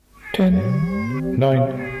10,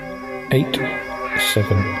 9, 8,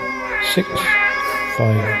 7, 6,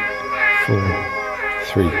 5, 4,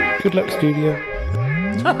 3. Good luck, studio.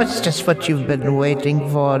 Oh, it's just what you've been waiting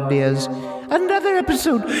for, dears. Another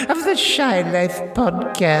episode of the Shy Life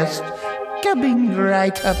podcast coming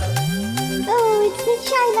right up. Oh, it's the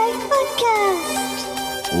Shy Life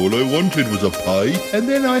podcast. All I wanted was a pie, and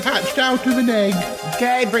then I hatched out of an egg.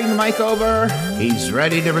 Okay, bring the mic over. He's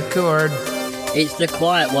ready to record. It's the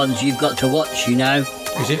quiet ones you've got to watch, you know.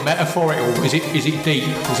 Is it metaphorical? Is it deep?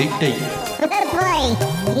 Is it deep? Boy,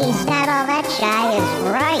 he's not all that shy, is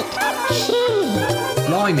right.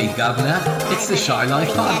 Blimey, Governor, it's the Shy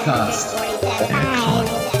Life podcast. 5,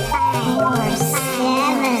 4,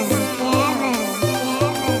 7,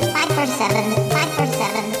 5 for 7, 5 for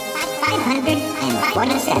 7,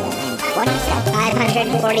 547,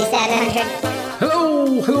 547. Hello.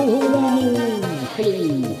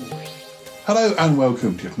 Hello and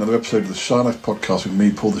welcome to yet another episode of the Shy Life podcast with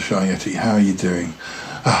me, Paul the Shy Yeti. How are you doing?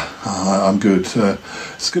 I'm good.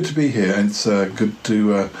 It's good to be here, and it's good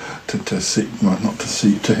to see, well, not to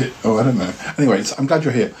see, to hit. Oh, I don't know. Anyway, I'm glad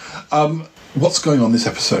you're here. What's going on this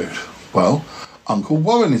episode? Well, Uncle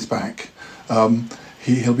Warren is back.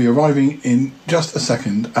 He'll be arriving in just a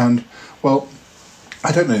second, and well,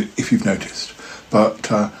 I don't know if you've noticed,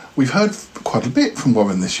 but we've heard quite a bit from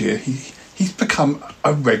Warren this year. He's become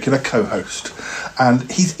a regular co-host,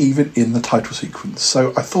 and he's even in the title sequence.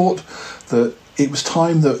 So I thought that it was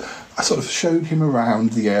time that I sort of showed him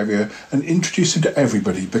around the area and introduced him to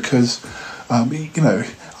everybody, because,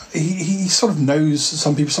 he sort of knows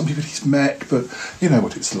some people he's met, but you know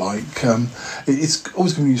what it's like. It's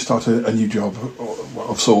always when you start a new job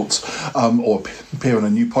of sorts, or appear on a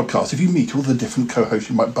new podcast, if you meet all the different co-hosts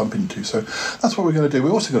you might bump into. So that's what we're going to do.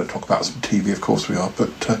 We're also going to talk about some TV, of course we are,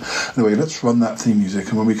 but anyway, let's run that theme music,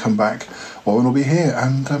 and when we come back, Warren will be here,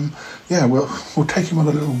 and we'll take him on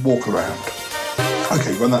a little walk around.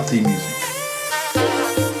 Okay, run that theme music.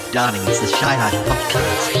 Darling, it's the Shy Life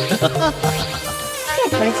podcast.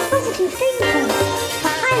 Yes, but it's a positive thing, Paul. The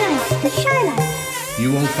highlights, the Shy Life. You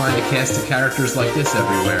won't find a cast of characters like this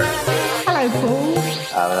everywhere. Hello, Paul.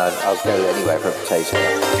 I'll go anywhere for a potato.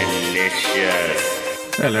 Delicious.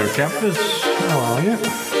 Hello, chappers. How are you?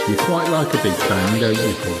 You quite like a big bang, don't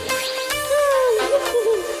you, Paul?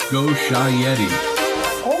 Go Shy Yeti.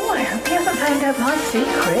 Oh, I hope he hasn't found out my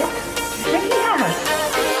secret. I think he has.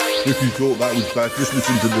 If you thought that was bad, just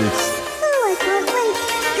listen to this. Oh, I can't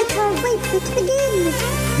wait for it to begin.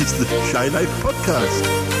 It's the Shy Life podcast.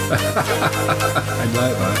 I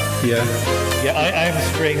like that. Yeah, I'm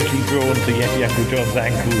strangely drawn to Yeti Uncle John's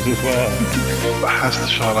ankles as well. Has the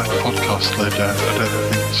Shy Life podcast slowed down? I don't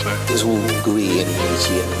think so. It's all green and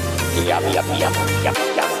easy. Yum.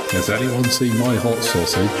 Has anyone seen my hot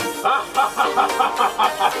sausage?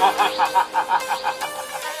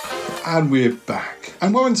 And we're back.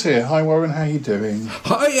 And Warren's here. Hi, Warren. How are you doing?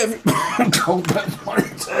 Hi, everyone. Oh, that's my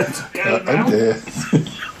turn. Oh dear.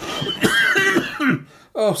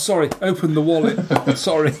 Oh, sorry. Open the wallet.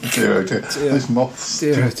 Sorry. Dear, oh dear. Those moths.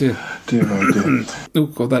 Dear, dear. Dear, oh dear. Oh,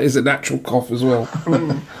 God, that is a natural cough as well.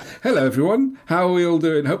 Hello, everyone. How are we all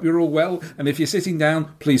doing? Hope you're all well. And if you're sitting down,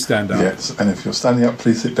 please stand up. Yes, and if you're standing up,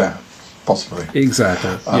 please sit down. Possibly.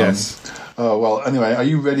 Exactly. Yes. Well, anyway, are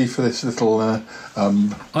you ready for this little...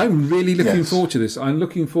 I'm really looking yes. forward to this. I'm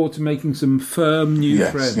looking forward to making some firm new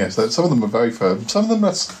friends. Yes, some of them are very firm. Some of them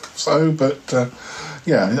are so, but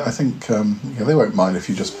I think they won't mind if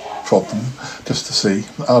you just prod them just to see.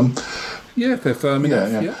 Yeah, if they're firm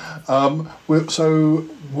enough. So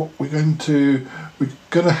what we're going to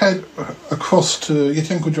head across to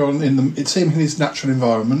Yeti Uncle John it's him in his natural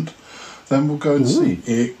environment. Then we'll go and see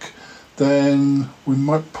Ick. Then we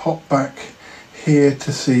might pop back here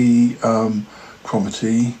to see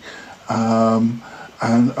Cromitty, and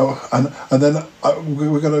then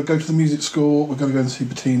we're going to go to the music school. We're going to go and see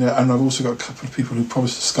Bettina, and I've also got a couple of people who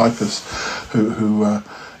promised to Skype us.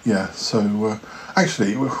 So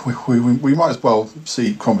actually, we might as well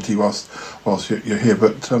see Cromitty whilst you're here.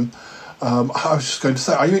 But I was just going to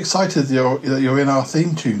say, are you excited that you're in our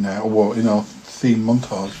theme tune now, or in our theme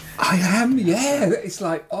montage? I am, yeah. It's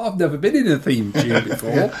like, I've never been in a theme tune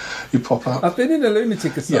before. Yeah, you pop up. I've been in a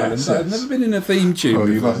lunatic asylum, but I've never been in a theme tune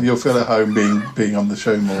before. You'll feel at home being on the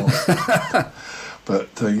show more. But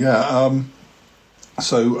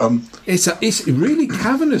it's really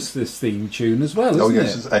cavernous, this theme tune as well, isn't it? Oh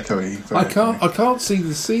yes, it's echoey. I can't see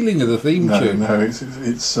the ceiling of the theme tune. No, it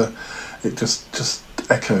just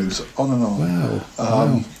echoes on and on.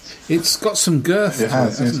 Wow. It's got some girth to it,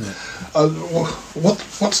 hasn't it?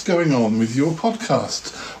 What's going on with your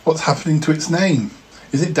podcast? What's happening to its name?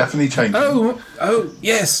 Is it definitely changing? Oh,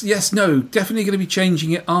 yes, no, definitely going to be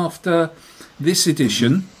changing it after this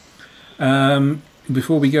edition.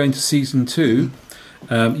 Before we go into season 2,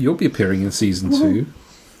 you'll be appearing in season 2.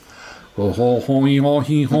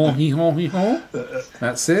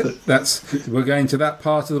 That's it. We're going to that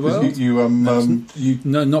part of the world.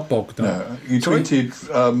 No, not Bogdan. No, you tweeted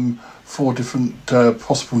 4 different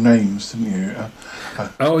possible names, didn't you?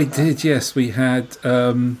 Oh, we did. Yes, we had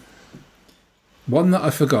one that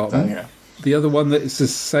I've forgotten. Yeah. The other one that is the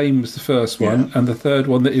same as the first one, and the third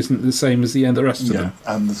one that isn't the same as the rest of them.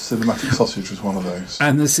 And the cinematic sausage was one of those.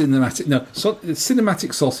 And the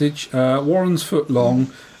cinematic sausage, Warren's Footlong,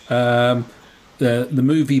 the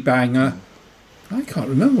movie banger. I can't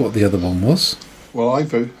remember what the other one was. Well, I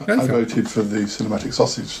voted for the cinematic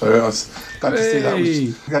sausage, so I was glad to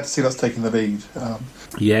see that's taking the lead.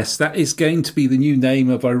 Yes, that is going to be the new name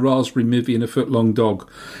of a raspberry movie and a footlong dog,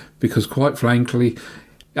 because quite frankly,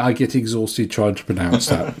 I get exhausted trying to pronounce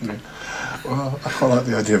that. Well, I quite like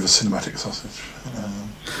the idea of a cinematic sausage.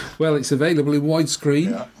 Well, it's available in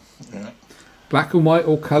widescreen. Yeah. Black and white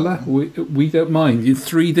or colour, we don't mind. In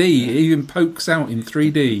 3D, it even pokes out in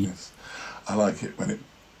 3D. Yes. I like it when it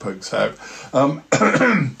pokes out.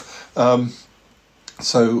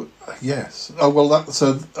 So yes. Oh well.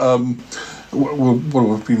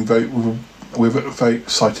 We're very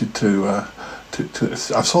excited to. I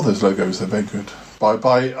saw those logos. They're very good.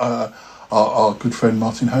 By our good friend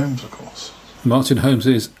Martin Holmes, of course. Martin Holmes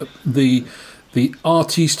is the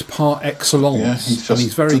artiste par excellence. Yeah,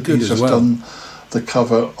 he's very good as well. He's just done the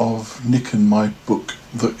cover of Nick and my book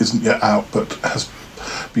that isn't yet out, but has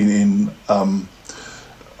been in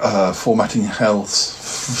formatting hell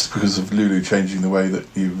because of Lulu changing the way that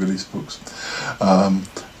you release books.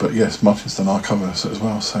 But yes, Martin's done our cover as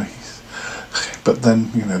well. So, but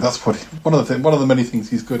then that's what one of the many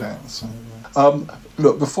things he's good at. So.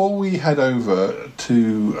 Look, before we head over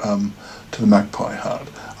to the Magpie Hut,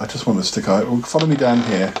 I just want to stick out. Follow me down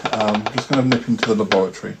here. I'm just going to nip into the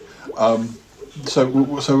laboratory. So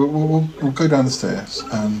we'll go down the stairs,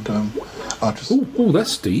 and I'll just. Oh,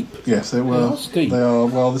 that's steep. Yes, they were. They are.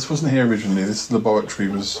 Well, this wasn't here originally. This laboratory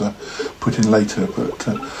was put in later, but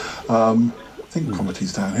I think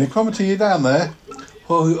Cromity's down here. Cromity, you down there?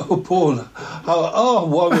 Oh, Paul.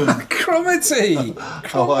 Warren. Cromity!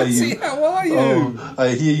 How are you? Oh, I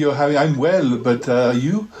hear you're having. I'm well, but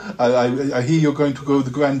you? I hear you're going to go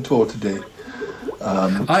the grand tour today.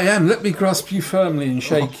 I am. Let me grasp you firmly and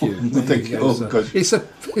shake you. Thank you. Oh, gosh. It's a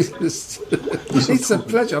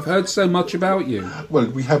pleasure. I've heard so much about you. Well,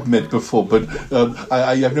 we have met before, but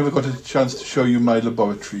I've never got a chance to show you my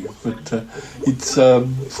laboratory. But it's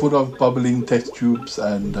full of bubbling test tubes,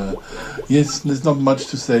 and yes, there's not much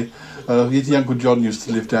to say. His Uncle John used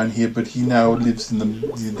to live down here, but he now lives in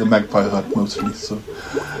the Magpie Hut mostly. So,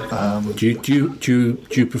 do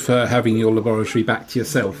you prefer having your laboratory back to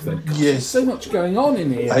yourself then? Yes. There's so much going on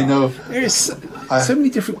in here. I know. There is so many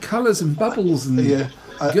different colours and bubbles and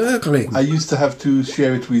gurgling. I used to have to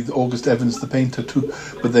share it with August Evans, the painter, too,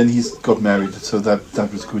 but then he's got married, so that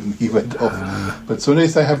was good, and he went off. But so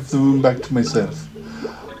nice I have the room back to myself.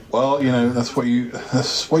 Well, that's what you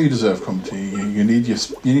deserve, Cromity. You need your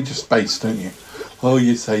space, don't you? Oh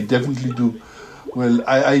yes, I definitely do. Well,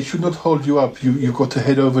 I should not hold you up. You've got to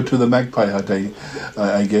head over to the Magpie Hut,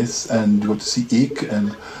 I guess, and you got to see Ick,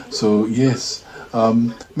 and so yes.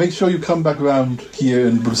 Make sure you come back around here,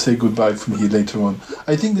 and we'll say goodbye from here later on.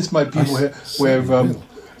 I think this might be where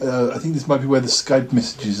I think this might be where the Skype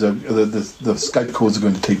messages are, the Skype calls are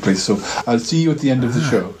going to take place. So I'll see you at the end of the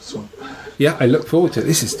show. So. Yeah, I look forward to it.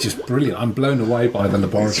 This is just brilliant. I'm blown away by the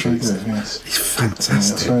laboratory. It's very good, yes. It's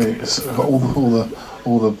fantastic. Yeah, it's all the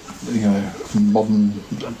modern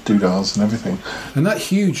doodahs and everything. And that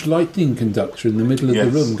huge lightning conductor in the middle of the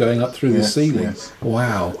room going up through the ceiling. Yes.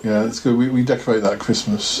 Wow. Yeah, it's good. We decorate that at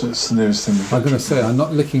Christmas. It's the nearest thing. I'm going to say, I'm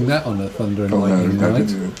not licking that on a thunder and lightning night.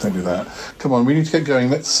 Don't do that. Come on, we need to get going.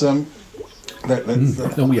 Let's head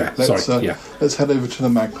over to the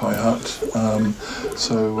Magpie Hut. I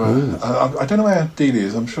don't know where Dealey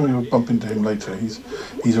is. I'm sure you'll bump into him later. He's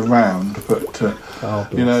around, but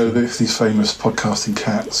these famous podcasting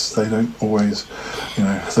cats, they don't always,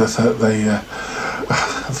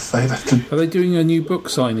 Are they doing a new book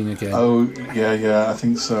signing again? Oh yeah, I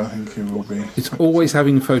think so. I think it will be. It's always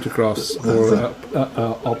having photographs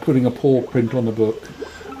or putting a paw print on a book.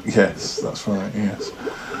 Yes, that's right. Yes.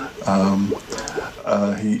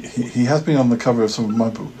 He has been on the cover of some of my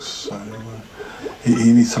books, so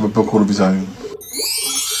he needs to have a book all of his own.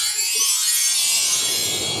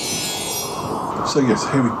 So yes,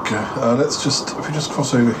 here we go. If we just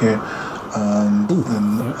cross over here, and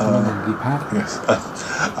then yes,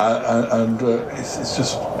 It's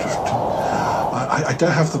just I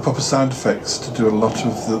don't have the proper sound effects to do a lot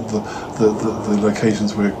of the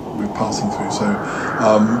locations we're passing through. So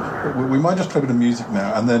we might just play a bit of music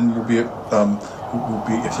now, and then we'll be at.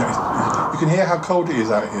 You can hear how cold it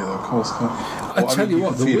is out here, though, of course, can't you? I tell you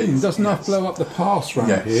what, the wind does not blow up the path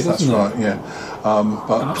round here, doesn't it? That's right, yeah.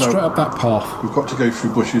 But straight up that path. We've got to go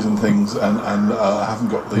through bushes and things, and I haven't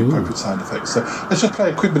got the appropriate sound effects. So let's just play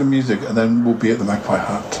a quick bit of music, and then we'll be at the Magpie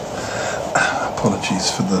Hut.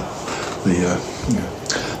 Apologies for the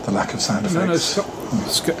lack of sound effects. No, stop.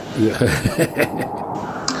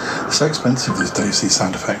 It's so expensive these days, these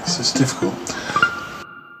sound effects. It's difficult.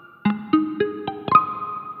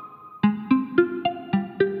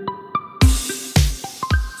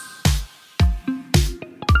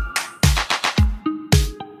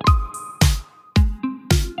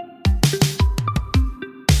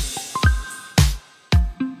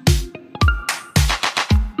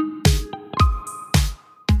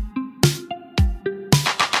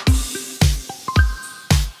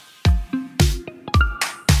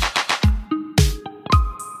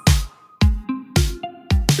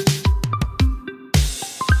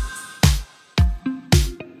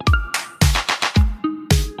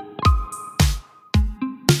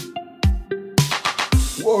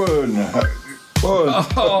 Warren!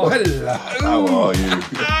 Oh, hello! How are you?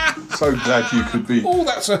 So glad you could be. Oh,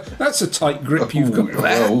 that's a tight grip you've got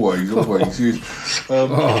there. Always. Yes.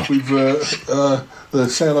 We've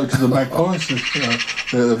say hello to the magpies.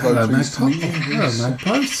 They're very pleased to meet you. Hello,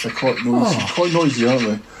 magpies. They're quite noisy, aren't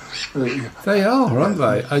they? They are, aren't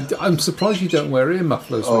they? I'm surprised you don't wear ear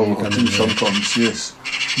mufflers when you come I in do here. sometimes, yes.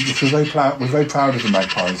 We're very proud of the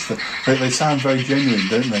magpies. They sound very genuine,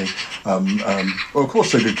 don't they? Well, of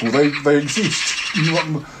course they do, Paul. They exist.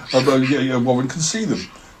 Warren can see them.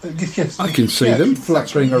 Yes, I can see them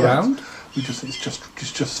fluttering around. It's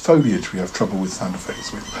just foliage we have trouble with sound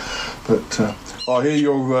effects with. But I hear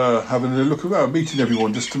you're having a look around, meeting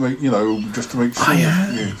everyone just to make sure.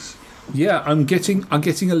 Yes. Yeah, I'm getting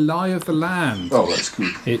a lie of the land. Oh, that's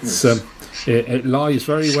good. It's it lies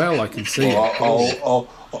very well. I can see it.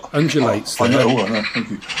 Undulates. I know. Thank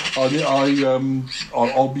you.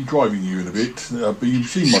 I'll be driving you in a bit, but you've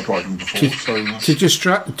seen my driving before.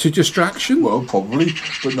 To distraction? Well, probably.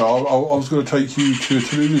 But no, I was going to take you to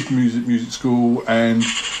Tallulah's music school and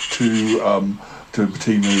to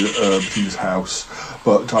Bettina's house.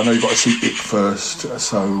 But I know you've got to see it first.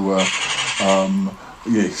 So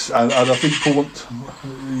yes, and I think Paul,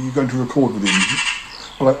 you're going to record with him.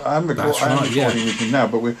 Well, I am recording with him now,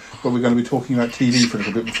 but we're going to be talking about TV for a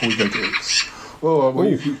little bit before we go to it.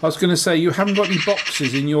 I was going to say, you haven't got any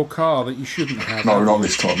boxes in your car that you shouldn't have. No, not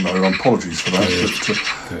this time. No, apologies for that.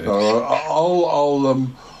 Good. But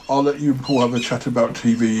I'll let you and Paul have a chat about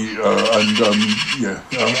TV,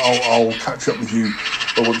 I'll catch up with you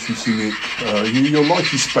once you've seen it. You'll like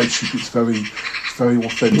his spaceship. It's very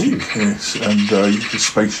authentic, yes, and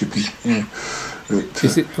it's spaceshipy. Yeah.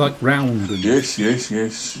 Is it like round? And yes.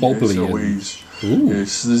 Bobbly.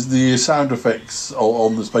 Yes, yes. The sound effects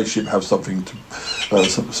on the spaceship have something to,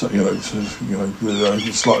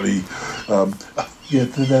 slightly.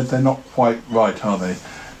 They're not quite right, are they?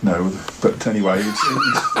 No, but anyway,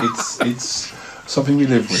 it's something we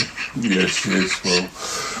live with. Yes. Well,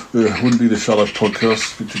 it wouldn't be the Shut Up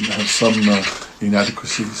podcast if it didn't have some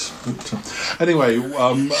inadequacies. But anyway,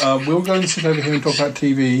 we'll go and sit over here and talk about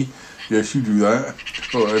TV. Yes, you do that.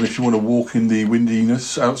 And if you want to walk in the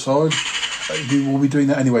windiness outside, we'll be doing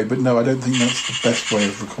that anyway. But no, I don't think that's the best way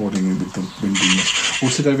of recording with the windiness.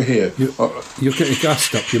 We'll sit over here. You'll get your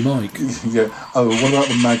gust up your mic. Yeah. Oh, what about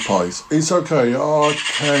the magpies? It's okay. I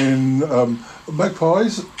can...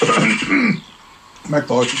 magpies?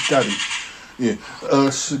 Magpies, it's Daddy. Yeah.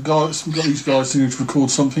 Some these guys need to record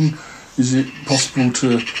something. Is it possible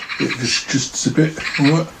to just zip it?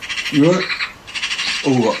 All right? You all right?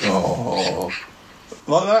 Oh,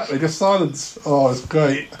 like that, they just silence. Oh, it's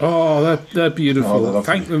great. Oh, they're beautiful. Oh,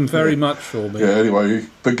 thank them very much for me. Yeah. Anyway,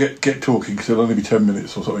 but get talking because it'll only be 10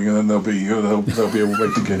 minutes or something, and then they'll be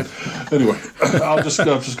awake again. Anyway, I'm just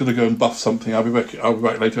going to go and buff something. I'll be back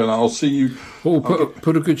later, and I'll see you. Oh,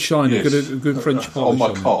 put a good shine, yes, a good French polish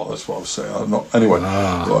on my car. That's what I was saying. I'm not anyway.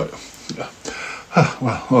 Right.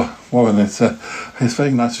 Well, it's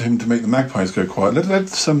very nice of him to make the magpies go quiet.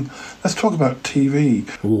 Let's talk about TV.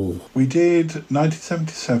 Ooh. We did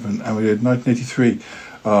 1977 and we did 1983.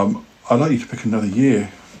 I'd like you to pick another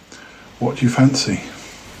year. What do you fancy?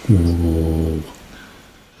 Ooh.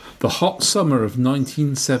 The hot summer of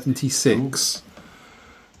 1976.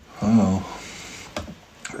 Oh,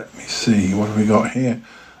 let me see. What have we got here?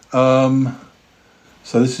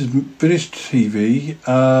 So this is finished TV.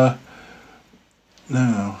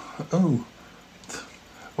 Now,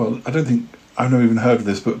 well, I don't think I've never even heard of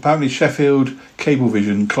this, but apparently Sheffield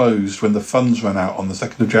Cablevision closed when the funds ran out on the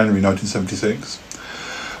 2nd of January 1976.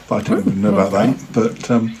 But I don't even know about that. But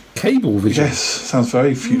Cablevision? Yes, sounds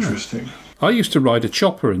very futuristic. I used to ride a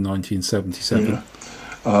chopper in 1977. Yeah.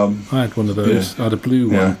 I had one of those. Yeah. I had a blue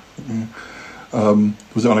one. Yeah.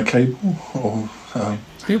 Was it on a cable? Or,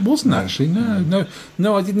 it wasn't actually. No.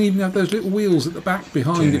 I didn't even have those little wheels at the back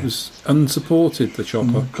behind. Yeah. It was unsupported. The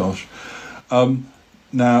chopper. Oh gosh.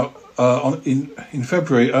 Now, in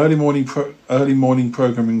February, early morning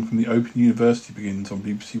programming from the Open University begins on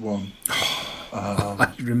BBC One.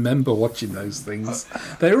 I remember watching those things.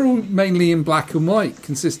 They were all mainly in black and white,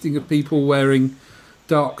 consisting of people wearing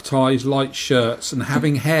dark ties, light shirts, and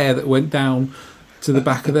having hair that went down to the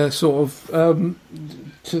back of their sort of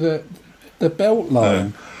to the belt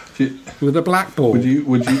line with a blackboard.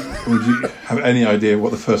 Would you have any idea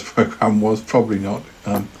what the first program was? Probably not.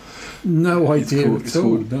 No idea at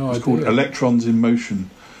all. It's called Electrons in Motion,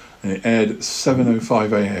 and it aired at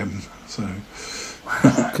 7:05 a.m. So,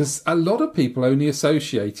 because a lot of people only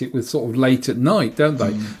associate it with sort of late at night, don't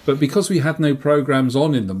they? But because we had no programs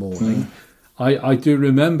on in the morning, I do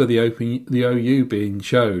remember the OU being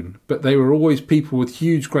shown. But they were always people with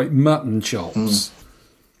huge, great mutton chops.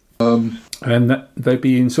 And they'd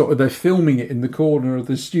be they're filming it in the corner of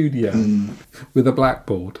the studio with a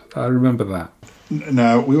blackboard. I remember that.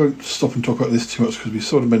 Now, we won't stop and talk about this too much because we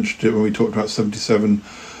sort of mentioned it when we talked about 77,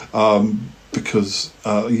 because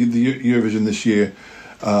the Eurovision this year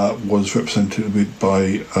was represented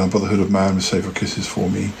by Brotherhood of Man with Save Your Kisses for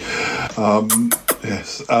Me.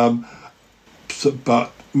 Yes.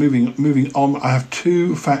 But moving on, I have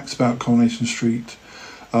two facts about Coronation Street.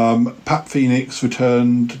 Pat Phoenix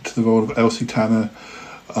returned to the role of Elsie Tanner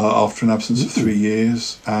after an absence of 3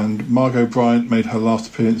 years, and Margot Bryant made her last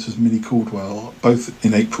appearance as Minnie Caldwell, both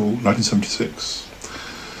in April 1976.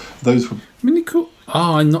 Those were Minnie Caldwell.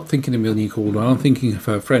 I'm not thinking of Minnie Caldwell. I'm thinking of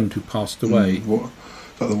her friend who passed away. Is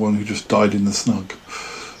that the one who just died in the snug?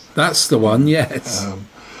 That's the one. Yes.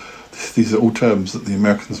 These are all terms that the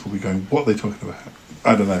Americans will be going, what are they talking about?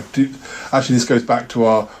 I don't know. Actually, this goes back to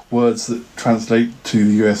our words that translate to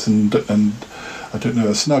the US, and I don't know.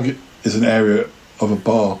 A snug is an area of a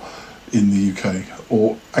bar in the UK,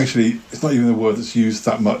 or actually, it's not even a word that's used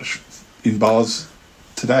that much in bars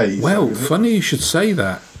today. Well, funny you should say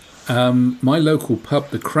that. My local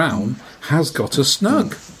pub, The Crown, has got a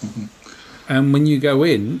snug. Mm-hmm. And when you go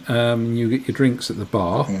in, you get your drinks at the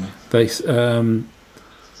bar. They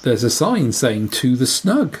there's a sign saying "To the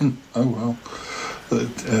Snug." Oh well.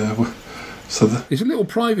 It's a little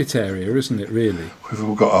private area, isn't it? Really, we've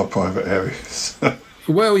all got our private areas.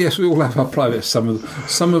 Well, yes, we all have our private. Some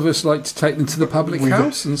of us like to take them to the public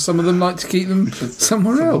house, and some of them like to keep them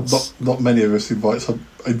somewhere else. Not many of us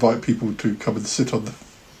invite people to come and sit on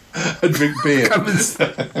and drink beer.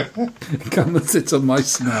 Come and sit on my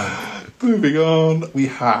snug. Moving on, we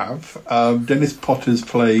have Dennis Potter's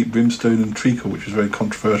play Brimstone and Treacle, which was very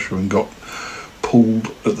controversial and got pulled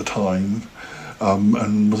at the time,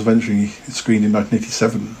 and was eventually screened in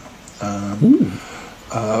 1987.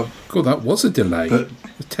 God, that was a delay.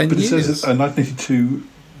 10 years. It says a 1982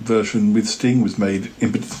 version with Sting was made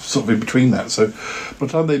in between that. So by the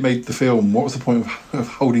time they made the film, what was the point of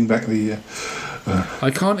holding back the...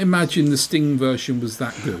 I can't imagine the Sting version was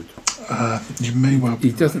that good. You may well be.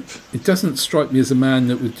 It doesn't strike me as a man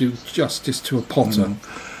that would do justice to a Potter.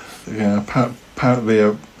 Yeah,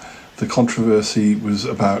 apparently the controversy was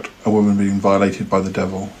about a woman being violated by the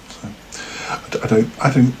devil. So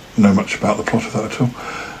I don't know much about the plot of that at all.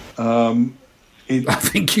 I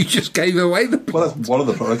think you just gave away the plot. Well, that's one of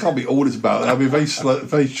the plots. I can't be all this about it. I mean,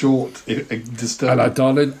 very short, disturbing. Hello,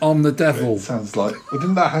 darling, I'm the devil. It sounds like. Well,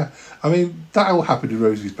 didn't that? That all happened in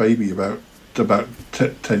Rosie's Baby about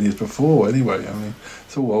 10 years before. Anyway, I mean,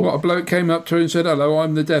 it's all old. What, a bloke came up to her and said, "Hello,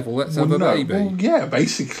 I'm the devil. Let's have a baby." Well, yeah,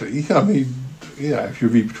 basically. I mean, yeah, if you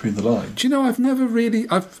read between the lines. Do you know? I've never really.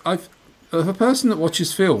 I've of a person that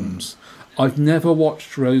watches films. I've never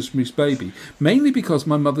watched Rosemary's Baby, mainly because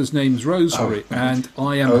my mother's name's Rosemary and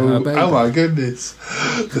I am her baby. Oh my goodness!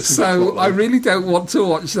 So I really don't want to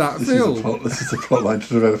watch that film. This is a plot line to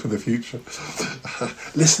develop in the future.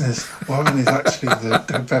 Listeners, Warren is actually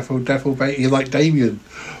the devil baby, like Damien.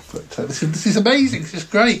 But this is amazing. This is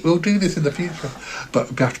great. We'll do this in the future.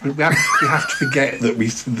 But we have to forget that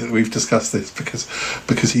we've discussed this because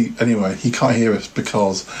he can't hear us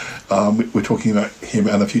because we're talking about him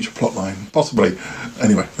and a future plot line. Possibly.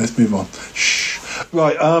 Anyway, let's move on. Shh.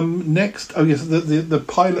 Right. Next. Oh yes, the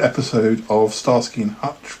pilot episode of Starsky and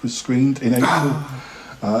Hutch was screened in April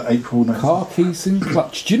April 19th. Car keys and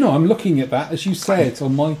clutch. Do you know? I'm looking at that as you say it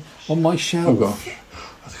on my shelf. Oh gosh.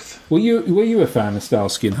 Were you a fan of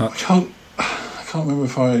Starsky and Hutch? I can't remember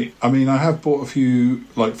if I mean, I have bought a few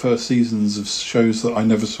like first seasons of shows that I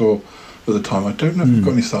never saw at the time. I don't know if I've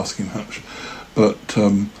got any Starsky and Hutch, but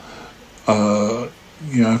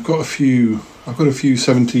I've got a few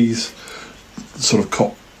 70s sort of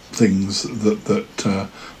cop things that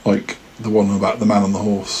like the one about the man on the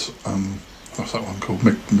horse. What's that one called?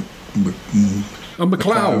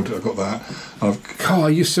 McCloud. I've got that. I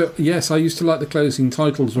used to like the closing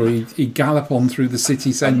titles where he'd gallop on through the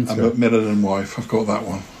city centre. And Macmillan and Wife, I've got that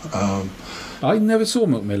one. I never saw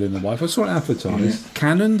Macmillan and Wife. I saw it advertised. Yeah.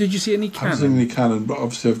 Cannon, did you see any Cannon? I haven't seen any Cannon, but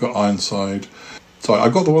obviously I've got Ironside. So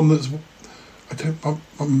I've got the one that's... I don't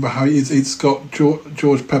remember how it's got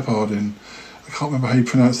George Peppard in. I can't remember how you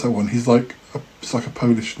pronounce that one. He's like it's like a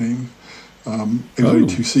Polish name. It was only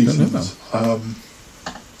 2 seasons.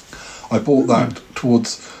 I bought that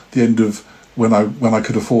towards the end of when I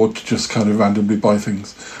could afford to just kind of randomly buy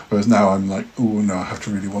things, whereas now I'm like, oh no, I have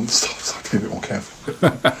to really want stuff, so I have to be a bit more careful.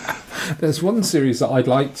 There's one series that I'd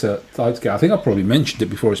like to get. I think I probably mentioned it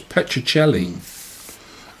before. It's Petrocelli.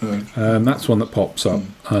 That's one that pops up.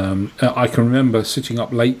 I can remember sitting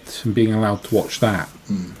up late and being allowed to watch that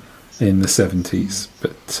in the 70s.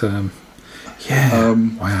 But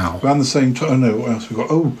wow. Around the same time, no, what else we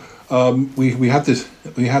got? We had this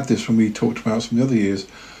when we talked about some of the other years,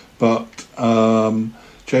 but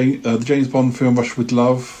the James Bond film Russia with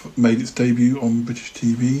Love made its debut on British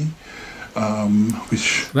TV.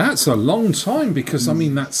 Which that's a long time because I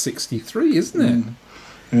mean that's 63, isn't it?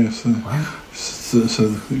 Yes. Wow.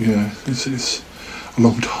 So yeah, it's a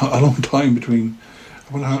long time between.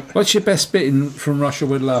 What's your best bit from Russia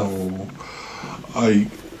with Love? I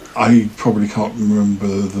probably can't remember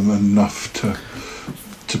them enough to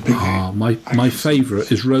pick. My favourite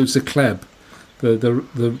is Rosa Klebb,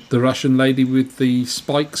 the Russian lady with the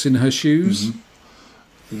spikes in her shoes. Mm-hmm.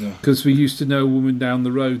 Yeah. Because we used to know a woman down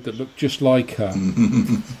the road that looked just like her.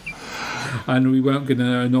 And we weren't going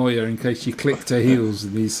to annoy her in case she clicked her heels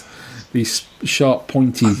and these sharp,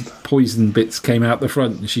 pointy poison bits came out the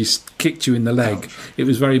front and she kicked you in the leg. Ouch. It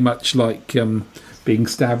was very much like being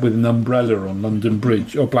stabbed with an umbrella on London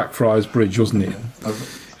Bridge, or Blackfriars Bridge, wasn't it?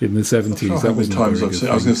 In the 70s. That was times I've seen.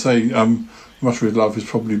 I was going to say, Russia with Love has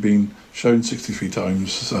probably been shown 63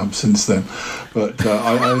 times since then. But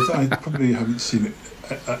I probably haven't seen it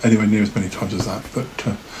anywhere near as many times as that. But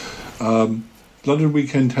London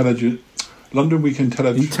Weekend Television.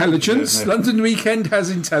 Intelligence? No. London Weekend has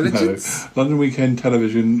intelligence? No. London Weekend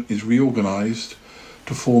Television is reorganised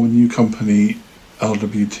to form a new company,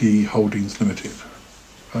 LWT Holdings Limited.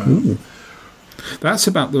 That's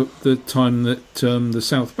about the time that the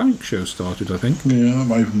South Bank show started, I think. Yeah, that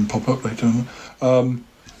might even pop up later on.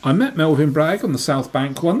 I met Melvyn Bragg on the South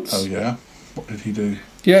Bank once. Oh, yeah? What did he do?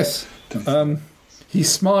 Yes. He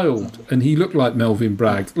smiled and he looked like Melvyn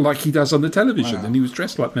Bragg, like he does on the television, and he was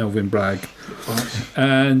dressed like Melvyn Bragg. Right.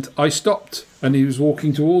 And I stopped and he was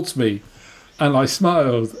walking towards me and I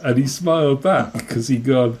smiled and he smiled back because he'd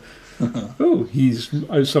gone,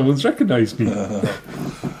 someone's recognised me.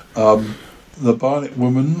 The Barnet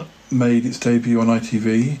Woman made its debut on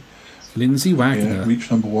ITV. Lindsay Wagner. Yeah,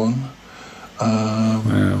 reached number 1.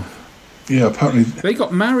 Wow. Yeah, apparently... They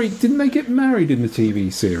got married, didn't they get married in the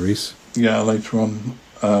TV series? Yeah, later on.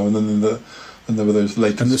 And then there were those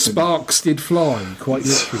later... And the sparks did fly, quite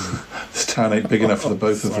literally. This town ain't big enough for the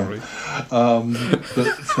both of them.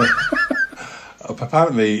 But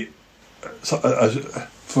apparently,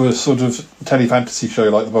 for a sort of tele-fantasy show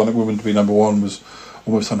like The Barnet Woman to be number 1 was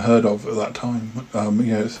almost unheard of at that time.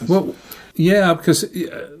 Because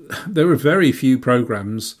there were very few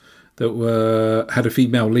programmes that had a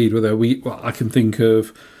female lead. I can think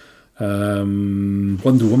of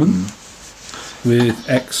Wonder Woman with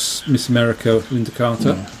ex-Miss America Linda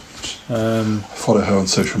Carter. Follow her on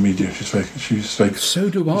social media. She's very. So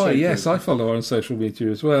do I. Yes, I follow her on social media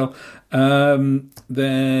as well.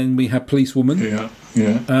 Then we have Policewoman.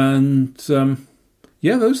 Yeah. And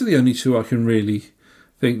those are the only two I can really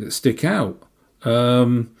think that stick out.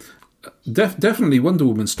 Definitely Wonder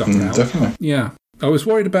Woman stuck out. Definitely. Yeah. I was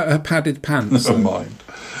worried about her padded pants. Never mind.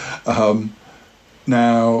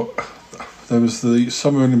 Now, there was the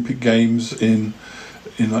Summer Olympic Games in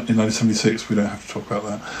 1976. We don't have to talk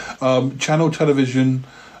about that. Channel Television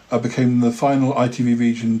became the final ITV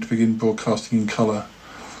region to begin broadcasting in colour.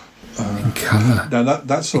 In colour? Now,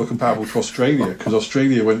 that's sort of comparable to Australia, because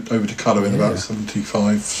Australia went over to colour in about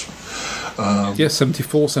 75.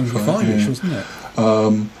 74, 75-ish, wasn't it?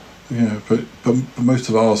 But most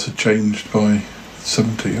of ours had changed by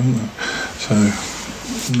 70, haven't they? So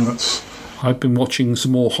That's I've been watching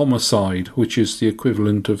some more Homicide, which is the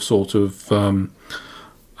equivalent of sort of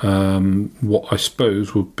what I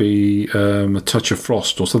suppose would be a Touch of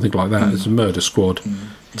Frost or something like that. It's a Murder Squad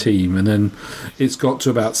team, and then it's got to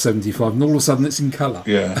about 75, and all of a sudden it's in colour.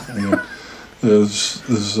 yeah. There's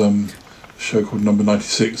a show called Number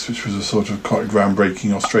 96, which was a sort of quite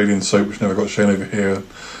groundbreaking Australian soap which never got shown over here.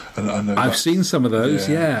 And I know I've seen some of those.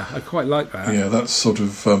 Yeah, I quite like that. Yeah, that's sort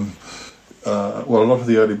of well, a lot of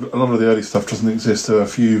the early stuff doesn't exist. There are a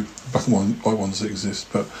few black and white ones that exist,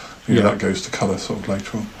 but that goes to colour sort of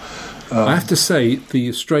later on. I have to say, the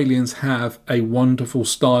Australians have a wonderful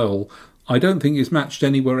style. I don't think it's matched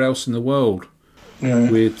anywhere else in the world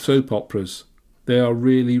with soap operas. They are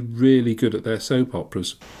really, really good at their soap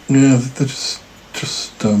operas. Yeah, they're just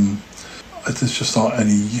there's just aren't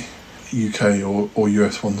any UK or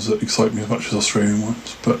US ones that excite me as much as Australian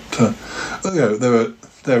ones. But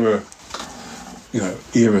there were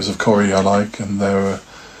eras of Corrie I like, and there were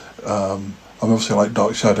obviously I like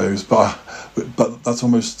Dark Shadows, but that's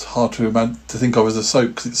almost hard to think of as a soap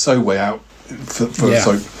because it's so way out for a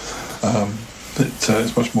soap.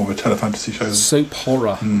 It's much more of a telefantasy show. Soap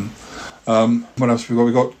horror. What else have we got?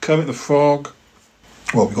 We got Kermit the Frog.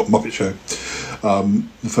 Well, we got Muppet Show.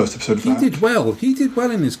 The first episode of that. He did well. He did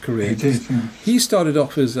well in his career. He did. Yeah. He started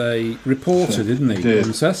off as a reporter, didn't he? He did.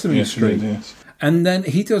 On Sesame Street. He did, yes. And then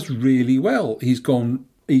he does really well. He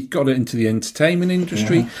got into the entertainment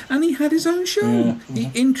industry, and he had his own show. Yeah.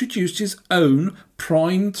 He introduced his own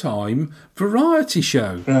prime time variety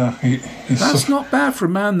show. Yeah, that's not bad for a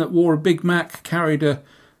man that wore a Big Mac,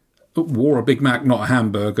 wore a Big Mac, not a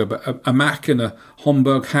hamburger, but a Mac and a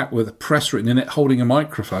Homburg hat with a press written in it, holding a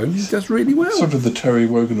microphone. He does really well. Sort of the Terry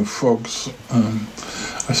Wogan of frogs,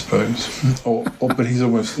 I suppose. But he's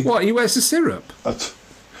almost... What, he wears a syrup?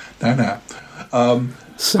 No.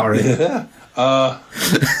 Sorry. Yeah.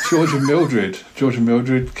 George and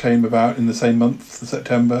Mildred came about in the same month,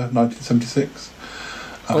 September 1976.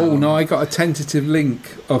 No, I got a tentative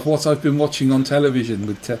link of what I've been watching on television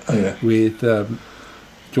with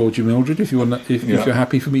George and Mildred. If you want, if you're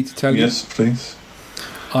happy for me to tell you. Yes, please.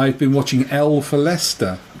 I've been watching L for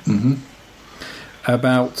Leicester.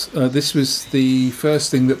 About this was the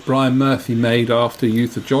first thing that Brian Murphy made after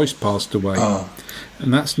Luther Joyce passed away,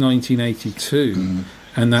 and that's 1982.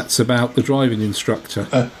 And that's about the driving instructor.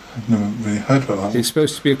 I've never really heard about that. It's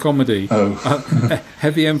supposed to be a comedy.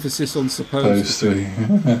 Heavy emphasis on supposed to be.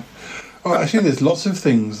 Well, actually, there's lots of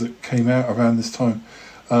things that came out around this time.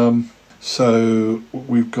 So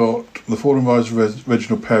we've got The Fallen Rise of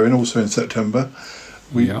Reginald Perrin, also in September.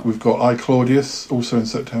 We've got I, Claudius, also in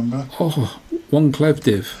September. One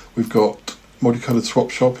Clevdiv. We've got Multicoloured Swap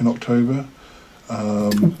Shop in October.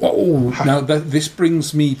 Now this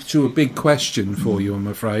brings me to a big question for you, I'm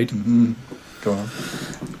afraid. Go on.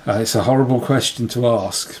 It's a horrible question to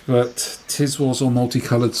ask, but Tiswas or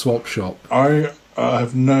Multicoloured Swap Shop? I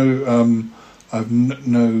have no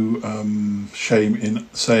shame in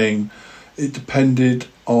saying it depended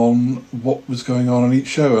on what was going on each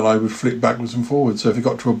show, and I would flick backwards and forwards. So if it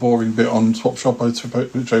got to a boring bit on Swap Shop, I'd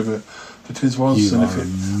switch over to Tiswas. You are a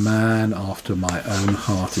man after my own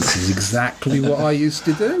heart. This is exactly what I used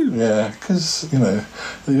to do. Yeah, because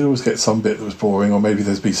you'd always get some bit that was boring, or maybe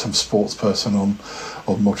there'd be some sports person on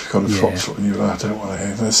Multicoloured Swap Shop, and I don't want to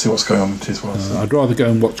hear. Let's see what's going on in Tiswas. I'd rather go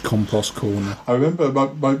and watch Compost Corner. I remember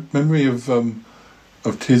my memory of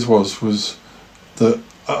Tiswas was that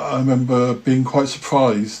I remember being quite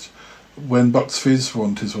surprised when Bucks Fizz were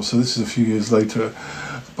on Tiswas. So this is a few years later,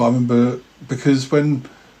 but I remember because when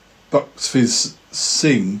Bucks Fizz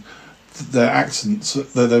sing, their accents,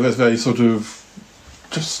 they're very sort of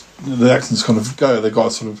just the accents kind of go. They've got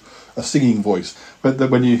a sort of a singing voice, but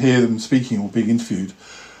when you hear them speaking or being interviewed,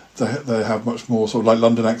 they have much more sort of like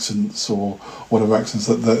London accents or whatever accents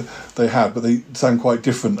that they have, but they sound quite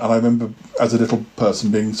different. And I remember as a little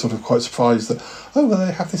person being sort of quite surprised that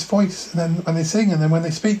they have this voice, and then when they sing and then when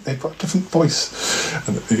they speak they've got a different voice.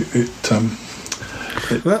 And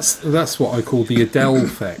that's what I call the Adele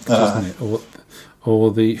effect, isn't it?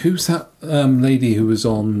 Or the who's that lady who was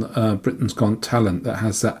on Britain's Got Talent that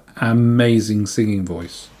has that amazing singing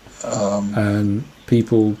voice, and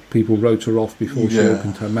people wrote her off before she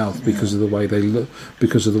opened her mouth because of the way they look,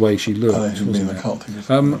 because of the way she looked. I can't think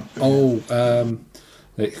of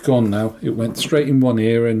it's gone now. It went straight in one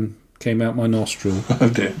ear and came out my nostril. Oh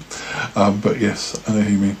dear. But yes, I know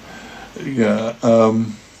who you mean. Yeah.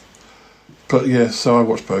 But yeah, so I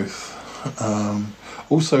watched both.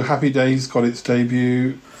 Also, Happy Days got its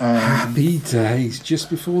debut. Happy Days, just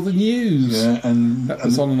before the news. Yeah, and that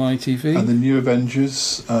was on ITV. And the New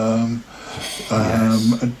Avengers.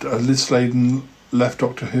 Liz Sladen left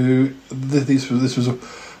Doctor Who. This was a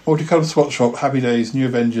multicoloured swatch shop. Happy Days, New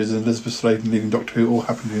Avengers, and Elizabeth Sladen leaving Doctor Who all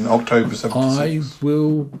happened in October 76. I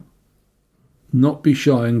will not be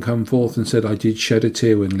shy and come forth and said I did shed a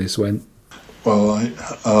tear when Liz went. Well,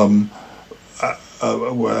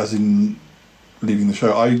 as in leaving the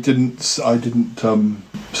show, I didn't see it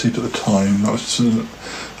at the time.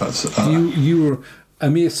 You were a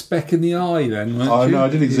mere speck in the eye then, weren't you? No, I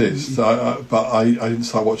did exist, but I didn't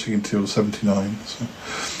start watching until 79. So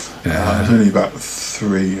I was only about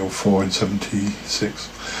 3 or 4 in 76.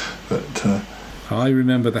 But I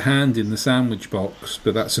remember the hand in the sandwich box,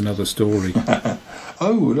 but that's another story.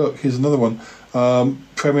 Oh, look, here's another one.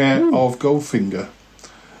 Premiere of Goldfinger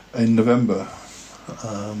in November.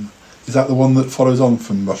 Is that the one that follows on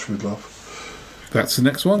from Rush with Love? That's the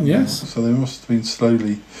next one, yes. Yeah, so they must have been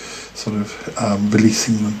slowly sort of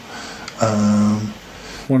releasing them.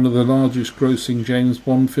 One of the largest grossing James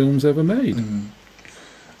Bond films ever made.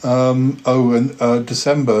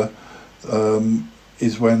 December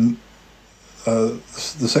is when the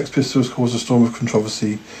Sex Pistols caused a storm of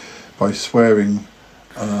controversy by swearing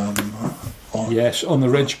on the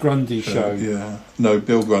Reg Grundy show.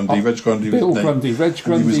 Bill Grundy. Reg Grundy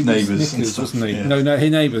was Neighbours, wasn't he? Yeah. No, he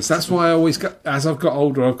Neighbours. That's why I always got, as I've got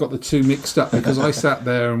older, I've got the two mixed up, because I sat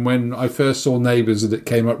there and when I first saw Neighbours and it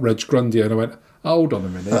came up Reg Grundy and I went, hold on a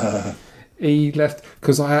minute. He left,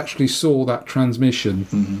 because I actually saw that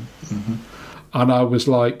transmission and I was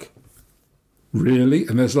like, really?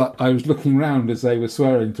 And there's I was looking round as they were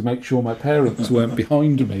swearing to make sure my parents weren't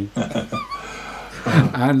behind me.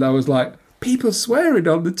 And I was like, people swearing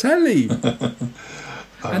on the telly.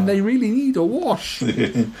 And they really need a wash.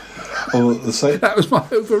 That was my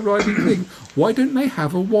overriding thing. Why don't they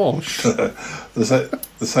have a wash? The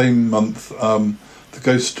same month, the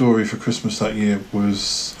ghost story for Christmas that year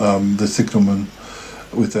was The Signalman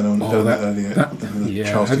with Denham Elliott.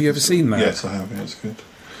 Have you ever seen that? Yes, I have. Yeah, it's good.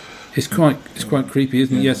 It's quite creepy,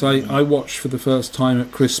 isn't it? Yes, I watched for the first time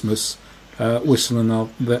at Christmas Whistle and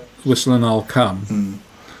I'll Come,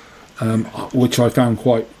 which I found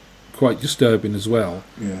quite disturbing as well.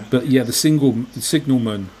 Yeah. But yeah, the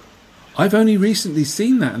Signalman, I've only recently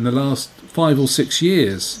seen that in the last 5 or 6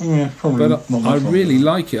 years. Yeah, probably. But I really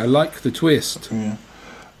like it. I like the twist. Yeah.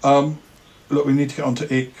 Look, we need to get on to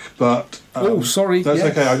Ick, but sorry. That's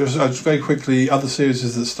okay. I just very quickly. Other series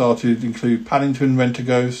that started include Paddington Rent a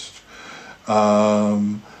Ghost.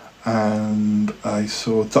 And I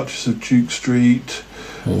saw Duchess of Duke Street,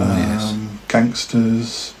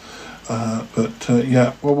 Gangsters,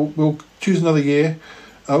 we'll choose another year.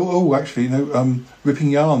 Ripping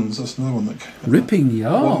Yarns, that's another one. Ripping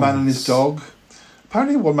Yarns? One Man and His Dog.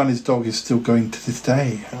 Apparently One Man and His Dog is still going to this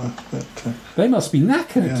day. They must be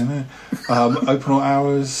knackered. Yeah, I know. Open All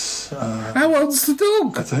Hours. How old's the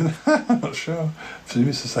dog? I don't know. I'm not sure.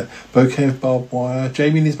 It's to say. Bouquet of Barbed Wire.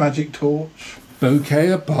 Jamie and His Magic Torch.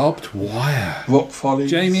 Bouquet of Barbed Wire. Rock Follies.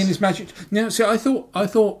 Jamie and His Magic... Now, see, I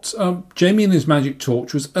thought Jamie and His Magic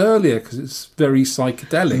Torch was earlier because it's very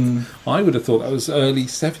psychedelic. I would have thought that was early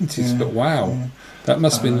 70s, but wow. Yeah. That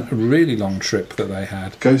must have been a really long trip that they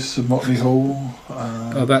had. Ghosts of Motley Hall.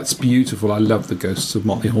 That's beautiful. I love the Ghosts of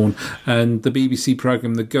Motley Hall. And the BBC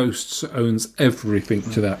programme The Ghosts owns everything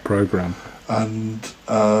to that programme. And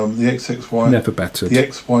the XXY... Never better. The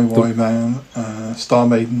XYY Man. Star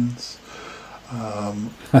Maidens. I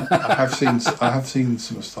have seen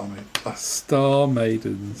some of Star Maidens. Star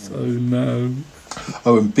Maidens. Oh no.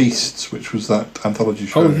 Oh, and Beasts, which was that anthology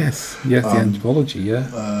show. Oh yes, the anthology.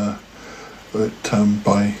 Yeah.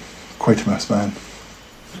 By Quatermass Man.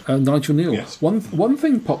 Nigel Neal. Yes. One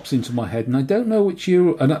thing pops into my head, and I don't know which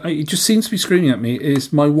year, and it just seems to be screaming at me.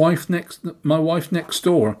 Is My Wife Next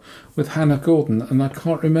Door with Hannah Gordon, and I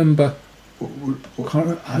can't remember.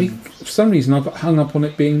 For some reason, I got hung up on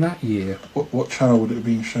it being that year. What channel would it have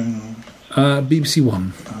been shown on? BBC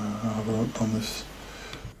One. I'll have a look on this.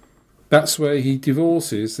 That's where he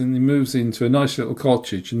divorces and he moves into a nice little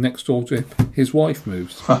cottage, and next door to him, his wife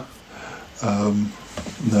moves. No,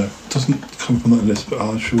 it doesn't come from that list, but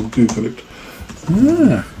I shall Google it.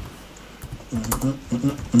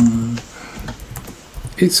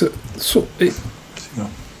 It's a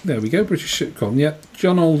there we go, British sitcom. Yeah,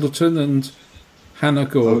 John Alderton and Hannah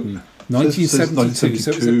Gordon, 1972. So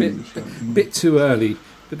it was a bit too early,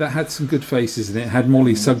 but that had some good faces in it. It had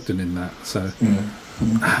Molly Sugden in that. So,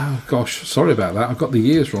 oh gosh, sorry about that. I got the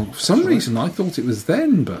years wrong. For some reason, I thought it was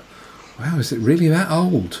then, but wow, is it really that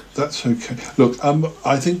old? That's okay. Look,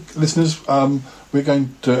 I think listeners, we're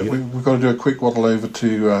going to we've got to do a quick waddle over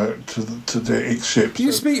to the X ship.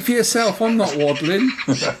 You speak for yourself. I'm not waddling.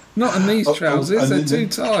 Not in these trousers. They're too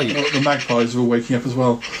tight. The magpies are all waking up as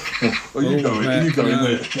well. You go in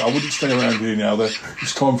there. I wouldn't stay around here now.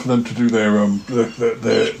 It's time for them to do their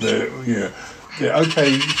yeah.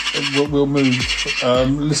 Okay, we'll move.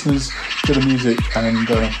 Listeners, to the music, and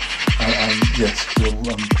yes,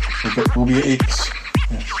 we'll be at X.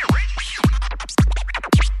 Yes.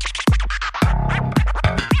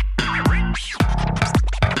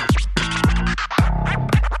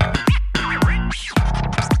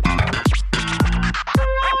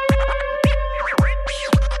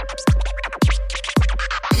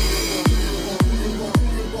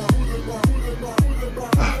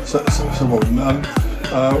 So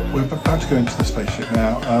we're about to go into the spaceship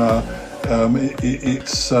now.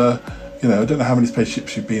 It's I don't know how many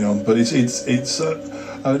spaceships you've been on, but it's a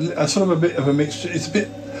sort of a bit of a mixture. It's a bit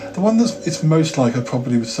the one it's most like. I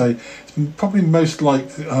probably would say it's probably most like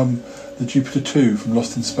the Jupiter 2 from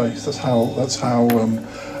Lost in Space. That's how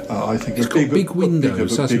I think it's got big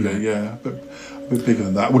windows, hasn't it? Yeah, but a bit bigger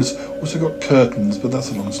than that. Well, it's also got curtains, but that's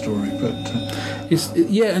a long story. But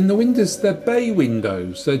and the windows, they're bay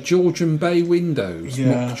windows. They're Georgian bay windows,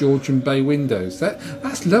 mock Georgian bay windows.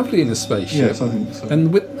 That's lovely in a spaceship. Yes, I think so.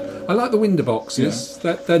 And I like the window boxes.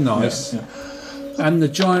 Yeah. They're nice. Yeah. And the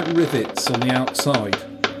giant rivets on the outside.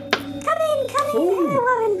 Come in.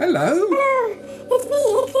 Hello. Hello, it's me,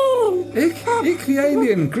 Ick the Alien. Ick the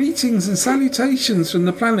Alien. Greetings and salutations from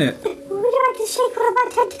the planet. Would you like to shake one of my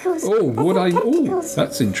tentacles? Oh, would I? Oh,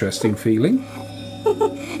 that's interesting feeling.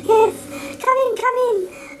 Yes. Come in.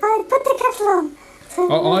 I put the kettle on. So,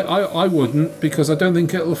 I wouldn't, because I don't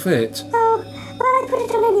think it'll fit. Oh, well, I put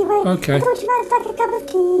it on anyway. Okay. I thought you might like a cup of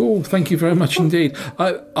tea. Oh, thank you very much indeed.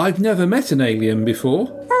 I've never met an alien before.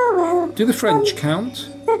 Oh, well. Do the French count?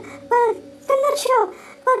 Well, I'm not sure.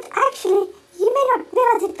 Well, actually, you may not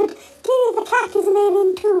realise it, but Kitty the cat is an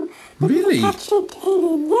alien too. Really? A cat-shaped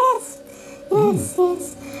alien, yes. Yes.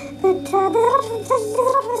 But there's a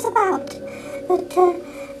lot of us about. But,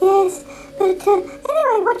 yes. But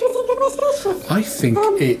anyway, what do you think of my spaceship? I think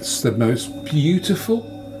it's the most beautiful,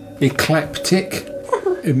 eclectic,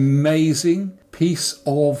 amazing piece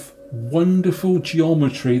of wonderful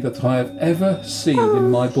geometry that I have ever seen in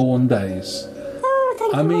my born days.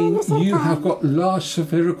 I mean, you have got large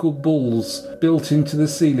spherical balls built into the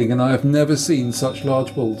ceiling, and I have never seen such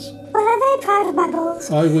large balls. Well, I'm very proud of my balls.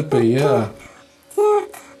 I would be, yeah.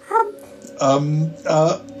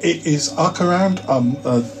 It is arc around.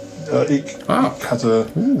 Ick has a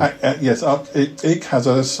Ick has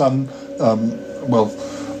a son.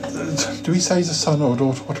 Do we say he's a son or a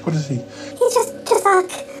daughter? What is he? He's just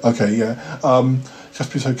Ark. Okay, yeah.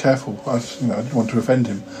 Just be so careful. I didn't want to offend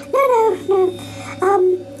him. No.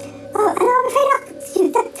 And I'm afraid Ark. We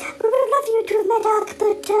would have loved you to have met Ark,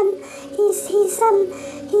 but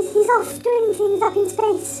he's off doing things up in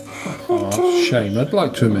space. Shame. I'd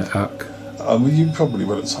like to have met Ark. You probably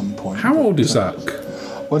will at some point. How old is Ark?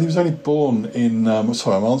 Well, he was only born in...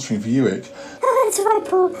 sorry, I'm answering for you, Ick. Oh, that's right,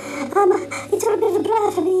 Paul. It's all a bit of a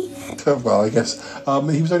blur for me. Well, I guess.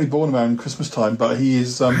 He was only born around Christmas time, but he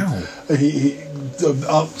is... Ark's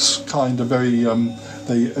kind of very...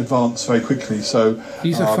 they advance very quickly, so...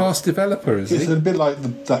 He's a fast developer, is he? It's a bit like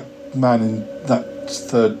that man in that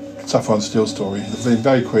third Sapphire and Steel story.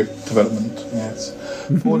 Very quick development, yes.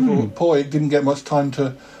 Poor Ick didn't get much time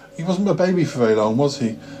to... He wasn't a baby for very long, was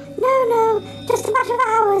he? No, just a matter of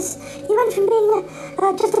hours. He went from being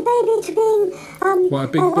just a baby to being... a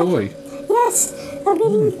big boy. Yes,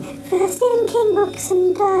 reading Stephen King books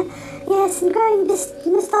and, and growing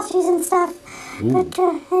moustaches and stuff. Ooh. But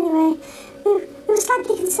anyway, we were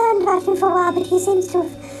slightly concerned about him for a while, but he seems to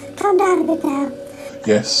have calmed down a bit now.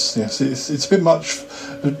 Yes, it's a bit much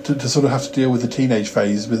to sort of have to deal with the teenage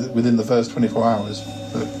phase within the first 24 hours.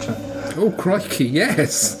 But... Oh, crikey,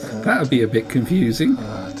 yes. That would be a bit confusing.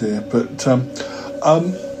 Dear. But,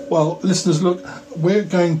 well, listeners, look, we're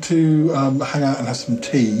going to hang out and have some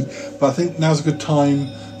tea, but I think now's a good time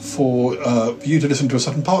for you to listen to a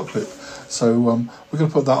Sutton Park clip. So we're going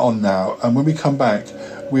to put that on now, and when we come back,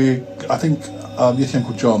 I think Yeti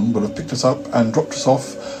Uncle John will have picked us up and dropped us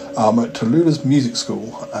off at Tallulah's music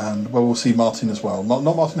school, and we'll see Martin as well. Not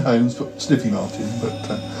Martin Holmes, but Sniffy Martin. But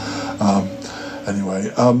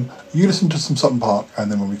anyway, you listen to some Sutton Park,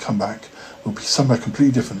 and then when we come back, we'll be somewhere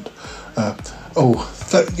completely different.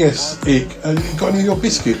 Yes, Ick, you got any of your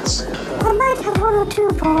biscuits? I might have one or two,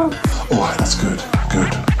 Paul. Oh, that's good.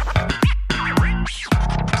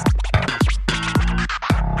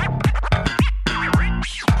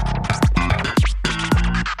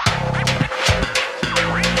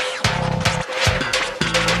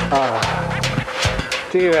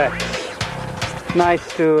 T-Rex,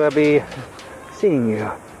 nice to be seeing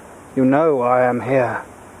you. You know I am here.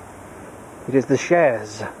 It is the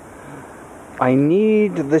shares. I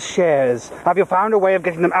need the shares. Have you found a way of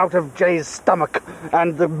getting them out of Jay's stomach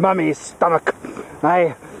and the mummy's stomach?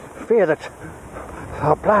 I fear that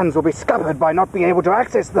our plans will be scuppered by not being able to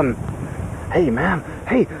access them. Hey, man.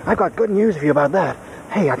 Hey, I've got good news for you about that.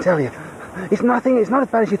 Hey, I tell you, it's not as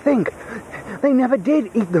bad as you think. They never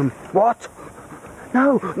did eat them. What?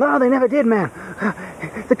 No, they never did, man.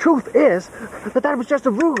 The truth is that was just a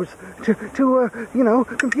ruse to confuse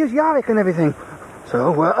Yarrick and everything. So,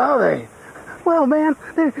 where are they? Well, man,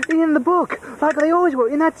 they're in the book, like they always were,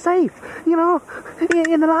 in that safe, in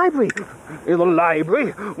the library. In the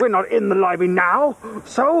library? We're not in the library now.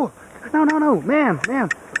 So? No, man.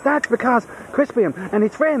 That's because Crispian and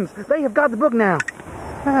his friends, they have got the book now.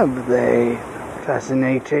 Have they?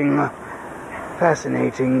 Fascinating,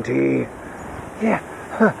 T. Yeah.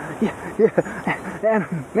 And,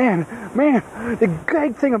 man, the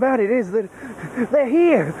great thing about it is that they're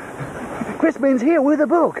here. Crispian's here with a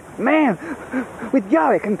book. Man, with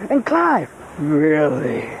Yarrick and Clive.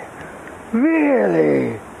 Really?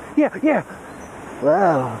 Yeah.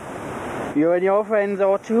 Well, you and your friends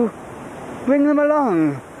ought to bring them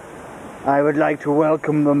along. I would like to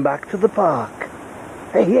welcome them back to the park.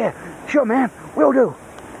 Hey, yeah, sure, man, will do.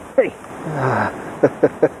 Hey.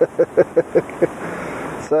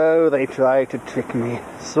 So they tried to trick me.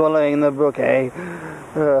 Swallowing the book, eh?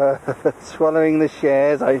 Swallowing the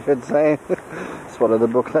shares, I should say. Swallow the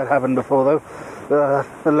book, that happened before, though.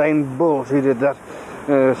 The lame bulls who did that.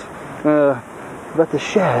 But the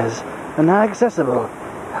shares are now accessible.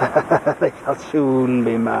 They shall soon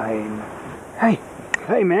be mine. Hey,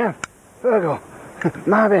 man. Virgil.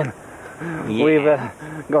 Marvin. Yeah.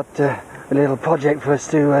 We've got a little project for us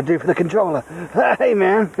to do for the controller. Hey,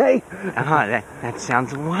 man. Hey. Oh, that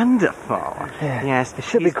sounds wonderful. Yeah. Yes. It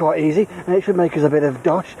should be quite easy, and it should make us a bit of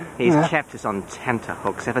dosh. He's kept us on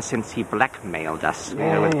tenterhooks ever since he blackmailed us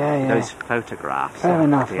with those photographs. Fair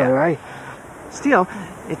enough, though, eh? Still,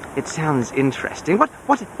 it sounds interesting.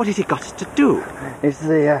 What has he got to do? It's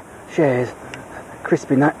the shares.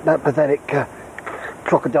 Crispin, that pathetic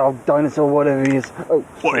crocodile dinosaur, whatever he is. Oh,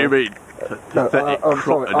 what do you mean? Pathetic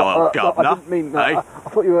crocodile, Governor? I didn't mean that. I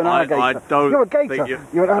thought you were an alligator. I don't. You're a gator.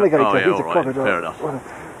 You're an alligator. Oh, yeah, He's a crocodile. Fair enough.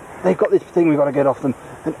 They've got this thing we've got to get off them.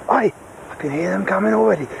 And I can hear them coming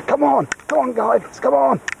already. Come on, guys, come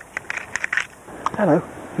on. Hello.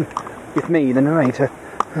 It's me, the narrator.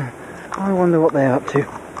 I wonder what they're up to.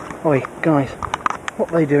 Oi, guys,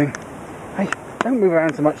 what are they doing? Hey, don't move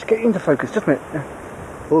around so much. Get into focus. Just a minute.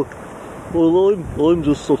 Well, I'm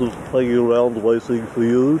just sort of hanging around waiting for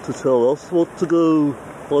you to tell us what to do.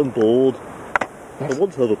 I'm bored. Yes. I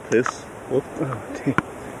want to have a piss. What? Oh, dear.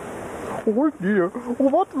 Oh, dear.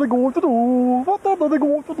 What are they going to do? What are they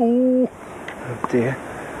going to do? Oh, dear.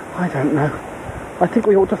 I don't know. I think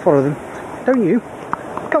we ought to follow them. Don't you?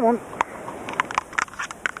 Come on.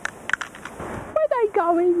 Where are they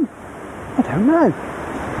going? I don't know.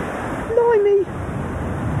 Blimey.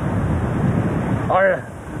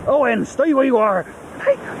 Owen, stay where you are.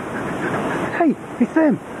 Hey, it's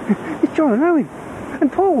them. It's John and Owen.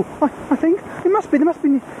 And Paul, I think. It must be.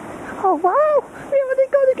 Oh, wow. Yeah, they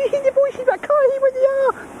got to get the voices back. Can't hear where they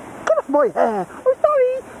are. Cut off my hair. Oh,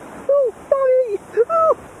 sorry.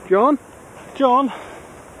 Oh. John,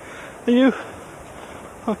 are you...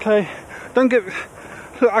 Okay, don't get...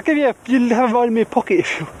 Look, I'll give you you'll have right in my pocket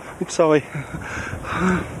if you... I'm sorry.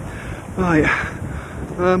 Right,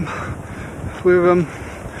 we're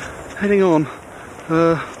heading on.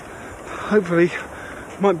 Hopefully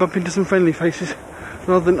might bump into some friendly faces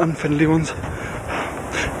rather than unfriendly ones.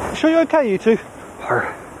 Sure you're okay, you two?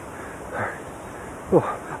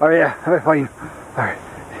 Oh yeah, I'm fine.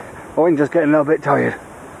 I'm just getting a little bit tired.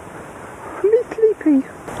 I'm a bit sleepy.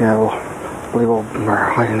 Yeah, well,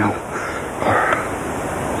 I don't know.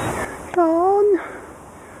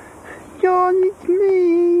 John, it's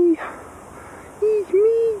me. It's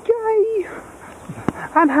me, Jay.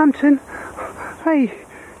 And Hampton. Hey,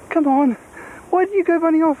 come on. Why did you go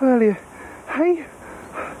running off earlier? Hey?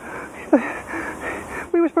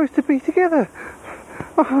 We were supposed to be together.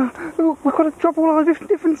 We've got to drop all our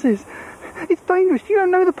differences. It's dangerous. You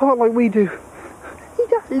don't know the part like we do.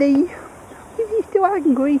 Exactly. Is he still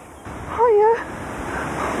angry? Hiya.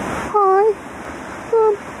 Hi.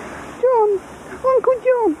 John. Uncle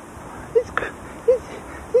John.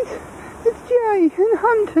 It's Jay and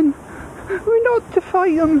Hampton. We're not to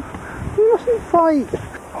fight them. We mustn't fight.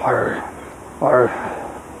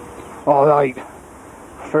 Alright.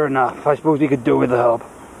 Fair enough. I suppose we could do with the help.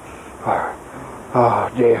 Oh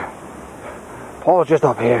dear. Paul's just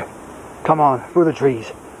up here. Come on, through the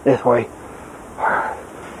trees. This way.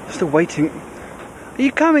 Still waiting. Are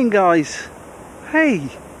you coming, guys? Hey,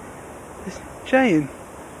 it's Jane.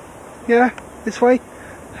 Yeah, this way.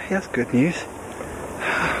 Hey, that's good news.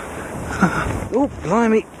 Oh,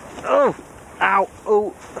 blimey. Oh, ow,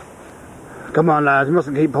 oh. Come on, lads, we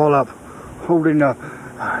mustn't keep Paul up. Holding up.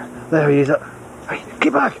 There he is. Hey,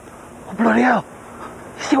 get back. Oh, bloody hell.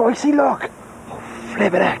 See what I see, look. Oh,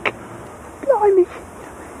 flip it heck. Blimey.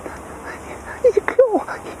 He's a claw.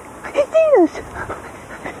 He's eating us.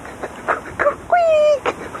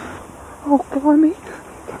 Quick. Oh, blimey.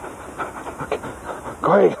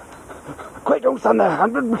 Quick, don't stand there.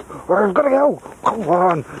 We've got to go. Come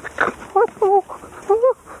on.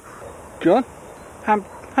 John?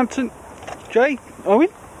 Hampton? Jay? Owen?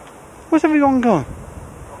 Where's everyone gone?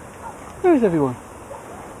 Where's everyone?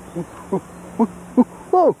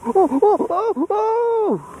 Whoa!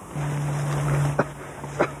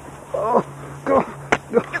 Oh, God.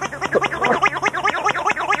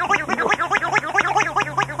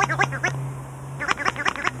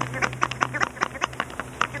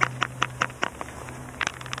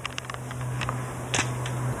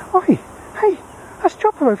 Hey, that's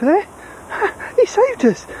Chopper over there. He saved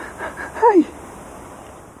us. Hey.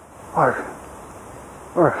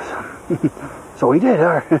 So he did,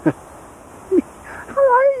 Where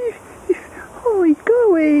are you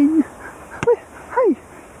going? Hey,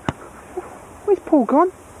 where's Paul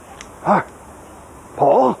gone?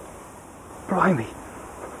 Paul? Blimey.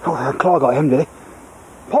 Oh, that claw got him, did he?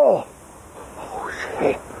 Paul! Oh,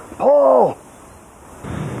 shit. Paul!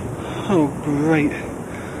 Oh, great.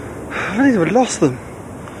 I believe we've lost them.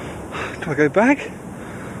 Do I go back?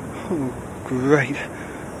 Oh, great.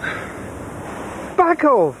 Back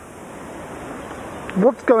off!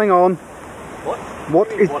 What's going on?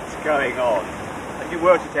 What's going on? Have you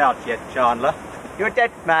worked it out yet, Chandler? You're a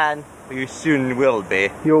dead man, or you soon will be.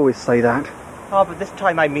 You always say that. Oh, but this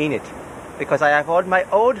time I mean it. Because I have all my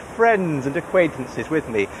old friends and acquaintances with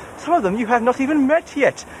me. Some of them you have not even met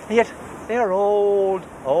yet. And yet they are old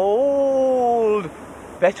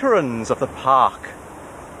veterans of the park.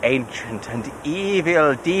 Ancient and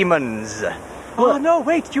evil demons. Oh, no,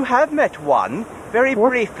 wait, you have met one. Very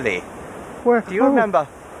briefly. Where? Do you remember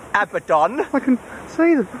Abaddon? I can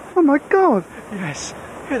see them. Oh, my God. Yes,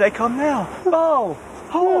 here they come now. Oh,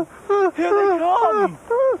 here they come.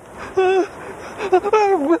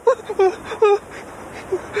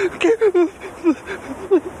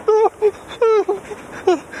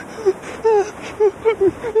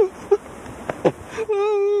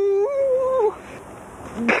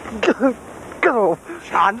 Go.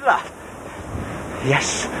 Chandler.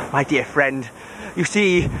 Yes, my dear friend. You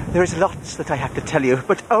see, there is lots that I have to tell you,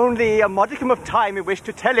 but only a modicum of time in which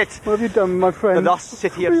to tell it. What have you done, my friend? The lost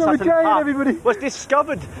city of Sutton Park was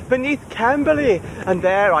discovered beneath Camberley, and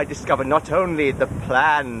there I discovered not only the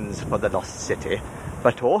plans for the lost city,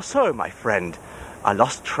 but also, my friend, a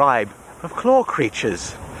lost tribe of claw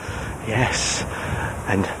creatures. Yes,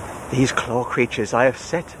 and these claw creatures I have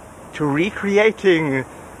set to recreating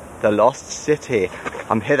the lost city.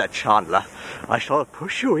 Come hither, Chandler. I shall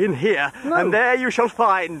push you in here, and there you shall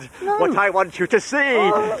find what I want you to see.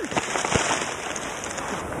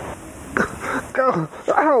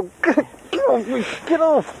 Ow! Get off me! Get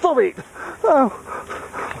off! Stop it! Oh.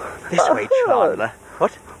 This way, Chandler.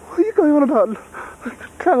 What? What are you going on about? A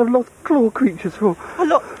clan of lost claw creatures for?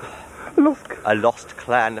 A lost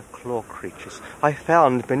clan of claw creatures I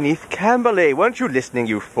found beneath Camberley. Weren't you listening,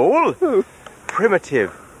 you fool? Oh.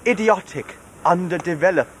 Primitive, idiotic,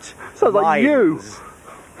 underdeveloped Sounds minds. like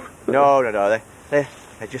you. No. They're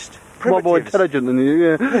just primitives. More intelligent than you,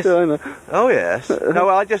 yeah. Yes. Yeah, I know. Oh, yes. No,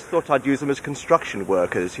 I just thought I'd use them as construction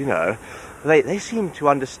workers, you know. They seem to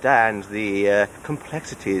understand the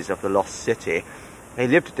complexities of the lost city. They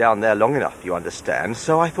lived down there long enough, you understand,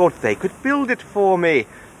 so I thought they could build it for me.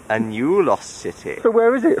 A new lost city. So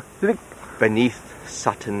where is it? Beneath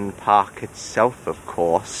Sutton Park itself, of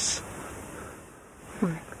course.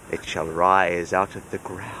 It shall rise out of the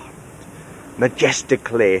ground,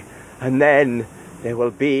 majestically, and then there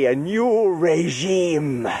will be a new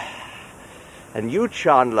regime. And you,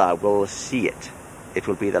 Chandler, will see it. It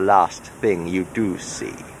will be the last thing you do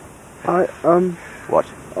see. What?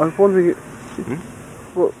 I was wondering,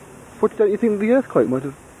 what don't you think the earthquake might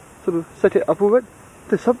have sort of set it up already?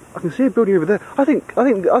 I can see a building over there. I think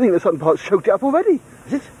the Sutton Park's choked it up already.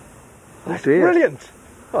 Is it? That's brilliant.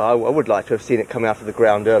 Well, I would like to have seen it come out of the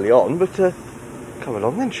ground early on, but come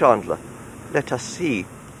along then, Chandler. Let us see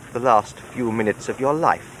the last few minutes of your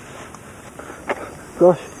life.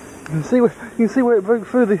 Gosh, you can see where it broke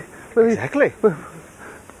through the... Exactly.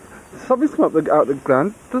 Something's come out the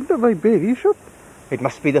ground. Doesn't look very big. Are you sure? It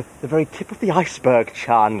must be the very tip of the iceberg,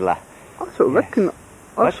 Chandler. I sort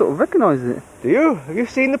of recognise it. Do you? Have you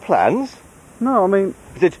seen the plans? No, I mean...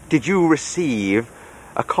 Did you receive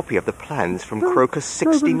a copy of the plans from Crocus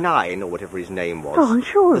 69, or whatever his name was? Oh, I'm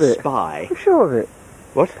sure of it. The spy. I'm sure of it.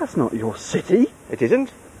 What? That's not your city. It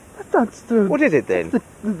isn't? That's the... What is it then?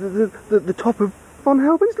 The top of Von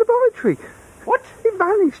Helben's laboratory. What? It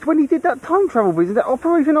vanished when he did that time travel business, that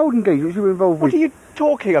Operation Olden Gate which you were involved with. What are you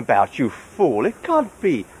talking about, you fool? It can't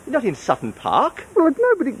be. You're not in Sutton Park. Well,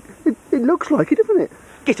 no, but it looks like it, doesn't it?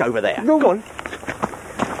 Get over there. No. Go on.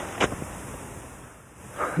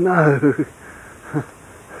 No.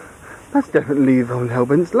 That's definitely Von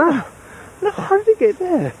Helben's lab. No. How did it get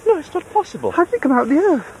there? No, it's not possible. How did it come out of the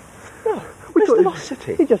earth? No. Where's the lost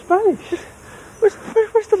city? It just vanished.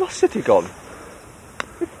 Where's the lost city gone?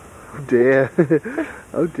 Oh dear.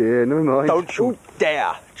 Oh dear, never mind. Don't you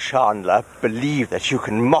dare, Chandler, believe that you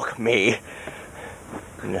can mock me.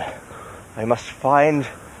 I must find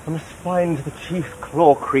the chief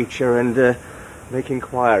claw creature and make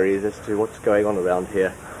inquiries as to what's going on around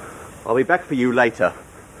here. I'll be back for you later.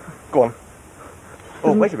 Go on.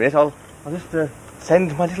 Oh, wait a minute. I'll just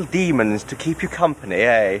send my little demons to keep you company,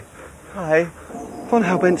 eh? Hi. Von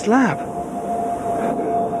Helbent's lab.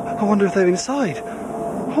 I wonder if they're inside.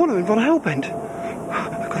 Oh no, in Von Helbent.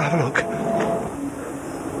 I've got to have a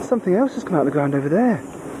look. Something else has come out of the ground over there.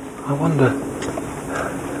 I wonder.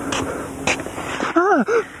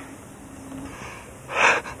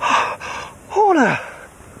 Horner!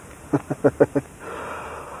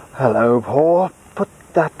 Hello, Paul. Put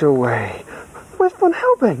that away. Where's Von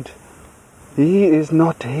Helbent? He is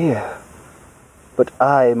not here. But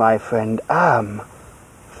I, my friend, am.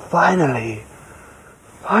 Finally,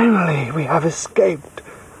 we have escaped.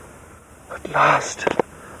 At last,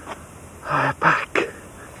 I am back.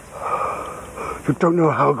 You don't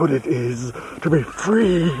know how good it is to be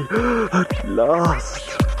free at last.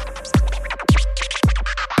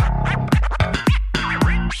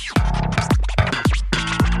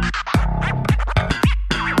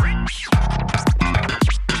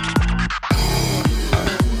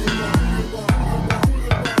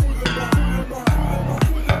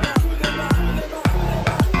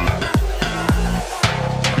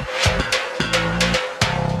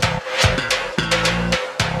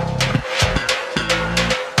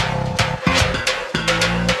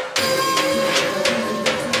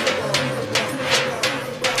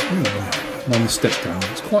 Step down.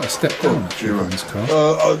 It's quite a step down, actually, on this car.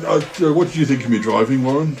 What did you think of me driving,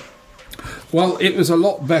 Warren? Well, it was a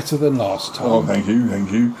lot better than last time. Oh, thank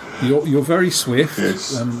you. You're very swift,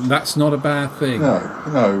 yes. And that's not a bad thing. No.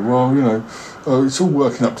 Well, you know, it's all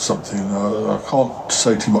working up to something. I can't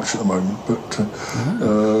say too much at the moment, but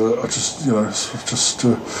I just, you know,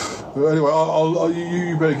 anyway,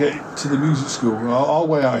 you better get to the music school. I'll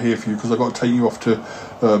wait out here for you because I've got to take you off to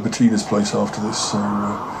Bettina's place after this. So.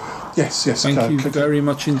 Yes. Thank you very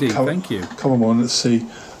much indeed. Thank you. Come on, let's see.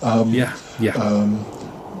 Yeah.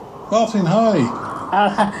 Martin, hi.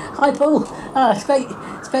 Hi, Paul. It's great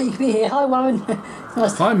you to be here. Hi, Warren.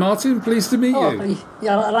 Nice. Hi, Martin. Pleased to meet you.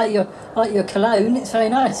 Yeah, I like your cologne. It's very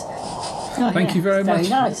nice. Thank you very much. Very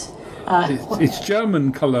nice. It's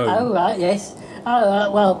German cologne. Oh right, yes.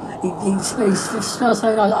 Well, it smells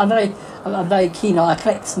very nice. I'm very keen. I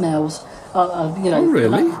collect smells. You know, oh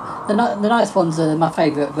really? The nice ones are my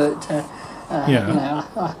favourite, but you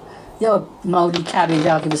know, the old mouldy cabbage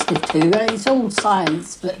I'll give a sniff to. It's all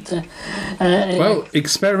science, but well,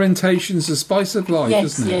 experimentation's the spice of life,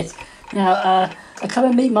 isn't it? Yes. Now, I come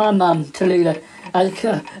and meet my mum, Tallulah. I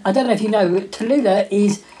don't know if you know, but Tallulah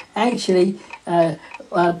is actually.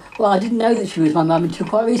 Well, I didn't know that she was my mum until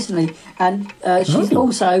quite recently, and she's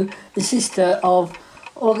also the sister of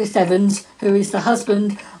August Evans, who is the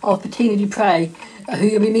husband of Bettina Dupre, who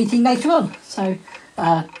you'll be meeting later on. So,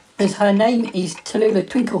 her name is Tallulah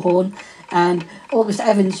Twinklehorn, and August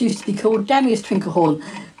Evans used to be called Damius Twinklehorn,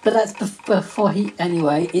 but that's before he.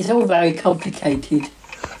 Anyway, it's all very complicated.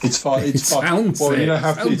 It's fine. It's fine. Well, you don't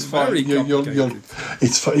have to. It's fine.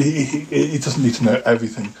 It's fine. It doesn't need to know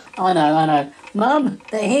everything. I know. Mum,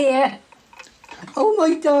 they're here. Oh,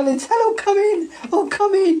 my darlings. Hello, come in. Oh,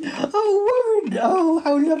 come in. Oh, Warren. Oh,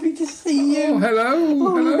 how lovely to see you. Oh, hello.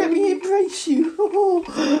 Oh, let me embrace you.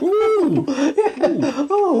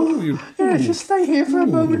 Just stay here for a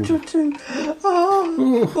moment or two.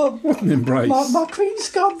 What an embrace. My cream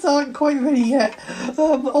scones aren't quite ready yet.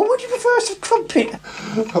 Or would you prefer some crumpet?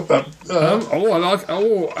 I like.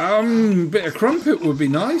 A bit of crumpet would be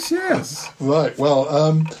nice. Yes. Right. Well,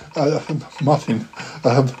 Martin.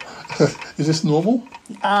 Is this normal?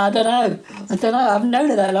 I don't know. I haven't known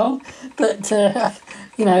her that long, but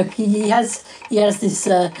he has this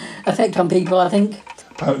effect on people, I think.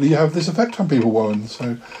 Apparently, you have this effect on people, Warren.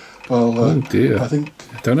 So, well, oh dear. I think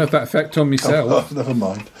I don't have that effect on myself. Oh, never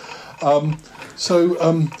mind.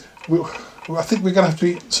 I think we're going to have to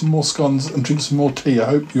eat some more scones and drink some more tea. I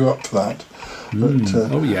hope you're up for that. But,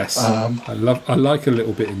 oh yes, I like a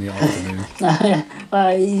little bit in the afternoon.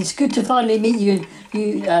 It's good to finally meet you.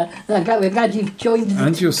 We're glad you've joined.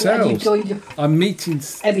 And yourselves. I'm meeting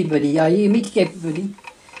everybody. Are you meeting everybody?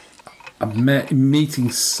 I'm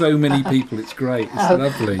meeting so many people. It's great. It's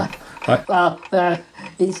lovely.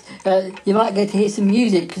 You might get to hear some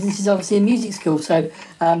music because this is obviously a music school. So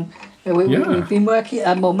we've been working.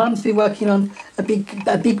 Mum's been working on a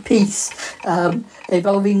big piece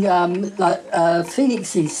involving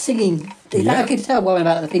phoenixes singing. Is that okay to tell Warren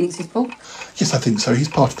about the phoenixes, Paul? Yes, I think so. He's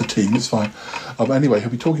part of the team. It's fine. Anyway, he'll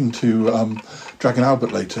be talking to Dragon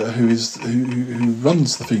Albert later, who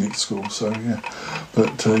runs the Phoenix School. So yeah,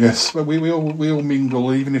 but yes, we all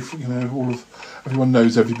mingle, even if everyone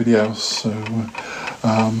knows everybody else. So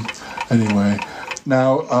anyway,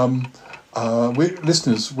 now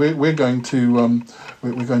listeners, we're going to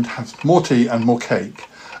have more tea and more cake.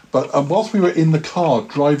 But whilst we were in the car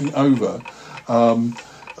driving over,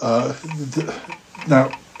 now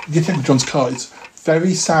Yeti Uncle John's car is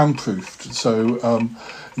very soundproofed, so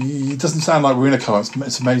it doesn't sound like we're in a car.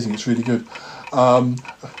 It's amazing. It's really good. Paul,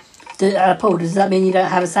 does that mean you don't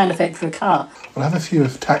have a sound effect for a car? Well, I have a few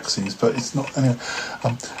of taxis, but it's not. Anyway,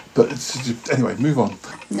 anyway, move on.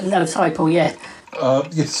 No, sorry, Paul. Yeah.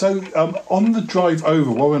 Yes. So on the drive over,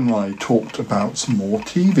 Warren and I talked about some more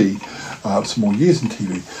TV, some more years in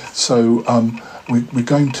TV. So we're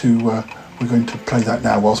going to play that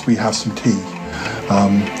now whilst we have some tea.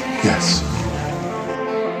 Yes.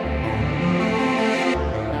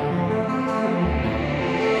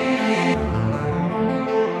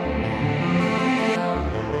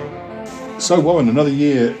 So Warren, another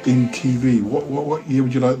year in TV. What year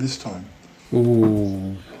would you like this time?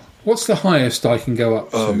 Ooh, what's the highest I can go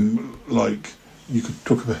up to? Like you could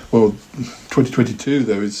talk about 2022.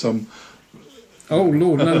 There is some. Oh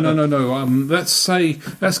Lord, no! Let's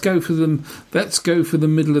go for the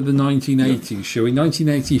middle of the 1980s, shall we?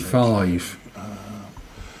 1985.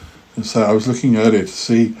 So I was looking earlier to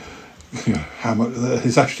see how much.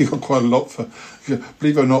 It's actually got quite a lot for.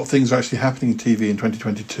 Believe it or not, things are actually happening in TV in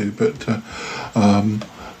 2022, but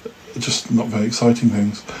just not very exciting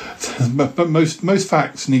things. But most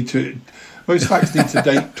facts need to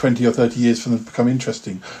date 20 or 30 years for them to become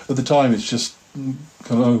interesting. At the time, it's just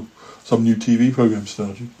some new TV program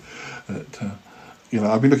started. I've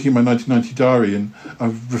been looking at my 1990 diary and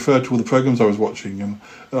I've referred to all the programs I was watching, and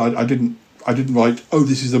I didn't write, oh,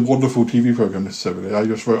 this is a wonderful TV program necessarily. I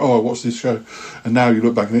just wrote, oh, I watched this show, and now you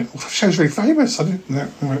look back and the show's really famous. I didn't know.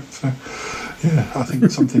 So, yeah, I think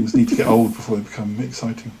some things need to get old before they become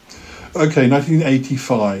exciting. Okay,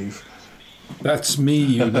 1985. That's me,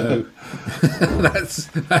 you know.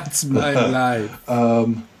 that's my life.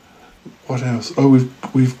 What else? Oh,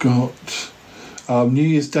 we've got New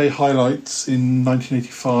Year's Day highlights in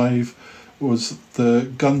 1985 was the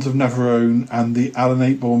Guns of Navarone and the Alan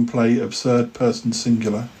Ayckbourn play Absurd Person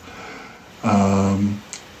Singular.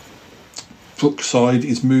 Brookside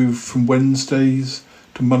is moved from Wednesdays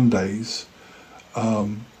to Mondays,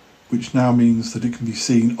 which now means that it can be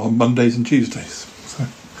seen on Mondays and Tuesdays. So,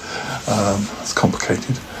 that's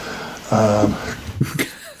complicated.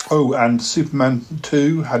 And Superman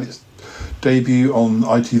 2 had its debut on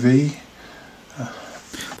ITV.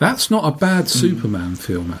 That's not a bad Superman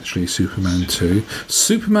film, actually, Superman 2.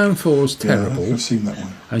 Superman 4 is terrible. I've seen that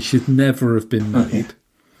one. And should never have been made.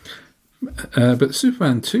 But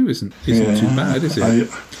Superman 2 isn't too bad, is it?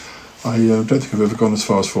 I don't think I've ever gone as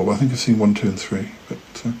far as 4, but I think I've seen 1, 2 and 3. But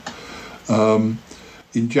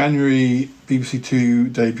in January, BBC 2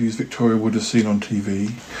 debuts Victoria Wood as Seen on TV,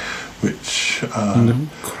 which...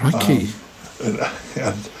 crikey.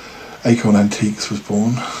 And Acorn Antiques was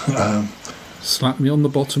born. Slap me on the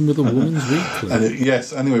bottom with a woman's weekly.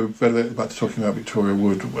 Yes, anyway, we're better back to talking about Victoria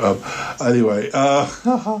Wood. Anyway,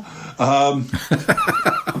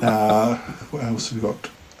 what else have we got?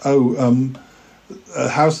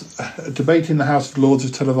 A debate in the House of Lords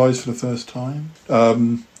is televised for the first time.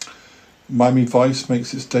 Miami Vice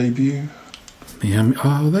makes its debut.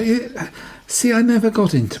 See, I never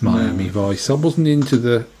got into Miami Vice. I wasn't into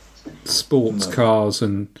the sports cars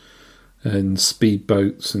and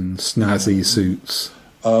speedboats and snazzy suits.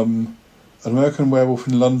 An American Werewolf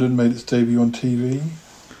in London made its debut on TV.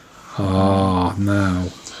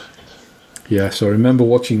 Now. Yes, I remember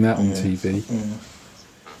watching that on TV. Yeah.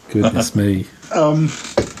 Goodness me.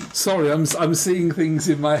 Sorry, I'm seeing things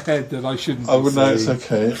in my head that I shouldn't. Oh no, it's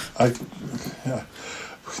okay. We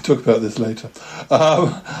can talk about this later.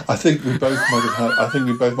 I think we both might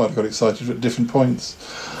have got excited at different points.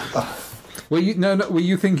 Were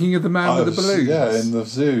you thinking of the man with the balloons? Yeah, in the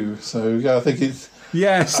zoo. So yeah, I think it's.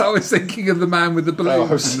 Yes, I was thinking of the man with the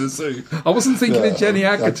balloons in the zoo. I wasn't thinking of Jenny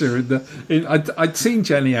Agutter. I'd seen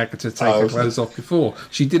Jenny Agutter take her clothes off before.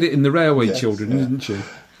 She did it in The Railway Children, didn't she?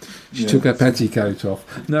 She took her petticoat off.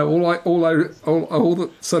 No, all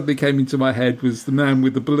that suddenly came into my head was the man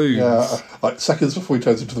with the balloons. Yeah, like seconds before he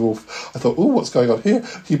turns into the wolf, I thought, "Oh, what's going on here?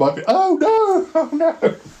 He might be. Oh no!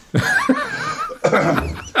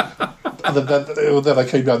 And then I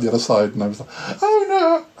came down the other side, and I was like,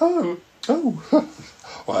 "Oh no! Oh."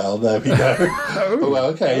 Well, there we go. Well,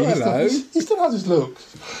 okay. He still has his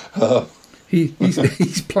looks.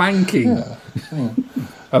 He's planking. Yeah.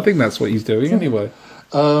 I think that's what he's doing anyway.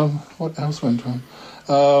 What else went on?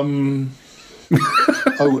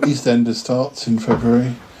 EastEnders starts in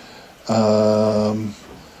February.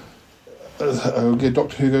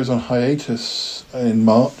 Doctor Who goes on hiatus in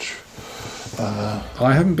March.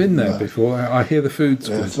 I haven't been there before. I hear the food's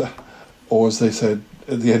good. Or as they said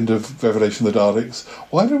at the end of Revelation of the Daleks,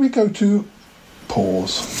 why don't we go to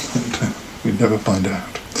pause? We never find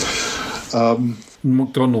out.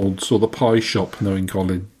 McDonald's or the pie shop, knowing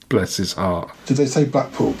Colin. Bless his heart. Did they say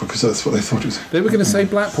Blackpool? Because that's what they thought it was. They were going to say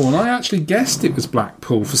Blackpool, and I actually guessed it was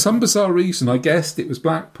Blackpool. For some bizarre reason, I guessed it was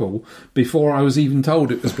Blackpool before I was even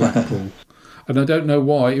told it was Blackpool. And I don't know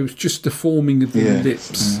why. It was just the forming of the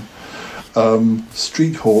lips. Yeah.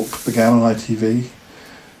 Street Hawk began on ITV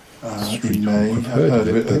in May. I've heard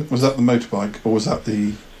of it. Was that the motorbike, or was that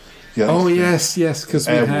the... Oh, yes, because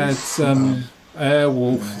we had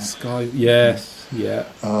Airwolf, Sky... Yes, yeah.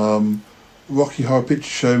 Rocky Horror Picture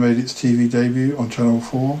Show made its TV debut on Channel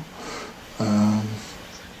 4.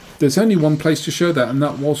 There's only one place to show that, and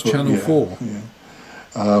that was Channel 4. Yeah.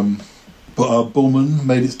 But Bullman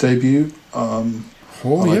made its debut on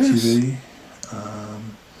ITV.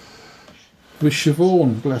 With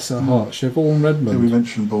Siobhan, bless her heart, Siobhan Redmond. Yeah, we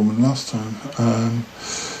mentioned Bullman last time.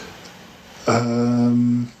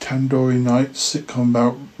 Tandoori Nights, sitcom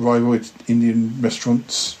about rival Indian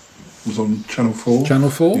restaurants, was on Channel 4. Channel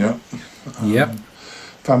 4? Yeah. Yep.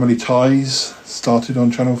 Family Ties started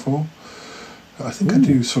on Channel 4. I think I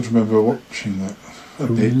do sort of remember watching that a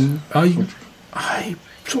bit. I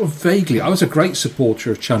sort of vaguely... I was a great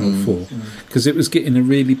supporter of Channel 4 because it was getting a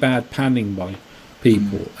really bad panning by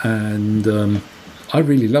people, and I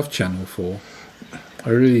really loved Channel 4. I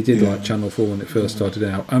really did like Channel 4 when it first started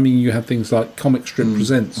out. I mean, you had things like Comic Strip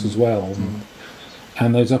Presents as well,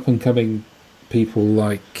 and those up-and-coming people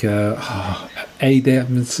like Ade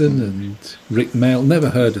Edmondson and Rick Mail. Never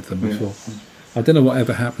heard of them before. I don't know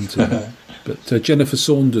whatever happened to them. But Jennifer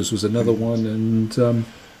Saunders was another one, and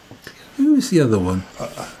who was the other one?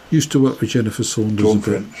 Used to work with Jennifer Saunders. Dawn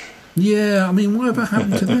French. Yeah, I mean, whatever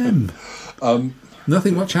happened to them?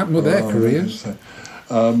 Nothing much happened with their careers.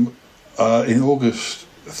 In August,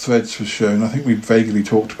 Threads was shown. I think we vaguely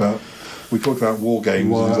talked about war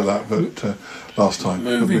games and things like that, but last time.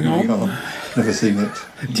 Moving on. Never seen it.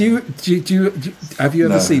 Have you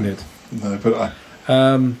ever seen it? No, but I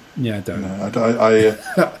don't. I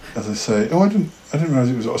as I say, I didn't realise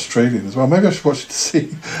it was Australian as well. Maybe I should watch it to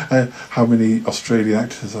see how many Australian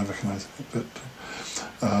actors I recognise. But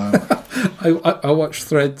I watched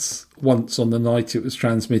Threads once on the night it was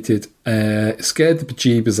transmitted. It scared the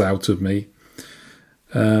bejeebers out of me.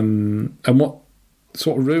 And what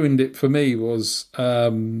sort of ruined it for me was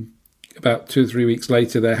about 2 or 3 weeks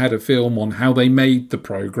later they had a film on how they made the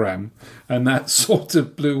programme, and that sort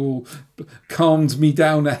of calmed me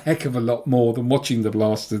down a heck of a lot more than watching the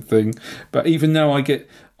blasted thing. But even now I get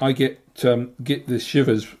the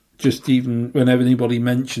shivers just even whenever anybody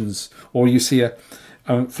mentions, or you see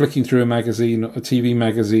flicking through a magazine, a TV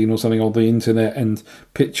magazine or something on the internet, and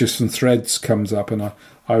pictures from Threads comes up, and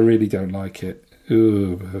I really don't like it.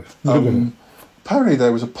 Apparently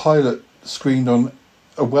there was a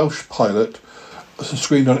Welsh pilot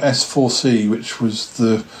screened on S4C, which was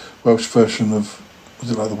the Welsh version of...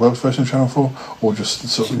 Was it like the Welsh version of Channel 4? Or just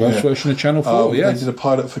the Welsh version of Channel 4, yes. They did a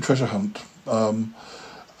pilot for Treasure Hunt,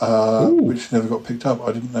 which never got picked up.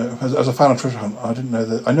 I didn't know. As a fan of Treasure Hunt, I didn't know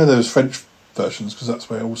that... I know there was French versions because that's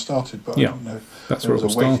where it all started, but I didn't know... That's where it all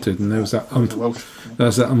started, and there was that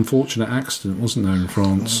unfortunate accident, wasn't there, in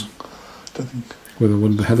France? Don't think... Where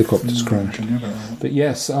one of the helicopters crashed. But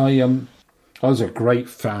yes, I was a great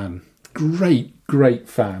fan. Great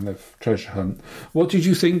fan of Treasure Hunt. What did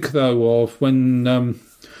you think, though, of when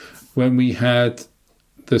we had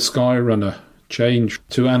the Skyrunner change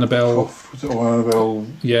to Annabelle. Croft, was it? Or Annabelle?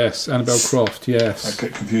 Yes, Annabelle Croft, yes. I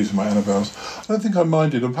get confused with my Annabelles. I don't think I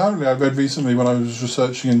minded. Apparently, I read recently when I was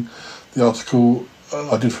researching in the article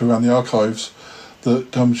I did for Around the Archives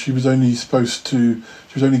that she was only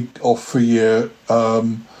off for a year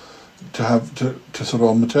to sort of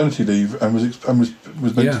on maternity leave and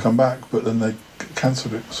was meant to come back, but then they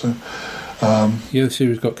cancelled it. So the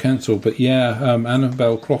series got cancelled, but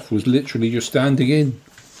Annabelle Croft was literally just standing in.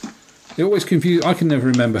 It always confused. I can never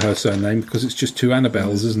remember her surname because it's just two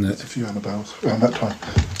Annabelles, isn't it? There's a few Annabelles around that time.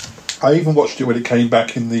 I even watched it when it came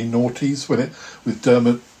back in the noughties with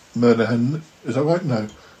Dermot Murnaghan. Is that right? No.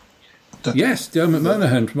 Yes, Dermot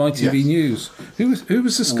Murnaghan from ITV News. Who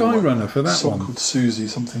was the Sky runner for that one? Called Susie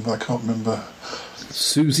something, but I can't remember.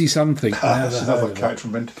 Susie something. She's another character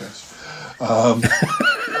from Rent-A-Ghost. And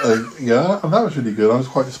that was really good. I was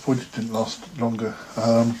quite disappointed it didn't last longer.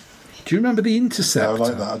 Do you remember The Interceptor? Yeah, I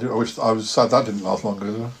like that. I was sad that didn't last longer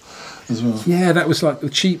as well. Yeah, that was like the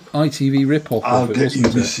cheap ITV rip-off. I'll get you,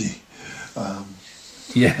 Missy.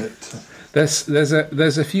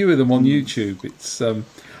 There's a few of them on YouTube. It's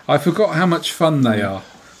I forgot how much fun they are.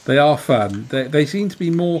 They are fun. They seem to be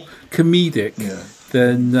more comedic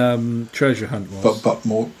than Treasure Hunt was, but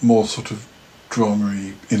more sort of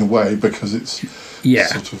drama-y in a way because it's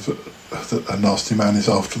sort of a nasty man is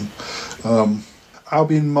after them.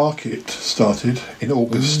 Albion Market started in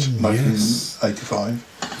August 1985.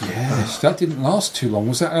 Yes, that didn't last too long.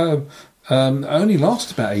 Was that only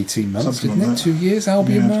lasted about 18 months, didn't it? 2 years,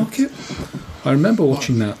 Albion Market? I remember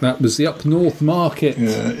watching that. That was the Up North Market.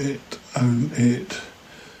 Yeah, it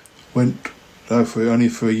went only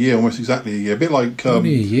for a year, almost exactly a year. A bit like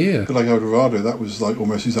only a year. A bit like El Dorado. That was like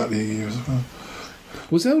almost exactly a year as well.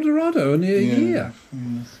 Was El Dorado only a year?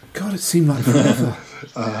 Yeah. God, it seemed like forever.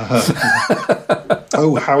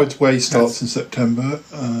 Howard's Way starts in September.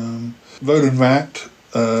 Roland Rat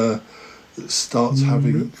starts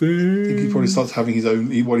having. I think he probably starts having his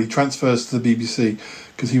own. He transfers to the BBC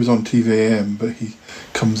because he was on TVAM, but he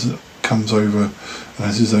comes over and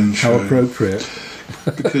has his own show. How appropriate!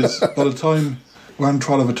 Because by the time Grand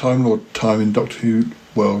Trial of a Time Lord time in Doctor Who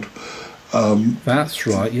world. That's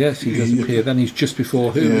right. Yes, he does appear. Then he's just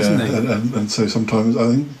before Who, isn't he? And so sometimes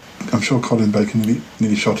I'm sure Colin Bacon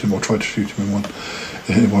nearly shot him or tried to shoot him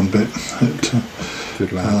in one bit.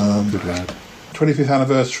 Good lad. Good lad. 25th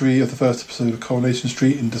anniversary of the first episode of Coronation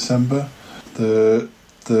Street in December. The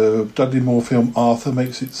Dudley Moore film Arthur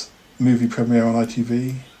makes its movie premiere on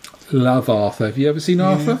ITV. Love Arthur. Have you ever seen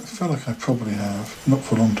Arthur? I feel like I probably have. Not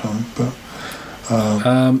for a long time, but.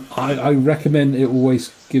 I recommend it.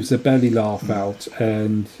 Always gives a belly laugh out,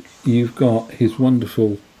 and you've got his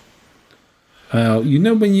wonderful.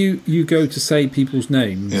 When you go to say people's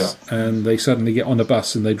names and they suddenly get on a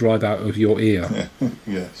bus and they drive out of your ear.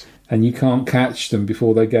 Yes. And you can't catch them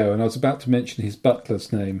before they go. And I was about to mention his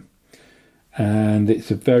butler's name, and it's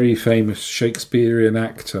a very famous Shakespearean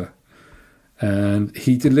actor. And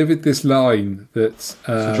he delivered this line that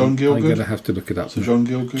John Gielgud? I'm going to have to look it up. John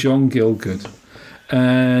Gielgud? John Gielgud.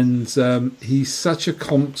 And he's such a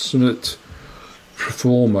consummate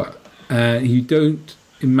performer. You don't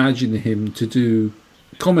imagine him to do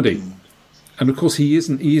comedy. And of course he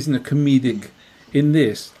isn't a comedic in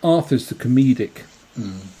this. Arthur's the comedic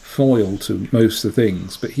foil to most of the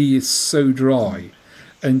things, but he is so dry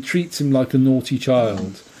and treats him like a naughty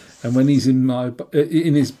child. And when he's in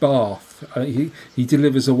his bath, he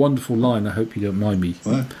delivers a wonderful line. I hope you don't mind me.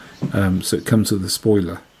 So it comes with a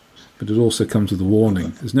spoiler, but it also comes with a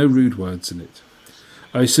warning. There's no rude words in it.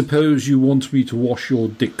 I suppose you want me to wash your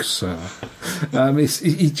dick, sir.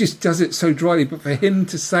 He just does it so dryly, but for him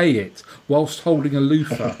to say it whilst holding a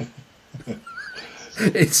loofah,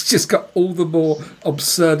 it's just got all the more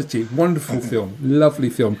absurdity. Wonderful film, lovely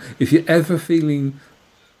film. If you're ever feeling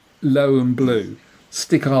low and blue,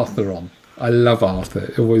 stick Arthur on. I love Arthur.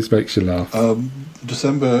 It always makes you laugh.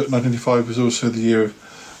 December 1995 was also the year of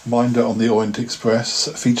Minder on the Orient Express,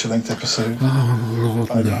 a feature-length episode. Oh,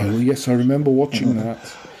 Lord, no. Yes, I remember watching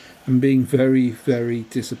that and being very, very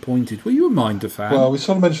disappointed. Were you a Minder fan? Well, we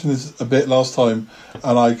sort of mentioned this a bit last time,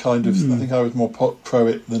 and I kind of, I think I was more pro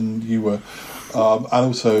it than you were. And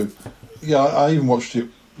also, I even watched it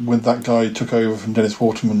when that guy took over from Dennis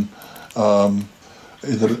Waterman. When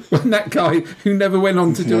that guy who never went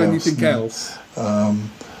on to do anything else.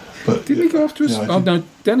 But didn't he go off to Australia? No,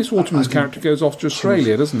 Dennis Waterman's character goes off to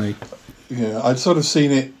Australia, doesn't he? Yeah, I'd sort of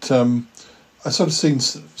seen it. I'd sort of seen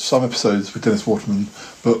some episodes with Dennis Waterman,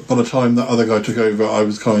 but by the time that other guy took over, I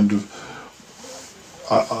was kind of.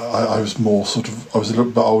 I was more sort of. I was a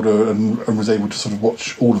little bit older and was able to sort of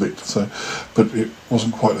watch all of it. So, but it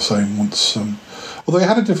wasn't quite the same once. Although he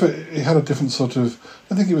had a different sort of.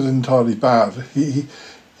 I think it was entirely bad. He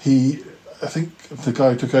I think the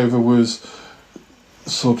guy who took over was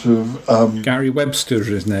sort of Gary Webster.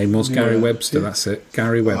 His name was Gary Webster. That's it,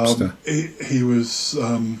 Gary Webster. He was.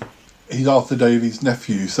 He's Arthur Davies'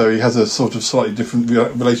 nephew, so he has a sort of slightly different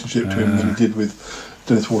relationship to him than he did with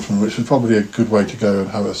Dennis Waterman, which is probably a good way to go and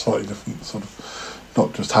have a slightly different sort of,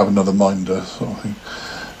 not just have another Minder sort of thing.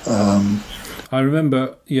 I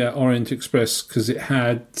remember, Orient Express, because it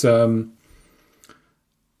had Honor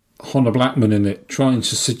Blackman in it, trying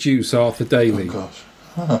to seduce Arthur Daly. Oh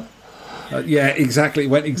gosh. Yeah, exactly. It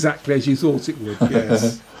went exactly as you thought it would.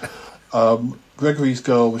 Yes. Gregory's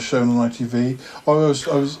Girl was shown on ITV.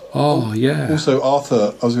 Yeah. Also,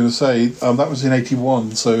 Arthur, I was going to say, that was in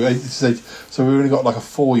 81, so we only got like a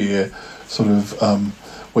 4-year sort of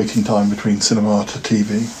waiting time between cinema to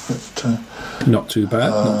TV. But, not too bad,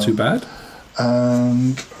 not too bad.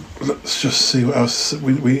 And let's just see what else.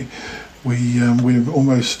 We're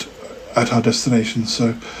almost at our destination,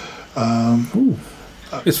 so...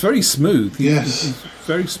 it's very smooth. Yes. It's a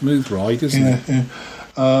very smooth ride, isn't it?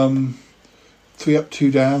 Yeah. 3 Up, 2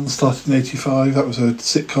 Down started in 85. That was a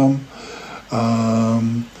sitcom.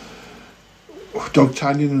 Dog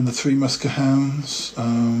Tanyan and the Three Muskehounds.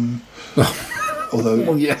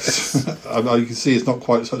 Although, yes, you can see it's not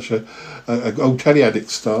quite such a old Telly Addict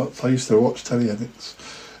start. I used to watch Telly Addicts.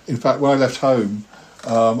 In fact, when I left home,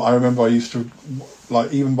 I remember I used to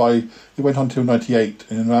it went on till 98,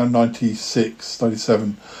 and around 96,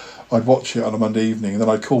 97, I'd watch it on a Monday evening, and then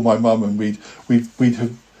I'd call my mum, and we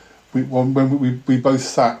both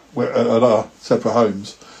sat at our separate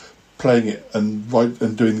homes, playing it and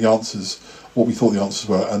doing the answers, what we thought the answers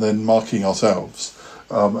were, and then marking ourselves.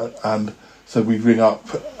 And so we'd ring up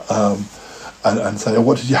and say,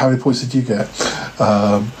 "Oh, how many points did you get?"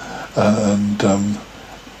 I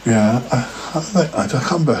can't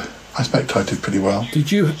remember. I expect I did pretty well.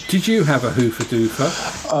 Did you have a hoofer doofer?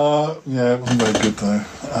 Yeah, it wasn't very good though.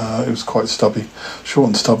 It was quite stubby, short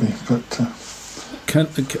and stubby, but.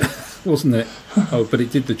 Wasn't it? Oh, but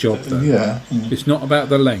it did the job though. Yeah. It's not about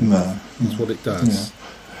the length. No. That's what it does.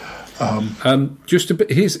 Yeah. Just a bit.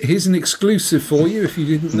 Here's an exclusive for you if you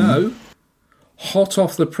didn't know. Hot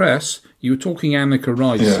off the press, you were talking Annika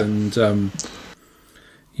Rice and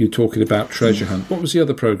you were talking about Treasure Hunt. What was the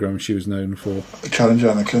other programme she was known for? Challenge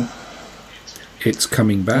Annika. It's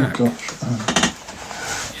coming back. Oh gosh.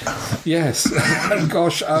 Yes.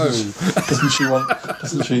 Gosh, Doesn't she want...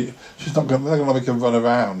 Doesn't she... She's not going to make her run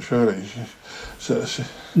around, surely.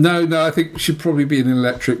 No, I think she'd probably be in an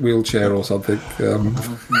electric wheelchair or something.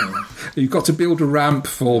 You've got to build a ramp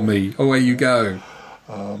for me. Away you go.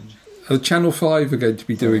 Channel 5 are going to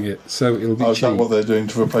be doing it, so it'll be cheap. Is that what they're doing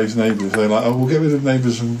to replace Neighbours? They're like, we'll get rid of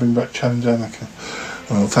Neighbours and bring back Challenge Annika.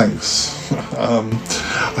 Well, thanks.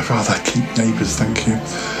 I'd rather keep Neighbours, thank you.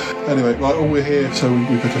 Anyway, we're here, so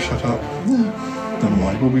we better shut up. Never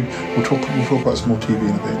mind. We'll talk about some more TV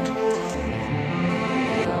in a bit.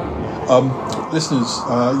 Listeners,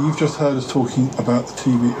 you've just heard us talking about the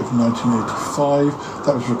TV of 1985.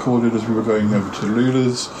 That was recorded as we were going over to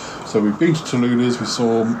Lula's. So we've been to Lula's. We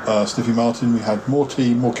saw Sniffy Martin. We had more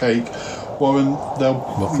tea, more cake. Warren,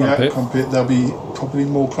 crumpet. There'll be probably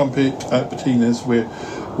more crumpet at Bettina's. We're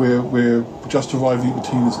just arriving at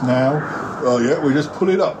Bettina's now. We just pull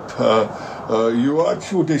it up. You are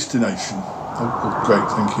at your destination. Oh, great,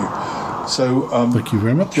 thank you. So, thank you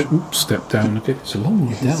very much. Step down a bit. It's a long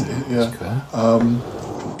way down.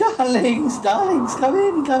 Darlings, come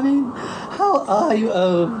in. How are you?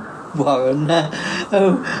 Oh, Warren.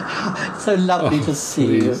 So lovely to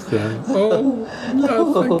see you. Thank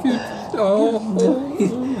you.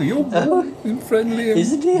 You're friendly.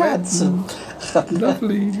 Isn't he handsome?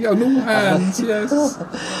 Lovely. On all hands, yes.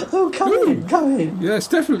 Come in. Yes,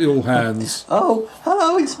 definitely all hands. Oh,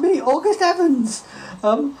 hello, it's me, August Evans.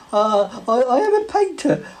 I am a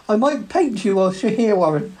painter. I might paint you whilst you're here,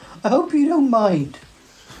 Warren. I hope you don't mind.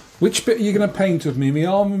 Which bit are you going to paint of me? My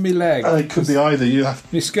arm and my leg? It could be either.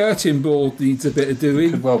 My skirting board needs a bit of doing.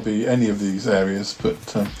 It could well be any of these areas,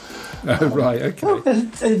 but... right, okay. Oh,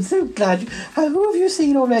 I'm so glad. Who have you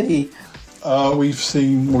seen already? We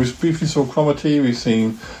briefly saw Cromarty, we've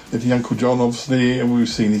seen the Uncle John, obviously, and we've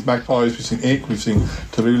seen his Magpies, we've seen Ick, we've seen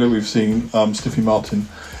Tallulah, we've seen Sniffy Martin.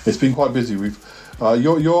 It's been quite busy.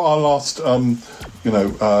 You're our last,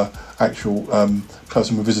 actual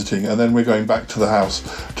person we're visiting, and then we're going back to the house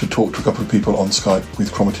to talk to a couple of people on Skype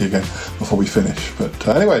with Cromarty again before we finish. But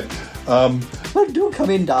anyway... well, do come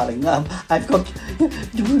in, darling. I've got...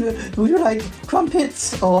 Would you like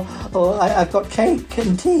crumpets? Or I've got cake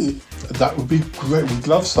and tea. That would be great. We'd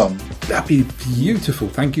love some. That'd be beautiful.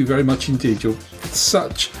 Thank you very much indeed. You're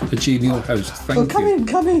such a genial host. Thank you.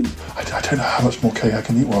 Come in. I don't know how much more cake I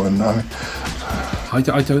can eat while I'm I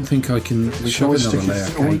don't think I can shove another layer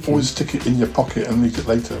of cake. Always stick it in your pocket and eat it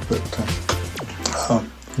later, but...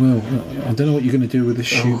 well, I don't know what you're going to do with this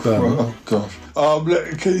shoe bum. Oh, gosh.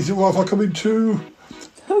 If I come in too...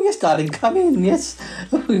 Oh, yes, darling, come in, yes.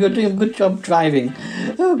 Oh, you're doing a good job driving.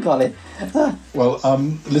 Oh, golly. Well,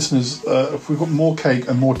 listeners, if we've got more cake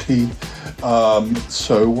and more tea,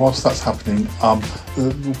 so whilst that's happening,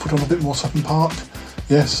 we'll put on a bit more Sutton Park.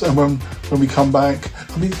 Yes, and when we come back,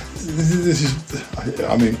 I mean, this is,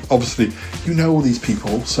 I mean, obviously, you know all these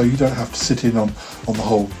people, so you don't have to sit in on the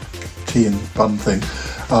whole tea and bun thing.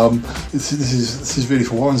 This is really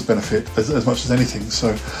for Warren's benefit as much as anything.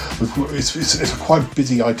 So it's a quite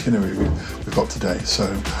busy itinerary we've got today. So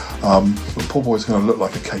the poor boy's going to look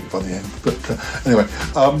like a cake by the end. But anyway,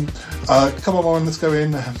 come on, Warren, let's go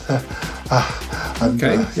in.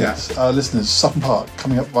 Yes, listeners, Sutton Park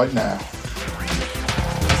coming up right now.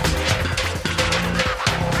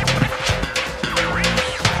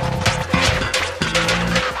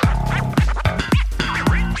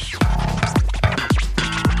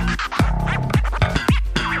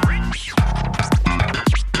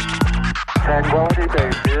 Tranquility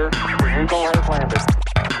Base here. The Eagle has landed.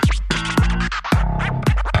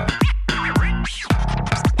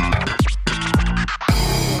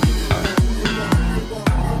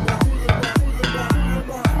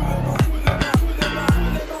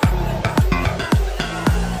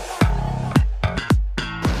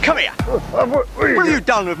 Come here! What have you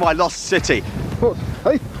done with my lost city? What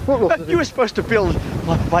lost city? You were supposed to build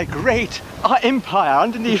my great empire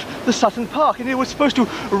underneath the Sutton Park, and it was supposed to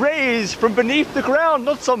raise from beneath the ground,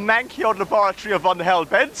 not some manky old laboratory of Von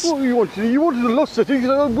Hellbeds. What you wanted? You wanted a lost city,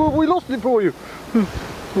 so we lost it for you.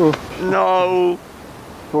 No.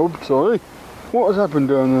 Oh, sorry. What has happened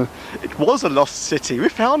down there? It was a lost city. We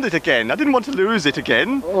found it again. I didn't want to lose it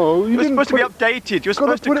again. Oh, it was supposed to be updated. You were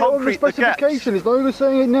supposed to concrete the gaps. It's no use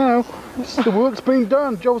saying it now. The work's been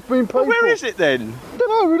done. Job's been paid for. Where is it then? I don't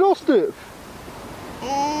know. We lost it.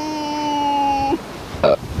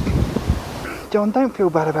 John, don't feel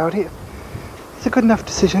bad about it. It's a good enough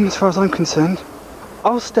decision as far as I'm concerned.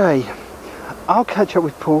 I'll stay. I'll catch up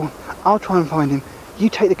with Paul. I'll try and find him. You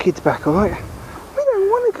take the kids back, alright? We don't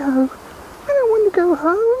want to go. We don't want to go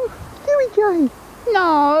home. Do we, Jay?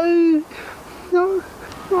 No. No.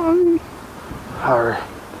 Hurry.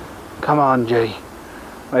 Come on, Jay.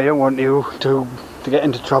 I don't want you to get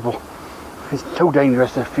into trouble. It's too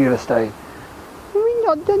dangerous for you to stay. We've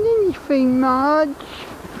not done anything much.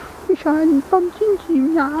 Wish I hadn't bumped into you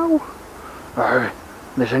now. Hurry.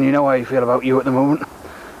 Listen, you know how I feel about you at the moment.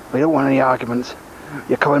 We don't want any arguments.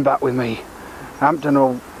 You're coming back with me. Hampton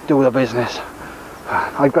will do the business.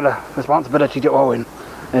 I've got a responsibility to Owen,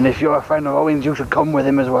 and if you're a friend of Owen's, you should come with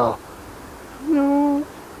him as well. No.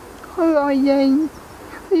 Alright then.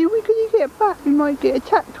 Are we going to get back? We might get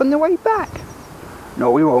attacked on the way back.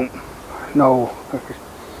 No, we won't. No,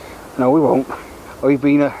 we won't. I've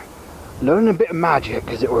been learning a bit of magic,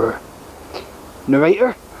 as it were.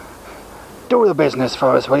 Narrator, do the business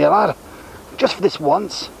for us, will you, lad? Just for this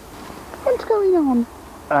once. What's going on?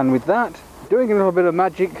 And with that, doing a little bit of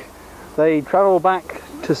magic, they travel back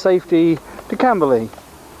to safety to Camberley.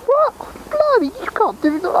 What? Blimey, you can't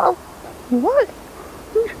do that. What?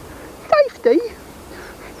 Safety?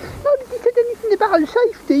 Nobody said anything about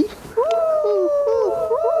safety.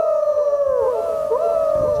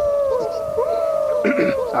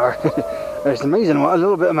 It's amazing what a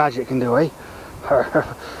little bit of magic can do, eh?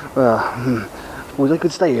 Well, I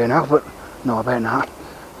could stay here now, but no, I better not.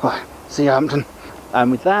 Right, see you, Hampton.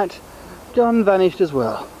 And with that, John vanished as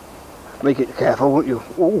well. Make it careful, won't you?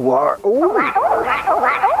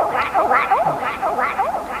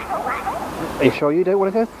 Are you sure you don't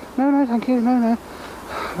want to go? No, thank you, no.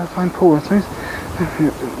 I'll find Paul, I suppose.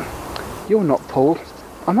 You're not Paul.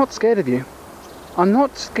 I'm not scared of you. I'm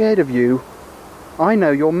not scared of you. I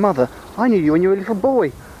know your mother. I knew you when you were a little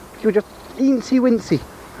boy. You were just eensy-wincy.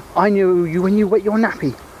 I knew you when you wet your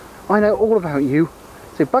nappy. I know all about you.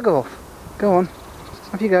 So bugger off. Go on.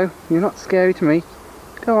 Off you go. You're not scary to me.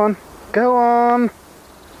 Go on. Go on.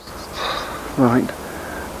 Right.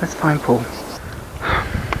 Let's find Paul.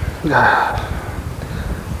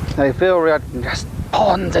 I feel we are just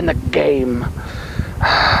pawns in the game.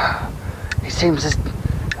 It seems as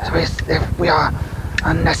if we are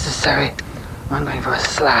unnecessary. I'm going for a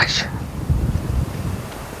slash.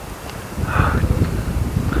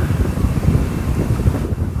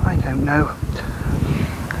 I don't know.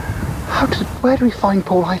 Where do we find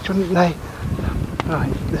Paul? I shouldn't know.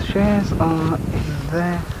 Right, the shares are in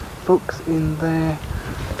there. books in there.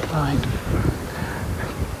 Right.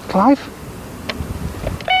 Clive?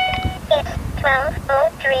 It's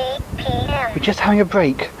 12:03 p.m. We're just having a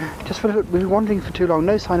break. Just for we've been wandering for too long.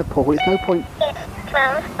 No sign of Paul. It's no point. It's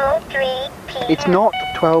 12:03 p.m. It's not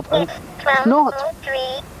 12. It's It's not.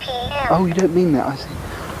 12:03 p.m. Oh, you don't mean that, I see.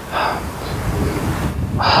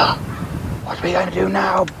 What are we going to do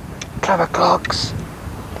now? Clever clocks.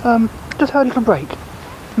 Just had a little break.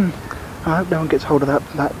 I hope no one gets hold of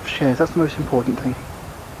that shares. That's the most important thing.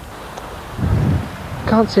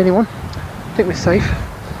 Can't see anyone. I think we're safe.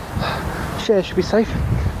 Shares should be safe.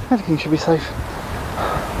 Everything should be safe.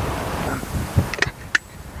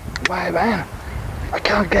 Why, man? I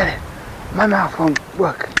can't get it. My mouth won't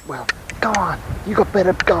work well. Go on. You got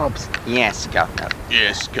better gobs. Yes, Governor.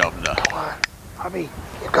 Yes, Governor. Go on. Hubby,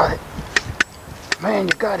 you got it. Man,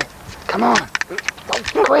 you got it. Come on. Go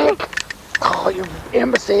quick. Oh, you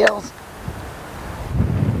imbeciles.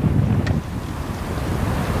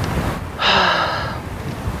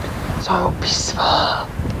 So peaceful.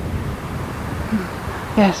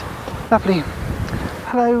 Yes, lovely.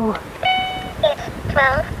 Hello. It's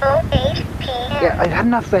 12:08 p.m. Yeah, I had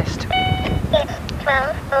enough rest. It's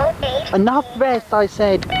 12:08. Enough rest, I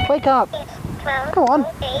said. Wake up. Go on.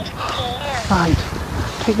 12:08 p.m. Right.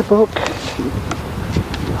 Take the book.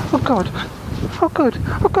 Oh God. Oh good.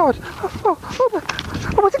 Oh God. Oh,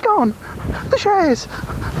 where's it gone? The shares.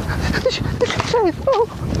 The shares. Oh,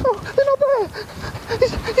 they're not there.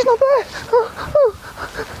 He's not there.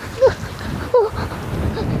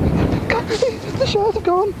 God, the shares are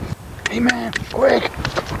gone. Hey man, quick.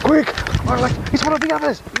 He's one of the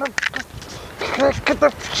others. No, get the.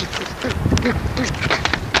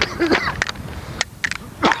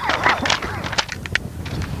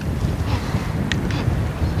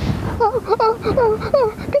 Oh,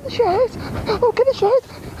 get the shares. Oh, get the shares.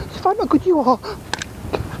 Find how good you are.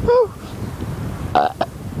 Oh.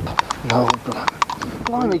 No,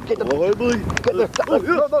 blimey, get the. No, the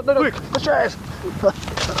shares.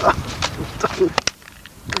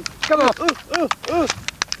 Come on.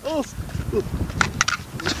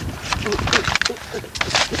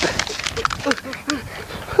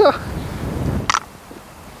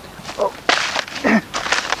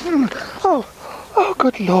 Oh,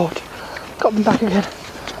 good Lord. Got them back again.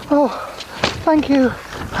 Oh, thank you.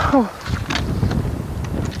 Oh.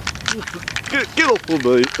 Get off of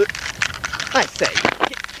me. I say.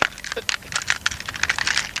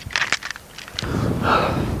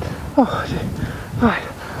 Oh, right.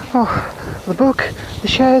 Oh, the book, the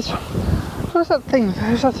shares. What's that thing?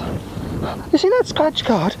 There's that. You see that scratch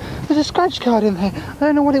card? There's a scratch card in there. I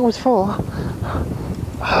don't know what it was for.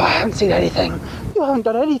 Oh, I haven't seen anything. You haven't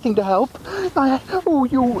done anything to help. Oh,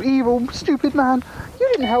 you evil, stupid man. You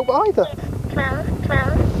didn't help either.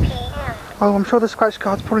 12:12 p.m. Oh, I'm sure the scratch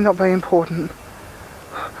card's probably not very important.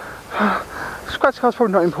 Scratch card's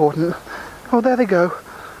probably not important. Oh, there they go.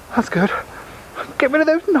 That's good. Get rid of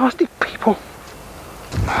those nasty people.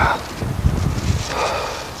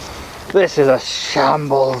 This is a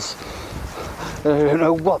shambles. I don't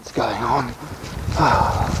know what's going on.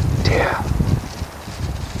 Oh, dear.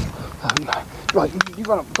 Right, you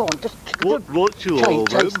run up. Go on, just What you are,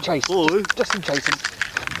 chase. Just chase him.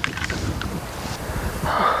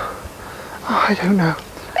 Oh, I don't know.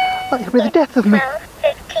 It'll be the death of me.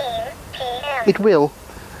 12:15 p.m. It will.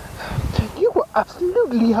 You were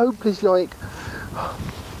absolutely hopeless, like.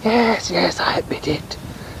 Yes, I admit it.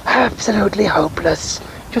 Absolutely hopeless.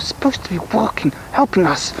 You're supposed to be working, helping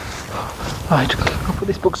us. Right, I'll put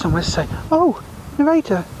this book somewhere safe. Oh,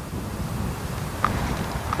 narrator.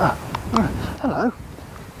 Hello.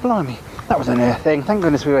 Blimey, that was a near thing. Thank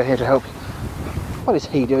goodness we were here to help you. What is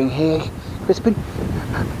he doing here, Crispin?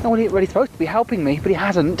 No, he's really supposed to be helping me, but he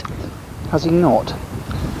hasn't. Has he not?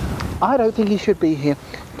 I don't think he should be here.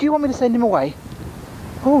 Do you want me to send him away?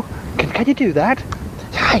 Oh, can you do that?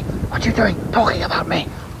 Hey, what are you doing? Talking about me?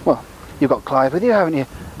 Well, you've got Clive with you, haven't you?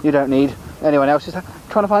 You don't need anyone else. Just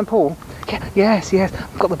trying to find Paul. Yes.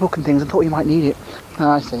 I've got the book and things. I thought you might need it.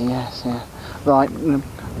 I see. Yes. Right.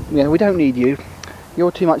 Yeah, we don't need you.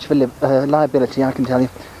 You're too much of a liability, I can tell you.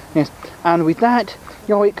 Yes. And with that,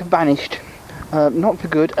 Yorick vanished. Not for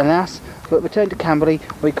good, alas, but returned to Camberley,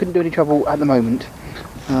 where he couldn't do any trouble at the moment.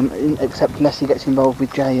 Except unless he gets involved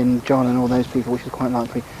with Jay and John and all those people, which is quite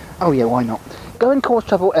likely. Oh yeah, why not? Go and cause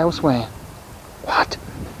trouble elsewhere. What?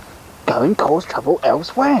 Go and cause trouble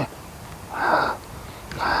elsewhere?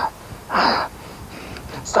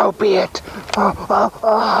 So be it.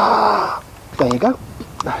 There you go.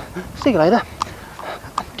 See you later.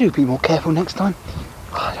 Do be more careful next time.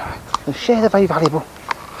 The shares are very valuable.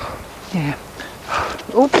 Yeah.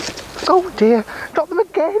 Oops. Oh dear, drop them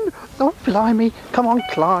again. Oh, blimey. Come on,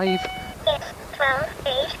 Clive. It's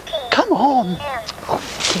 12:18. Come on. Oh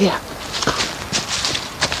dear.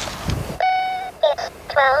 It's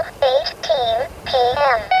 12:18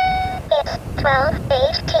 p.m. It's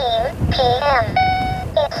 12:18 p.m.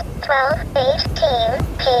 It's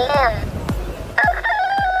 12:18 p.m.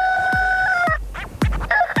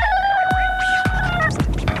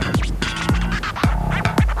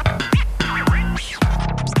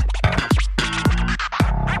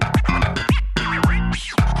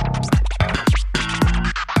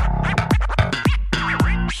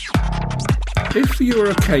 If you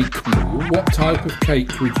were a cake, Paul, what type of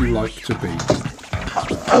cake would you like to be?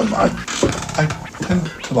 I tend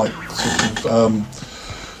to like sort of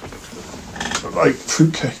like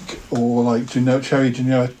fruitcake or like cherry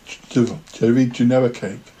Genoa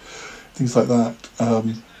cake, things like that.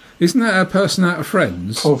 Isn't that a person out of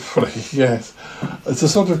Friends? Probably, yes. It's the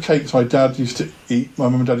sort of cakes my dad used to eat. My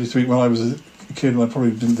mum and dad used to eat when I was a kid, and I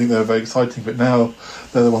probably didn't think they were very exciting. But now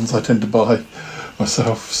they're the ones I tend to buy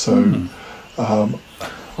myself. So. What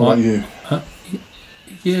about you?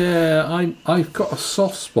 Yeah, I've got a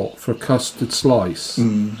soft spot for a custard slice.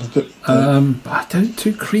 But I don't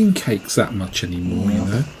do cream cakes that much anymore, you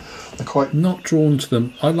know. They're quite not drawn to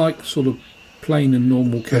them. I like sort of plain and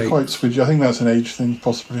normal cakes. They're quite sweet. I think that's an age thing,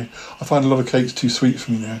 possibly. I find a lot of cakes too sweet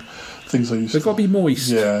for me now. Things I used They've got to be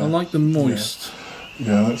moist. Yeah. I like them moist.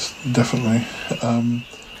 Yeah, that's definitely...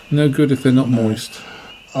 no good if they're not moist.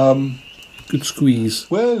 Good squeeze.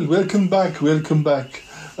 Well, welcome back.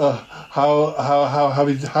 How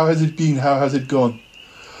has it been? How has it gone?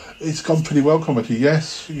 It's gone pretty well, comedy.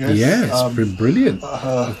 Yes. Yeah, it's been brilliant.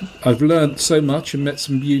 I've learnt so much and met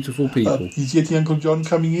some beautiful people. Is yet Uncle John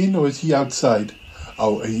coming in, or is he outside?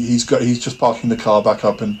 Oh, he's just parking the car back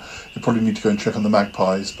up, and you probably need to go and check on the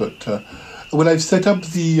magpies. But well, I've set up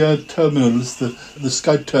the terminals, the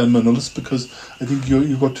Skype terminals, because I think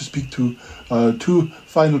you've got to speak to two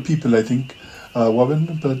final people. I think. Warren,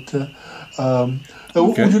 but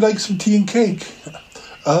okay. Would you like some tea and cake?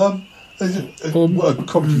 I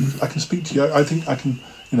can speak to you. I think I can.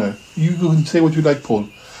 You can say what you like, Paul.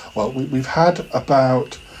 Well, we've had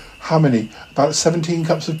about how many? About 17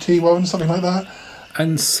 cups of tea, Warren, something like that.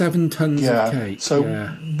 And 7 tons of cake. So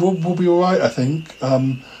we'll be all right, I think.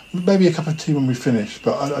 Maybe a cup of tea when we finish,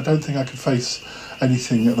 but I don't think I can face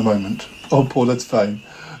anything at the moment. Oh, Paul, that's fine.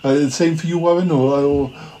 Same for you, Warren, or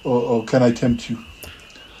can I tempt you?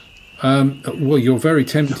 Well, you're very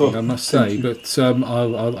tempting, I must say, but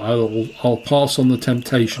I'll pass on the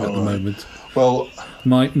temptation at the moment. Well,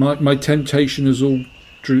 my temptation has all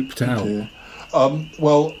drooped out.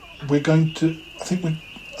 Well, we're going to. I think we.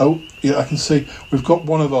 Oh, yeah, I can see we've got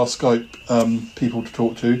one of our Skype people to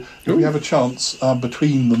talk to. If we have a chance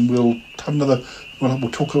between them, we'll have another. We'll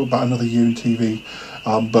talk about another year in TV.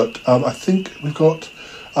 But I think we've got.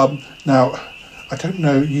 Now, I don't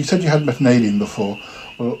know, you said you hadn't met an alien before.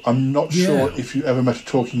 Well, I'm not sure if you ever met a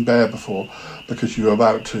talking bear before, because you were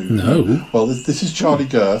about to. No. Well, this is Charlie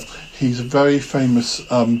Gurr. He's a very famous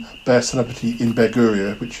bear celebrity in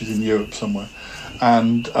Beguria, which is in Europe somewhere.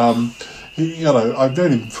 And, I've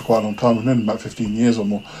known him for quite a long time. I've known him about 15 years or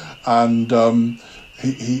more. And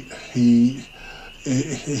he's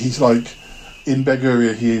like, in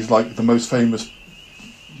Beguria, he is like the most famous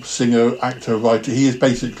singer, actor, writer. He is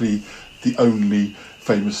basically the only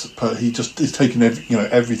famous. He just is taking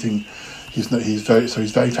everything. He's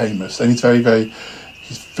very famous, and he's very very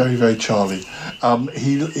Charlie.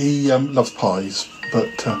 He loves pies,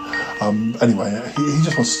 but anyway, he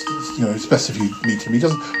just wants. It's best if you meet him. You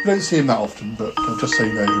don't see him that often, but just so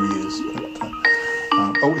you know who he is.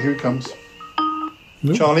 But, here he comes.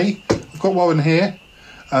 Nope. Charlie, I've got Warren here,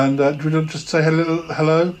 and do you want to just say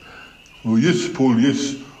hello? Oh yes, Paul.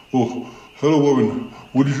 Yes. Oh, hello, Warren.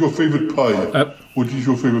 What is your favourite pie? What is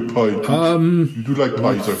your favourite pie? You do like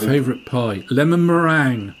pies, I think. Favourite pie, lemon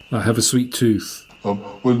meringue. I have a sweet tooth.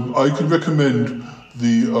 Well, I can recommend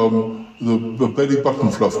the belly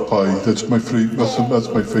button fluff pie. That's my favourite. That's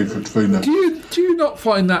my favourite. Very nice. Do you not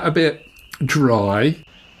find that a bit dry?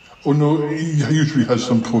 Oh no, it usually has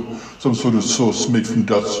some sort of sauce made from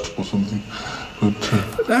dust or something. But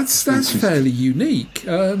that's fairly unique.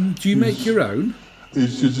 Do you make your own?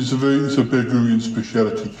 It's a Beguirian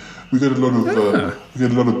speciality. We get a lot of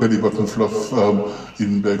belly button fluff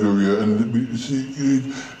in Beguria, and it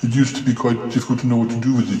used to be quite difficult to know what to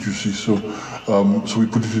do with it. You see, so we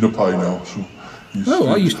put it in a pie now. So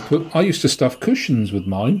I used to stuff cushions with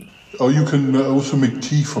mine. Oh, you can also make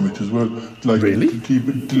tea from it as well, like really? Tea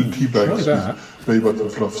bags with belly button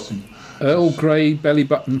fluff tea. Earl Grey belly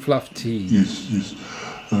button fluff tea. Yes.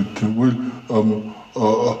 It's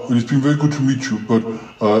been very good to meet you, but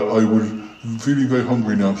I was feeling very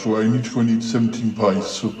hungry now, so I need to go and eat 17 pies.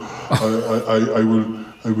 So I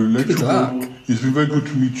will let you go. It's been very good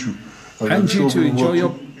to meet you. And you to enjoy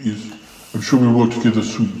your... Yes, I'm sure we'll work together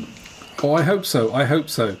soon. Oh, I hope so.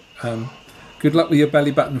 Good luck with your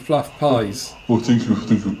belly button fluff pies. Oh, thank you.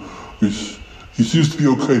 He seems to be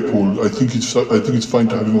okay, Paul. I think it's fine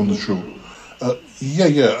to have him on the show.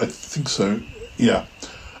 Yeah, I think so. Yeah.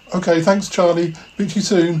 Okay, thanks, Charlie. Speak to you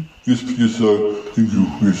soon. Yes, thank you.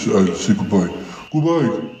 Yes, I'll say goodbye. Goodbye.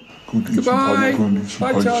 Goodbye.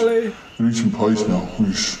 Bye, Charlie. I'll eat some pies now.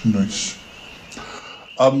 It's nice.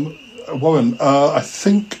 Warren, I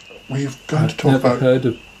think we've got to talk about... I've never heard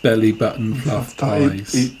of belly button fluff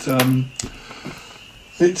pies.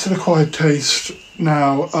 It's an acquired taste.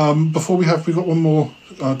 Now, before we've got one more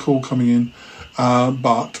call coming in,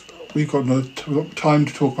 but we've got time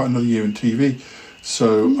to talk about another year in TV.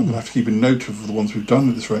 So I'm going to have to keep a note of the ones we've done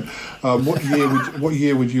at this rate. What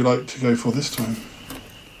year would you like to go for this time?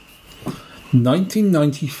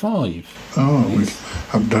 1995. Oh, we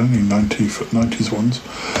haven't done any 90s ones.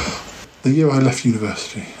 The year I left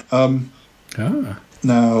university.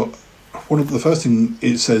 Now, one of the first thing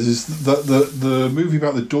it says is that the movie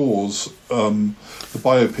about the Doors, the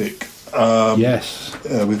biopic, yes,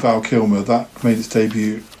 with Val Kilmer, that made its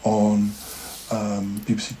debut on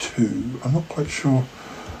BBC Two. I'm not quite sure.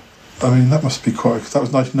 I mean, that must be that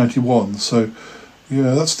was 1991. So,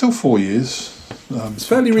 yeah, that's still 4 years. It's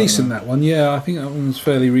fairly recent, that one. Yeah, I think that one was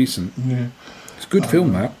fairly recent. Yeah, it's a good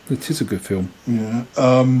film. That it is a good film. Yeah.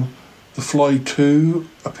 The Fly 2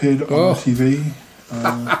 appeared on TV.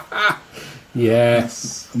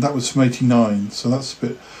 Yes, and that was from '89. So that's a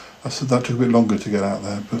bit. I said that took a bit longer to get out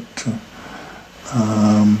there, but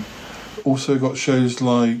also got shows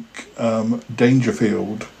like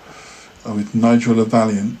Dangerfield with Nigel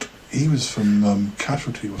LaValliant. He was from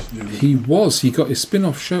Casualty, wasn't he? He was. He got his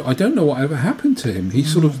spin-off show. I don't know whatever happened to him. He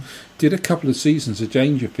sort of did a couple of seasons of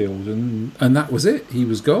Dangerfield, and that was it. He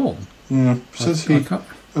was gone. Yeah.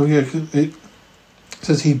 It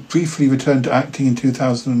says he briefly returned to acting in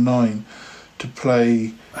 2009 to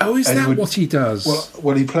play. Oh, is that what he does?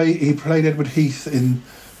 Well, he played Edward Heath in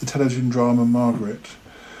the television drama Margaret.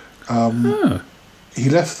 He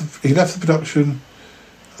left the production.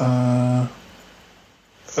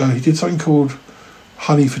 He did something called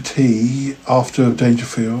Honey for Tea after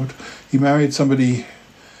Dangerfield. He married somebody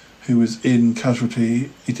who was in Casualty.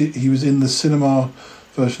 He was in the cinema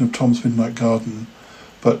version of Tom's Midnight Garden,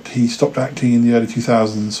 but he stopped acting in the early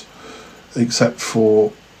 2000s, except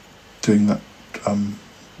for doing that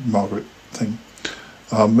Margaret thing.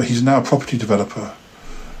 But he's now a property developer.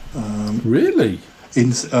 Really?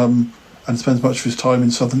 And spends much of his time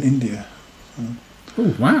in southern India.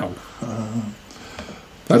 Oh, wow.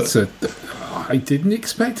 I didn't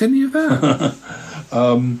expect any of that.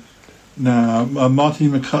 Now,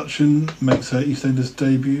 Martine McCutcheon makes her EastEnders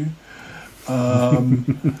debut.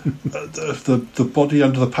 The body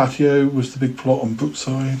under the patio was the big plot on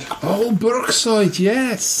Brookside. Oh, Brookside,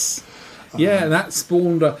 yes. Yeah, that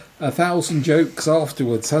spawned a 1,000 jokes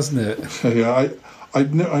afterwards, hasn't it? Yeah, I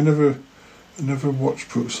never watched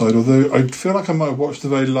Brookside, although I feel like I might have watched the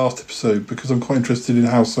very last episode because I'm quite interested in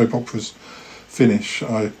how soap operas finish.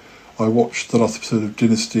 I watched the last episode of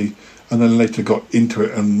Dynasty and then later got into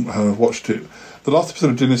it and watched it. The last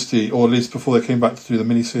episode of Dynasty, or at least before they came back to do the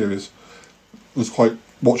miniseries, was quite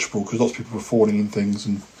watchable because lots of people were falling in things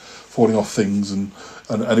and falling off things, and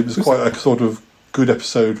it was quite a sort of good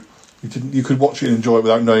episode. You could watch it and enjoy it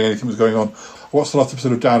without knowing anything was going on. I watched the last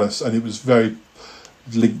episode of Dallas and it was very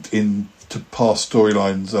linked in to past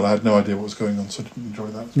storylines and I had no idea what was going on, so I didn't enjoy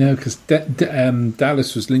that. No, because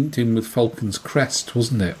Dallas was linked in with Falcon's Crest,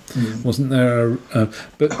 wasn't it? Mm. Wasn't there?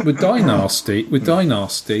 But with Dynasty,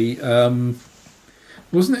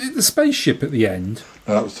 wasn't it the spaceship at the end?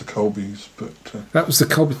 No, that was the Colbys, but that was the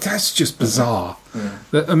Colbys. That's just bizarre. Yeah.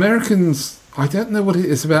 The Americans. I don't know what it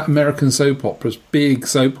is about American soap operas. Big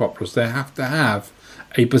soap operas. They have to have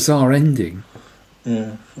a bizarre ending.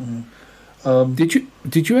 Yeah.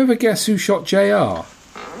 Did you ever guess who shot JR?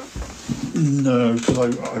 No, because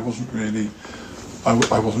I wasn't really.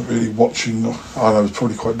 I wasn't really watching. I was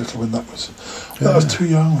probably quite little when that was. Yeah. I was too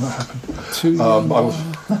young when that happened. Too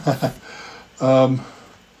young.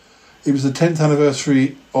 It was the 10th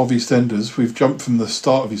anniversary of EastEnders. We've jumped from the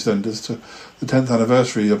start of EastEnders to the 10th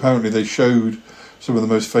anniversary. Apparently, they showed some of the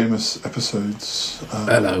most famous episodes.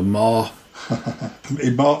 Hello, Ma.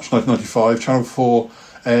 In March 1995, Channel 4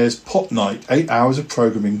 airs Pot Night, 8 hours of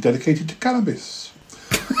programming dedicated to cannabis.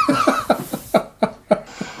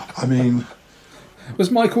 I mean, Was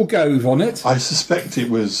Michael Gove on it? I suspect it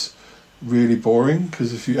was really boring,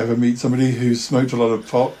 because if you ever meet somebody who's smoked a lot of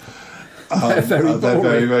pot, they're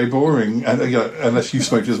very, very boring. And unless you've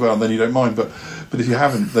smoked as well, and then you don't mind. But if you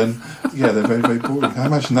haven't, then they're very, very boring. I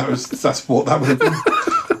imagine that's what that would have been.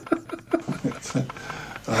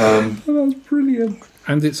 That's brilliant.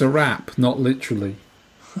 And it's a rap, not literally.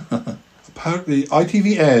 Apparently,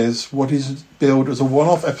 ITV airs what is billed as a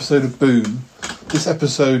one-off episode of Boom. This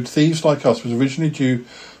episode, Thieves Like Us, was originally due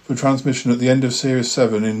for transmission at the end of Series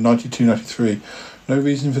 7 in 92-93. No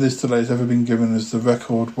reason for this delay has ever been given, as the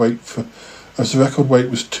record wait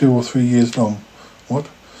was 2 or 3 years long. What?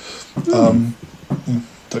 Don't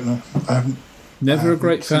know. I haven't. Never a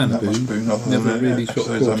great fan of Boom. Never really sort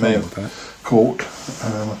of I may have caught.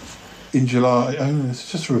 In July,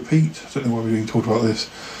 it's just a repeat. I don't know why we're being talked about this.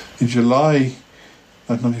 In July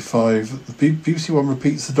 1995, the BBC One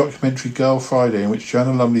repeats the documentary Girl Friday, in which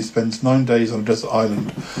Joanna Lumley spends 9 days on a desert island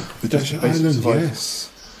with desperate basic survival.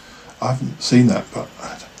 Yes. I haven't seen that, but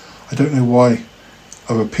I don't know why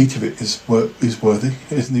a repeat of it is worthy.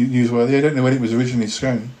 Is newsworthy. I don't know when it was originally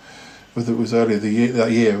shown, whether it was earlier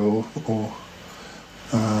that year or.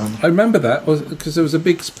 I remember that because there was a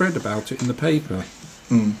big spread about it in the paper.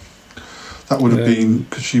 That would have been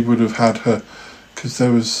because she would have had her. Because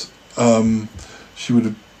there was, she would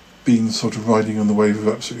have been sort of riding on the wave of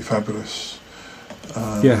Absolutely Fabulous.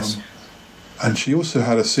 Yes. And she also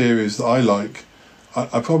had a series that I like.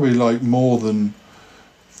 I probably like more than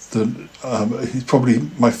he's probably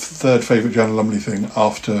my third favourite Joanna Lumley thing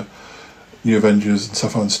after New Avengers and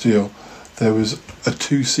Sapphire and Steel. There was a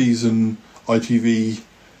 2-season ITV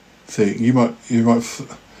thing. You might.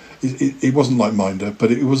 It wasn't like Minder,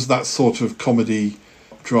 but it was that sort of comedy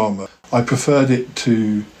drama. I preferred it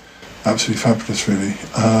to Absolutely Fabulous, really.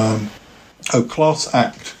 Class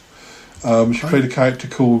Act. She played a character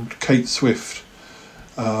called Kate Swift,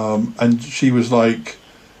 and she was like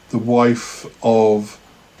the wife of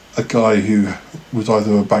a guy who was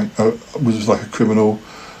either was like a criminal,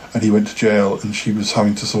 and he went to jail, and she was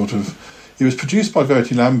having to sort of. It was produced by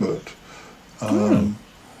Verity Lambert.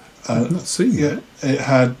 I've not seen it. It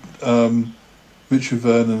had Richard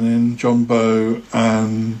Vernon in, John Bowe,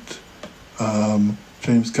 and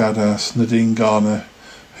James Gaddis, Nadine Garner,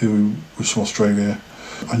 who was from Australia.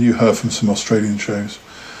 I knew her from some Australian shows.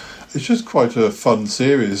 It's just quite a fun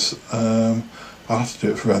series. I'll have to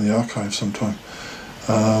do it for Around the Archive sometime.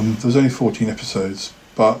 There was only 14 episodes,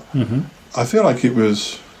 but I feel like it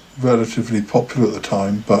was relatively popular at the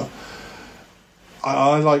time, but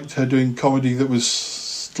I liked her doing comedy that was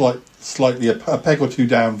slightly a peg or two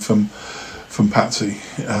down from Patsy.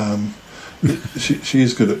 She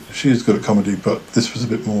is good at comedy, but this was a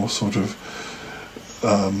bit more sort of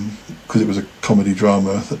because it was a comedy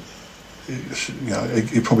drama. That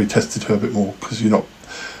it probably tested her a bit more, because you're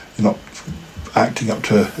not acting up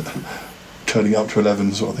to turning up to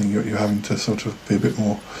 11 sort of thing. You're having to sort of be a bit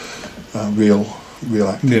more real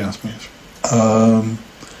acting. I suppose.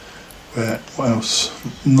 What else?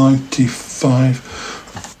 95.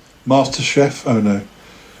 MasterChef. Oh no,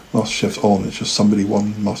 MasterChef's on. It's just somebody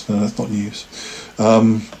won Master. No, that's not news.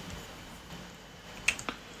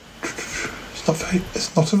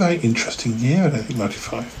 It's not a very interesting year, I don't think.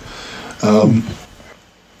 95.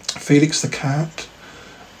 Felix the Cat.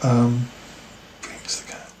 Felix the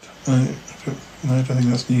Cat. No, I don't think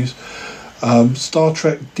that's news. Star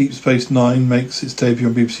Trek Deep Space Nine makes its debut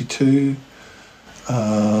on BBC Two.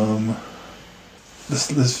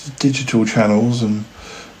 There's digital channels and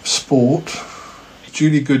sport.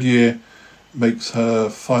 Julie Goodyear makes her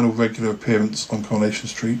final regular appearance on Coronation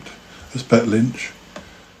Street as Bette Lynch.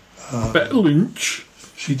 Bette Lynch?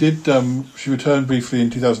 She did. She returned briefly in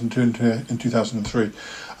 2002 and in 2003,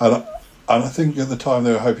 and I think at the time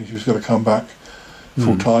they were hoping she was going to come back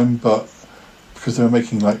full time, but because they were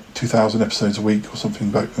making like 2,000 episodes a week or something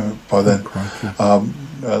back by then.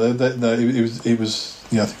 It was.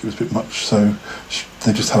 Yeah, I think it was a bit much. So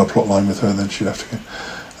they just had a plot line with her, and then she left again.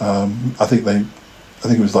 I think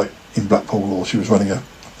it was like in Blackpool, or she was running a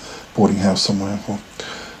boarding house somewhere.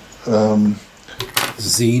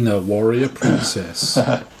 Xena, Warrior Princess,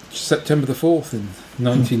 September the 4th in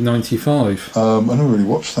 1995. I never really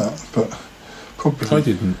watched that, but probably I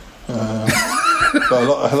didn't. But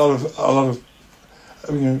a lot of.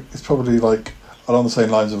 I mean, it's probably like along the same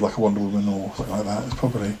lines of like a Wonder Woman or something like that. It's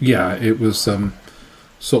probably it was.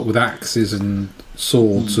 Sort of with axes and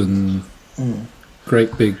swords and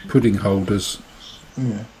great big pudding holders.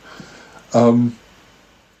 Yeah. I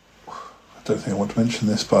don't think I want to mention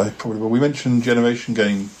this, but I probably will. We mentioned Generation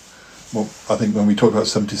Game, well, I think when we talked about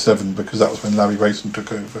 77, because that was when Larry Grayson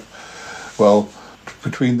took over. Well,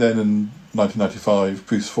 between then and 1995,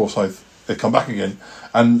 Bruce Forsyth had come back again,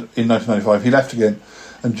 and in 1995 he left again,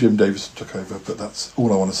 and Jim Davison took over. But that's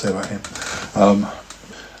all I want to say about him.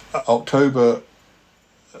 October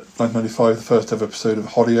 1995, the first ever episode of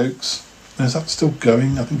Hollyoaks. Is that still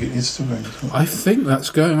going? I think it is still going. I think that's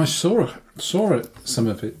going. I saw it, some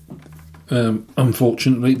of it.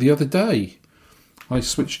 Unfortunately, the other day, I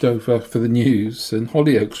switched over for the news, and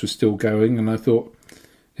Hollyoaks was still going, and I thought,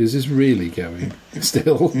 is this really going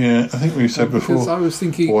still? Yeah, I think we said before. Because I was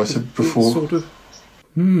thinking, or I said before. It's sort of,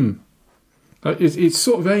 it's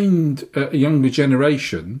sort of aimed at a younger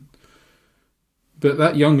generation, but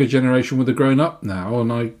that younger generation would have grown up now,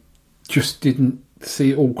 and I just didn't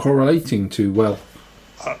see it all correlating too well.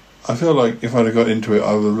 I feel like if I'd have got into it,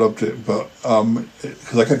 I would have loved it, but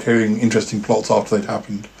because I kept hearing interesting plots after they'd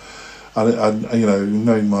happened, and you know,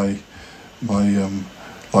 knowing my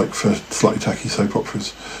like for slightly tacky soap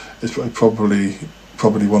operas, it's probably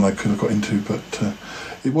one I could have got into, but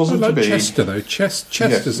it wasn't I like to be. Chester though.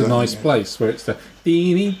 Chester's a nice place where it's the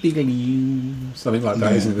something like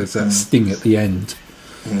that, isn't it? There's that sting at the end.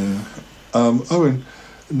 Yeah.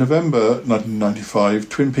 In November 1995,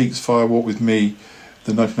 Twin Peaks: Fire Walk with Me,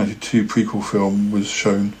 the 1992 prequel film, was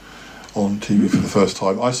shown on TV for the first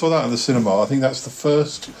time. I saw that at the cinema. I think that's the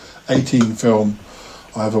first 18 film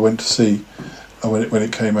I ever went to see when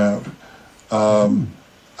it came out. And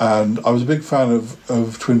I was a big fan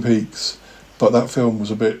of Twin Peaks, but that film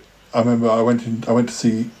was a bit. I remember I went in to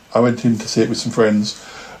see it with some friends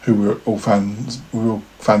who were all fans. We were all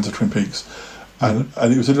fans of Twin Peaks, and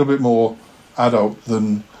it was a little bit more adult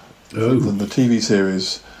than the TV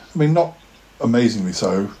series. I mean, not amazingly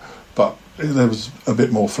so, but there was a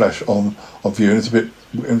bit more flesh on view, and it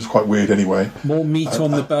was quite weird anyway. More meat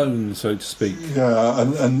on the bone, so to speak. Yeah,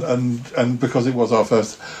 and because it was our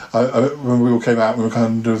first, when we all came out, we were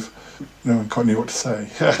kind of, no one quite knew what to say.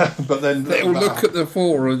 But then they all look at the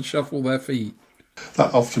floor and shuffle their feet.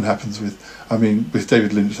 That often happens with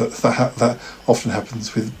David Lynch. That often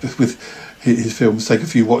happens with his films. Take a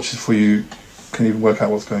few watches before you can even work out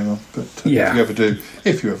what's going on. But if you ever do.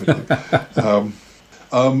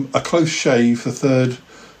 A Close Shave, the third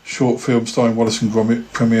short film starring Wallace and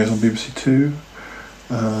Gromit, premieres on BBC Two.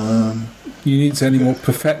 You need to any more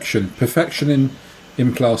perfection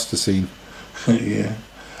in plasticine. Yeah.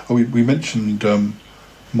 Oh, we mentioned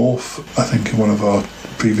Morph, I think, in one of our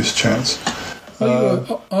previous chats.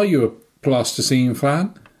 Are you a plasticine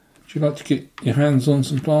fan? Do you like to get your hands on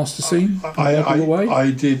some plasticine?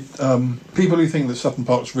 I did. People who think that Sutton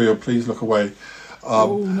Park's real, please look away.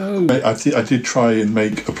 Oh no! I did try and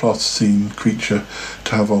make a plasticine creature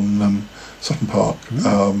to have on Sutton Park,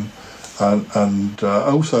 and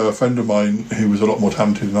also a friend of mine who was a lot more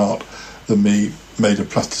talented in art than me made a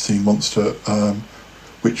plasticine monster,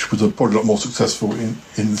 which was probably a lot more successful in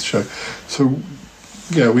the show. So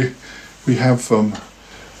yeah, we have.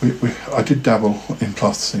 I did dabble in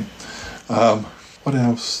plasticine. What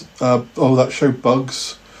else? That show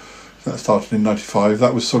Bugs, that started in '95.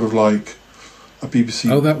 That was sort of like a BBC.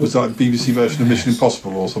 That was like a BBC version of Mission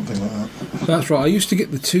Impossible or something like that. That's right. I used to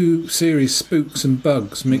get the two series, Spooks and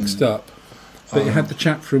Bugs, mixed up. But it had the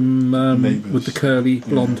chap from with the curly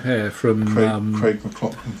blonde hair from Craig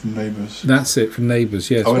McLachlan from Neighbours. That's it, from Neighbours.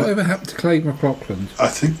 Yes. Whatever happened to Craig McLachlan? I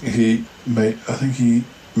think he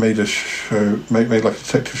made a show, made like a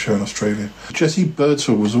detective show in Australia. Jesse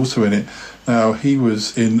Birdsall was also in it. Now, he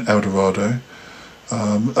was in El Dorado.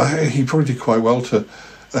 He probably did quite well to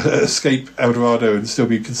escape El Dorado and still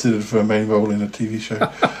be considered for a main role in a TV show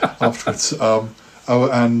afterwards.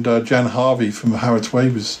 And Jan Harvey from Harrod's Way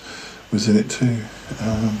was in it too.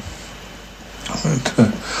 I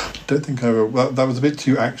don't think I ever... That was a bit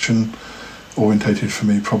too action-orientated for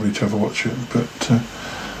me, probably, to ever watch it. But...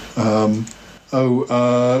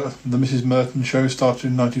 the Mrs. Merton show started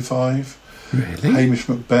in '95. Really? Hamish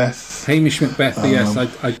Macbeth. Yes,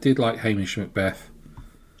 I did like Hamish Macbeth.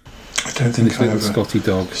 I don't think I ever Scotty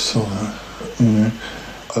dog saw that.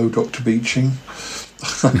 Oh, Dr. Beeching.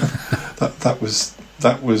 that was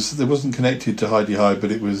it wasn't connected to Heidi High,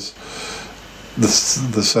 but it was the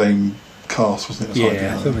same cast, wasn't it?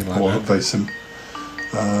 Yeah, something like that. Very similar.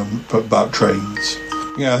 But about trains.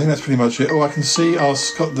 Yeah, I think that's pretty much it. Oh, I can see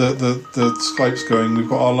the Skype's going. We've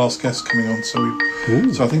got our last guest coming on, so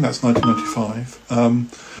I think that's 1995. And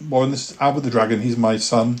this is Albert the Dragon. He's my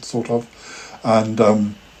son, sort of, and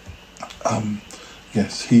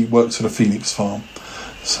yes, he works at a phoenix farm.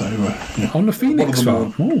 So on the phoenix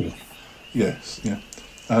farm. Yes, yeah.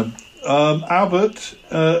 Albert,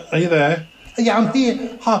 are you there? Yeah, I'm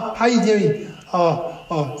here. How you doing?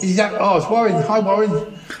 It's Warren. Hi,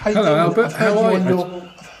 Warren. Hello, Albert. How are you?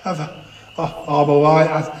 I'm all right.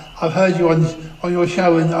 I I've heard you on your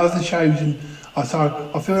show and other shows, and I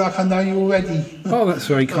feel like I know you already. Oh, that's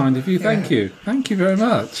very kind of you. Thank you. Thank you very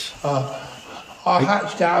much. I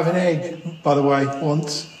hatched out of an egg, by the way,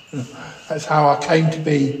 once. That's how I came to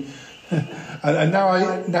be. And now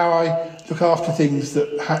I look after things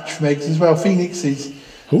that hatch from eggs as well, phoenixes.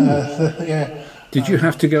 Yeah. Did you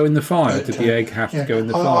have to go in the fire? Did the egg have to go in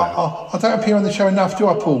the fire? I don't appear on the show enough, do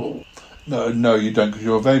I, Paul? No, you don't, because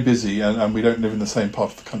you're very busy and we don't live in the same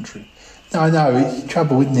part of the country. No, I know, it's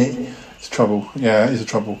trouble, isn't it? It's trouble, yeah, it is a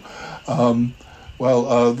trouble. So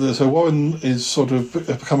Warren is sort of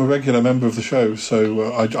become a regular member of the show,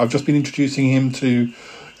 so I've just been introducing him to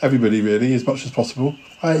everybody, really, as much as possible.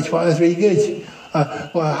 That's really good.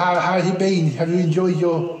 Well, how has it been? Have you enjoyed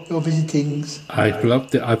your visitings? I've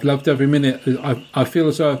loved it. I've loved every minute. I feel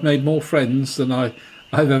as though I've made more friends than I've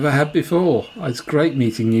ever had before. It's great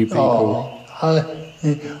meeting new people. That's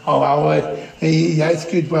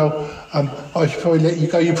good. Well, I should probably let you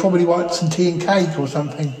go. You probably want some tea and cake or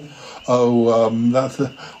something.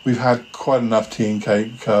 We've had quite enough tea and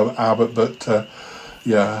cake, Albert, but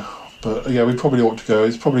we probably ought to go.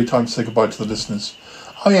 It's probably time to say goodbye to the listeners.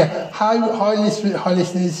 Oh yeah, hi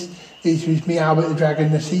listeners. It's with me, Albert the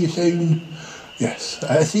Dragon. I'll see you soon. Yes.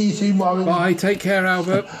 See you soon, Warren. Bye. Take care,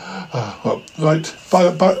 Albert. Right.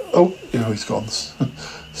 Bye. Oh, he's gone.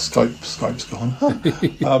 Skype's gone.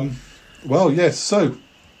 Well, yes. So,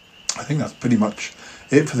 I think that's pretty much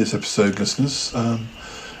it for this episode, listeners.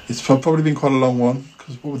 It's probably been quite a long one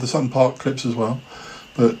because with the Sutton Park clips as well.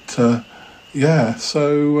 But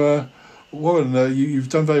So, Warren, you've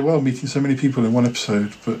done very well meeting so many people in one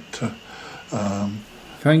episode. But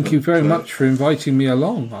thank you very much for inviting me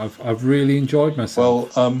along. I've really enjoyed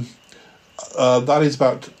myself. Well, that is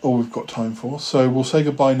about all we've got time for. So we'll say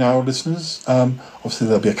goodbye now, listeners. Obviously,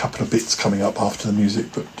 there'll be a couple of bits coming up after the music,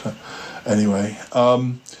 but anyway.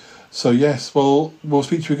 So yes, well, we'll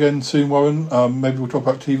speak to you again soon, Warren. Maybe we'll talk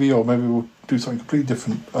about TV, or maybe we'll do something completely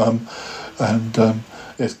different.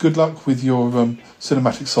 Yes, good luck with your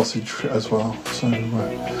cinematic sausage as well. So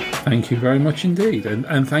thank you very much indeed,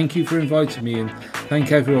 and thank you for inviting me, and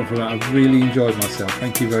thank everyone for that. I've really enjoyed myself.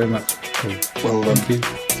 Thank you very much. Well, thank you,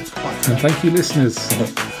 and thank you, listeners.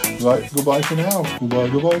 Right, goodbye for now. Goodbye.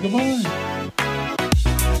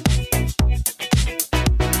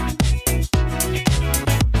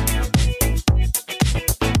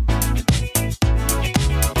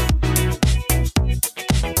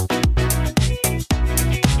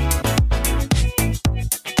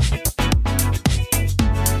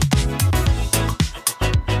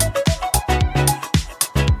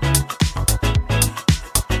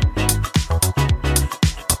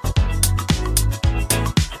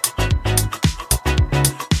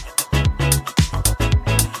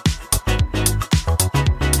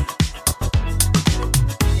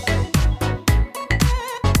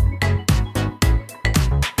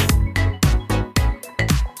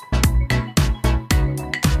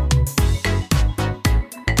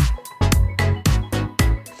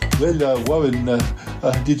 Well, Warren,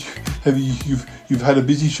 you've had a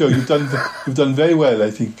busy show. You've done very well, I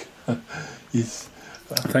think. Yes.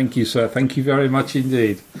 Thank you, sir. Thank you very much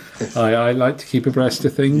indeed. Yes. I like to keep abreast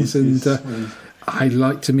of things, I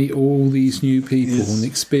like to meet all these new people and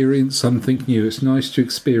experience something new. It's nice to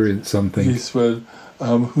experience something. Yes. Well,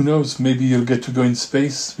 who knows? Maybe you'll get to go in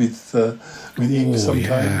space with Ink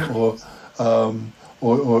sometime,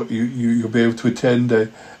 or you'll be able to attend a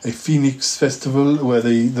Phoenix festival where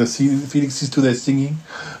the Phoenixes do their singing.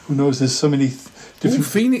 Who knows? There's so many different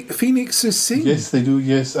Phoenixes sing. Yes, they do.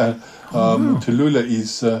 Yes, Tallulah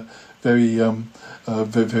is very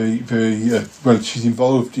well. She's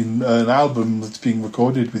involved in an album that's being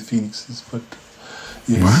recorded with Phoenixes. But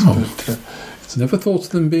yes, wow, never thought of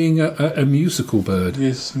them being a musical bird.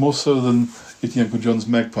 Yes, more so than Yeti Uncle John's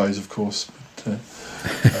magpies, of course. But,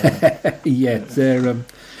 they're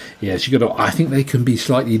yes. You got to. I think they can be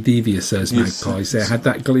slightly devious as magpies. They had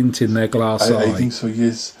that glint in their glass eye. I think so.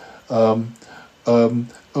 Yes.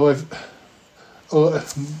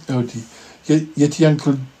 Yeti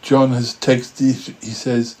Uncle John has texted. He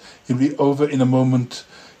says he'll be over in a moment.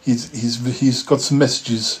 He's got some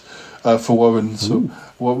messages for Warren. So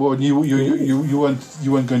Warren, you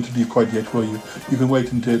weren't going to leave quite yet, were you? You can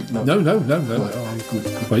wait until no. Right. Oh,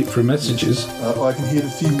 good. Wait for messages. I can hear the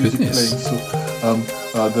theme music playing. So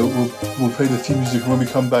we'll play the theme music when we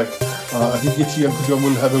come back. I think Yeti Uncle John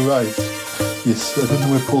will have arrived. Yes, I don't know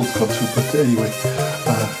where Paul's got to, but anyway,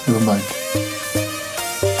 never mind.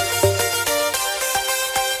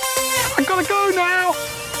 I gotta go now.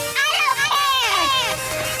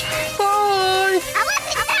 Bye. I want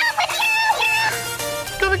to go with you.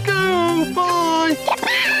 Gotta go. Bye.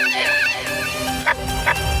 Goodbye.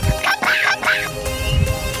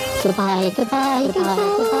 Goodbye, goodbye,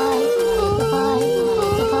 goodbye, goodbye, goodbye,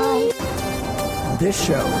 goodbye. This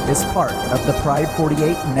show is part of the Pride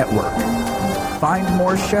 48 network. Find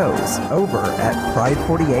more shows over at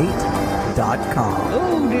pride48.com.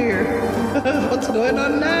 Oh dear, what's going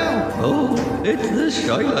on now? Oh, it's the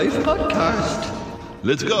Shy Life Podcast.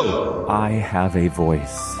 Let's go. I have a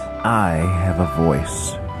voice. I have a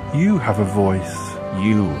voice. You have a voice.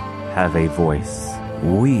 You have a voice.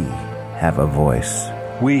 We have a voice.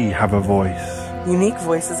 We have a voice. Unique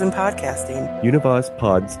voices in podcasting.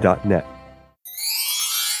 UnivazPods.net.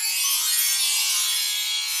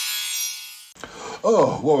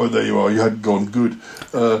 Oh, Warren, there you are. You hadn't gone good.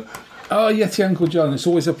 Oh, Yeti Uncle John, it's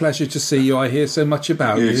always a pleasure to see you. I hear so much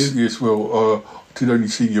about you. Yes, well, I did only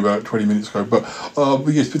see you about 20 minutes ago, but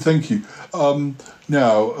yes, but thank you.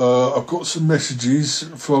 Now, I've got some messages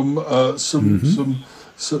from some.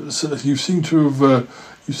 You seem to have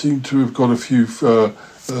got a few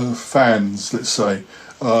fans. Let's say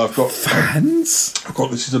I've got fans.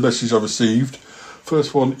 This is a message I received.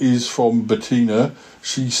 First one is from Bettina.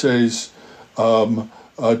 She says, "Do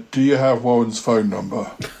you have Warren's phone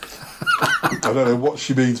number?" I don't know what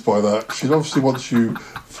she means by that. She obviously wants you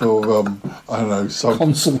for I don't know, some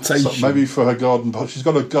consultation. Maybe for her garden party. She's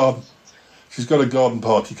got a garden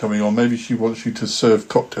party coming on. Maybe she wants you to serve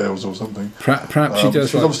cocktails or something. Perhaps she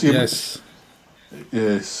does. She's obviously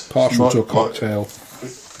yes. Partial to a cocktail.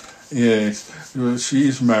 Yes, she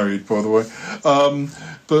is married, by the way.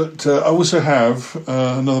 But I also have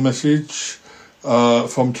another message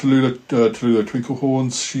from Tallulah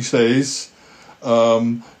Twinklehorns. She says,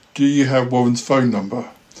 "Do you have Warren's phone number?"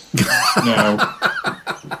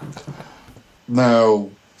 Now,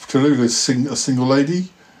 Tallulah is a single lady.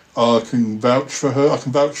 I can vouch for her. I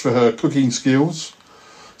can vouch for her cooking skills.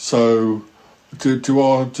 So, do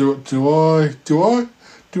I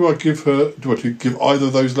give either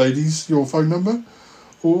of those ladies your phone number,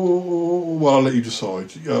 or well, I'll let you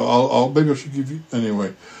decide. Maybe I should give you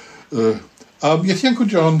anyway. Yes, Uncle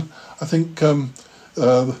John. I think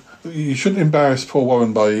you shouldn't embarrass poor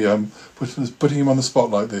Warren by putting him on the spot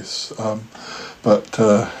like this. But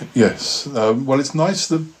yes, well, it's nice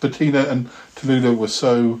that Bettina and Tallulah were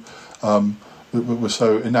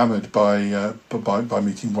so enamoured by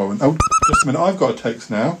meeting Warren. Oh, just a minute, I've got a text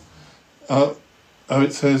now.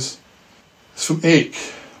 It says, it's from Ick.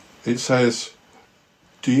 It says,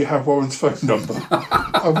 "Do you have Warren's phone number?"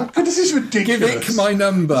 This is ridiculous. Give Ick my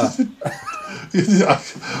number.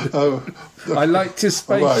 I liked his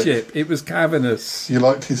spaceship. Right. It was cavernous. You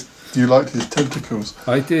liked his tentacles.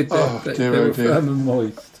 I did. Oh they dear, were oh dear. firm and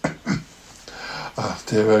moist. Oh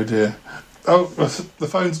dear, oh dear. Oh, the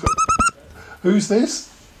phone's got. Who's this?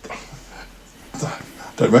 I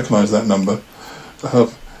don't recognise that number.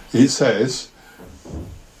 It says,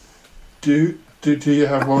 "Do you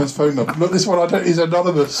have Warren's phone number?" Look, this one is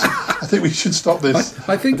anonymous. I think we should stop this.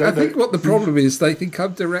 I think what the problem is, they think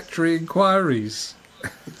I'm directory inquiries.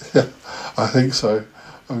 Yeah, I think so.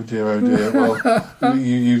 Oh dear, oh dear. Well,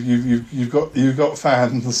 you've got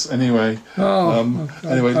fans anyway.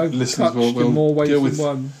 Anyway, listeners, we'll deal with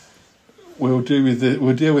one. We'll deal with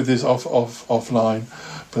this offline.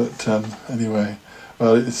 But anyway,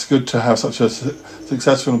 well, it's good to have such a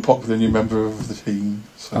successful and popular new member of the team.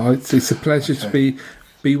 So. It's a pleasure to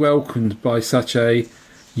be welcomed by such a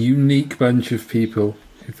unique bunch of people,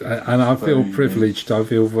 and I feel privileged. Unique. I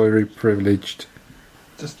feel very privileged.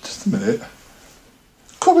 Just a minute.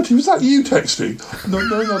 Cromitty, was that you texting? No, I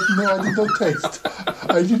did not text.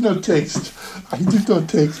 I did not text.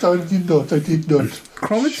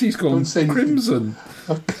 Cromitty's gone crimson.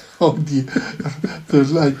 Oh dear.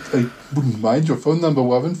 I wouldn't mind your phone number,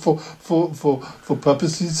 Warren, for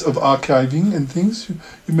purposes of archiving and things.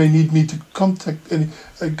 You may need me to contact any.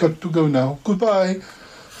 I got to go now. Goodbye.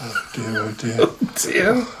 Oh dear, oh dear. Oh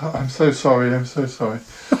dear. I'm so sorry.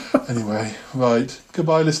 Anyway, right.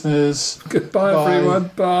 Goodbye, listeners. Goodbye, everyone.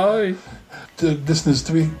 Bye. Listeners,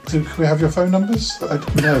 do we have your phone numbers? I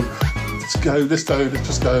don't know. Let's go. Let's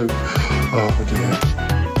just go. Oh dear.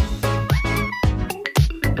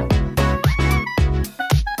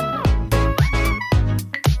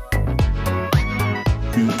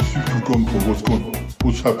 You've gone, Paul. What's gone?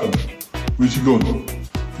 What's happened? Where's he gone? I'm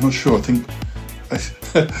not sure. I think,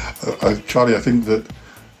 Charlie, I think that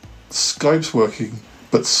Skype's working,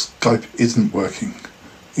 but Skype isn't working,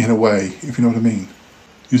 in a way, if you know what I mean.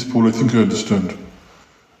 Yes, Paul, I think I understand.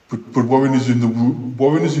 But Warren is in the room.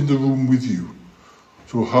 Warren is in the room with you.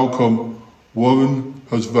 So how come Warren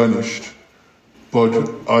has vanished, but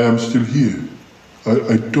I am still here?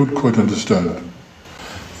 I don't quite understand.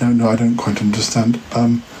 No, I don't quite understand.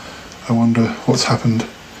 I wonder what's happened.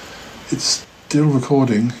 It's still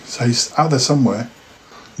recording, so he's out there somewhere.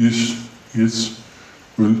 Yes.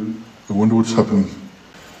 Well, I wonder what's happening.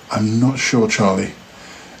 I'm not sure, Charlie.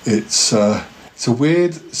 It's a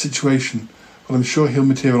weird situation, but I'm sure he'll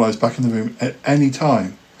materialise back in the room at any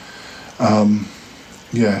time.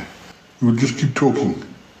 Yeah. We'll just keep talking.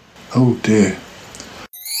 Oh dear.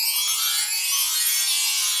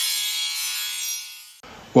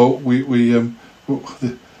 Well, the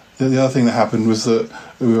other thing that happened was that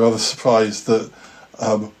we were rather surprised that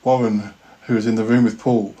Warren, who was in the room with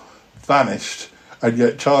Paul, vanished, and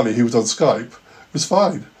yet Charlie, who was on Skype, was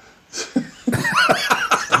fine. I'm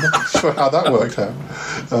not sure how that worked out.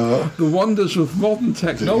 The wonders of modern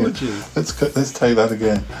technology. Yeah. Let's take that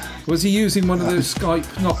again. Was he using one of those Skype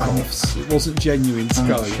knockoffs? It wasn't genuine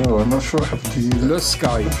Skype. I'm not sure what happened to you. The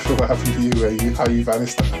Skype. I'm not sure what happened to you, how you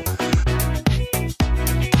vanished.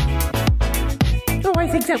 Oh, I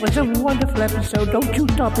think that was a wonderful episode, don't you,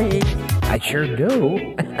 Toppy? I sure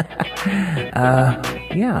do.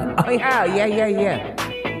 Yeah. Oh, yeah.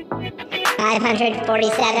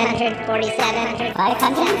 547, 547,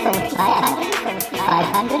 547,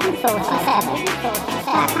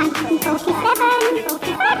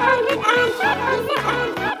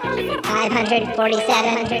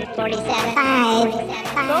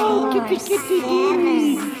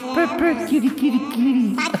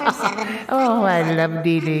 kitty. Oh, I love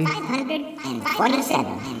Dee Dee.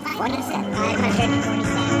 547, 547.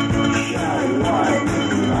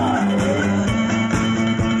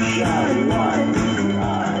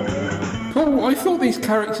 Paul, I thought these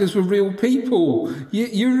characters were real people.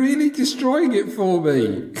 You're really destroying it for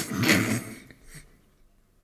me.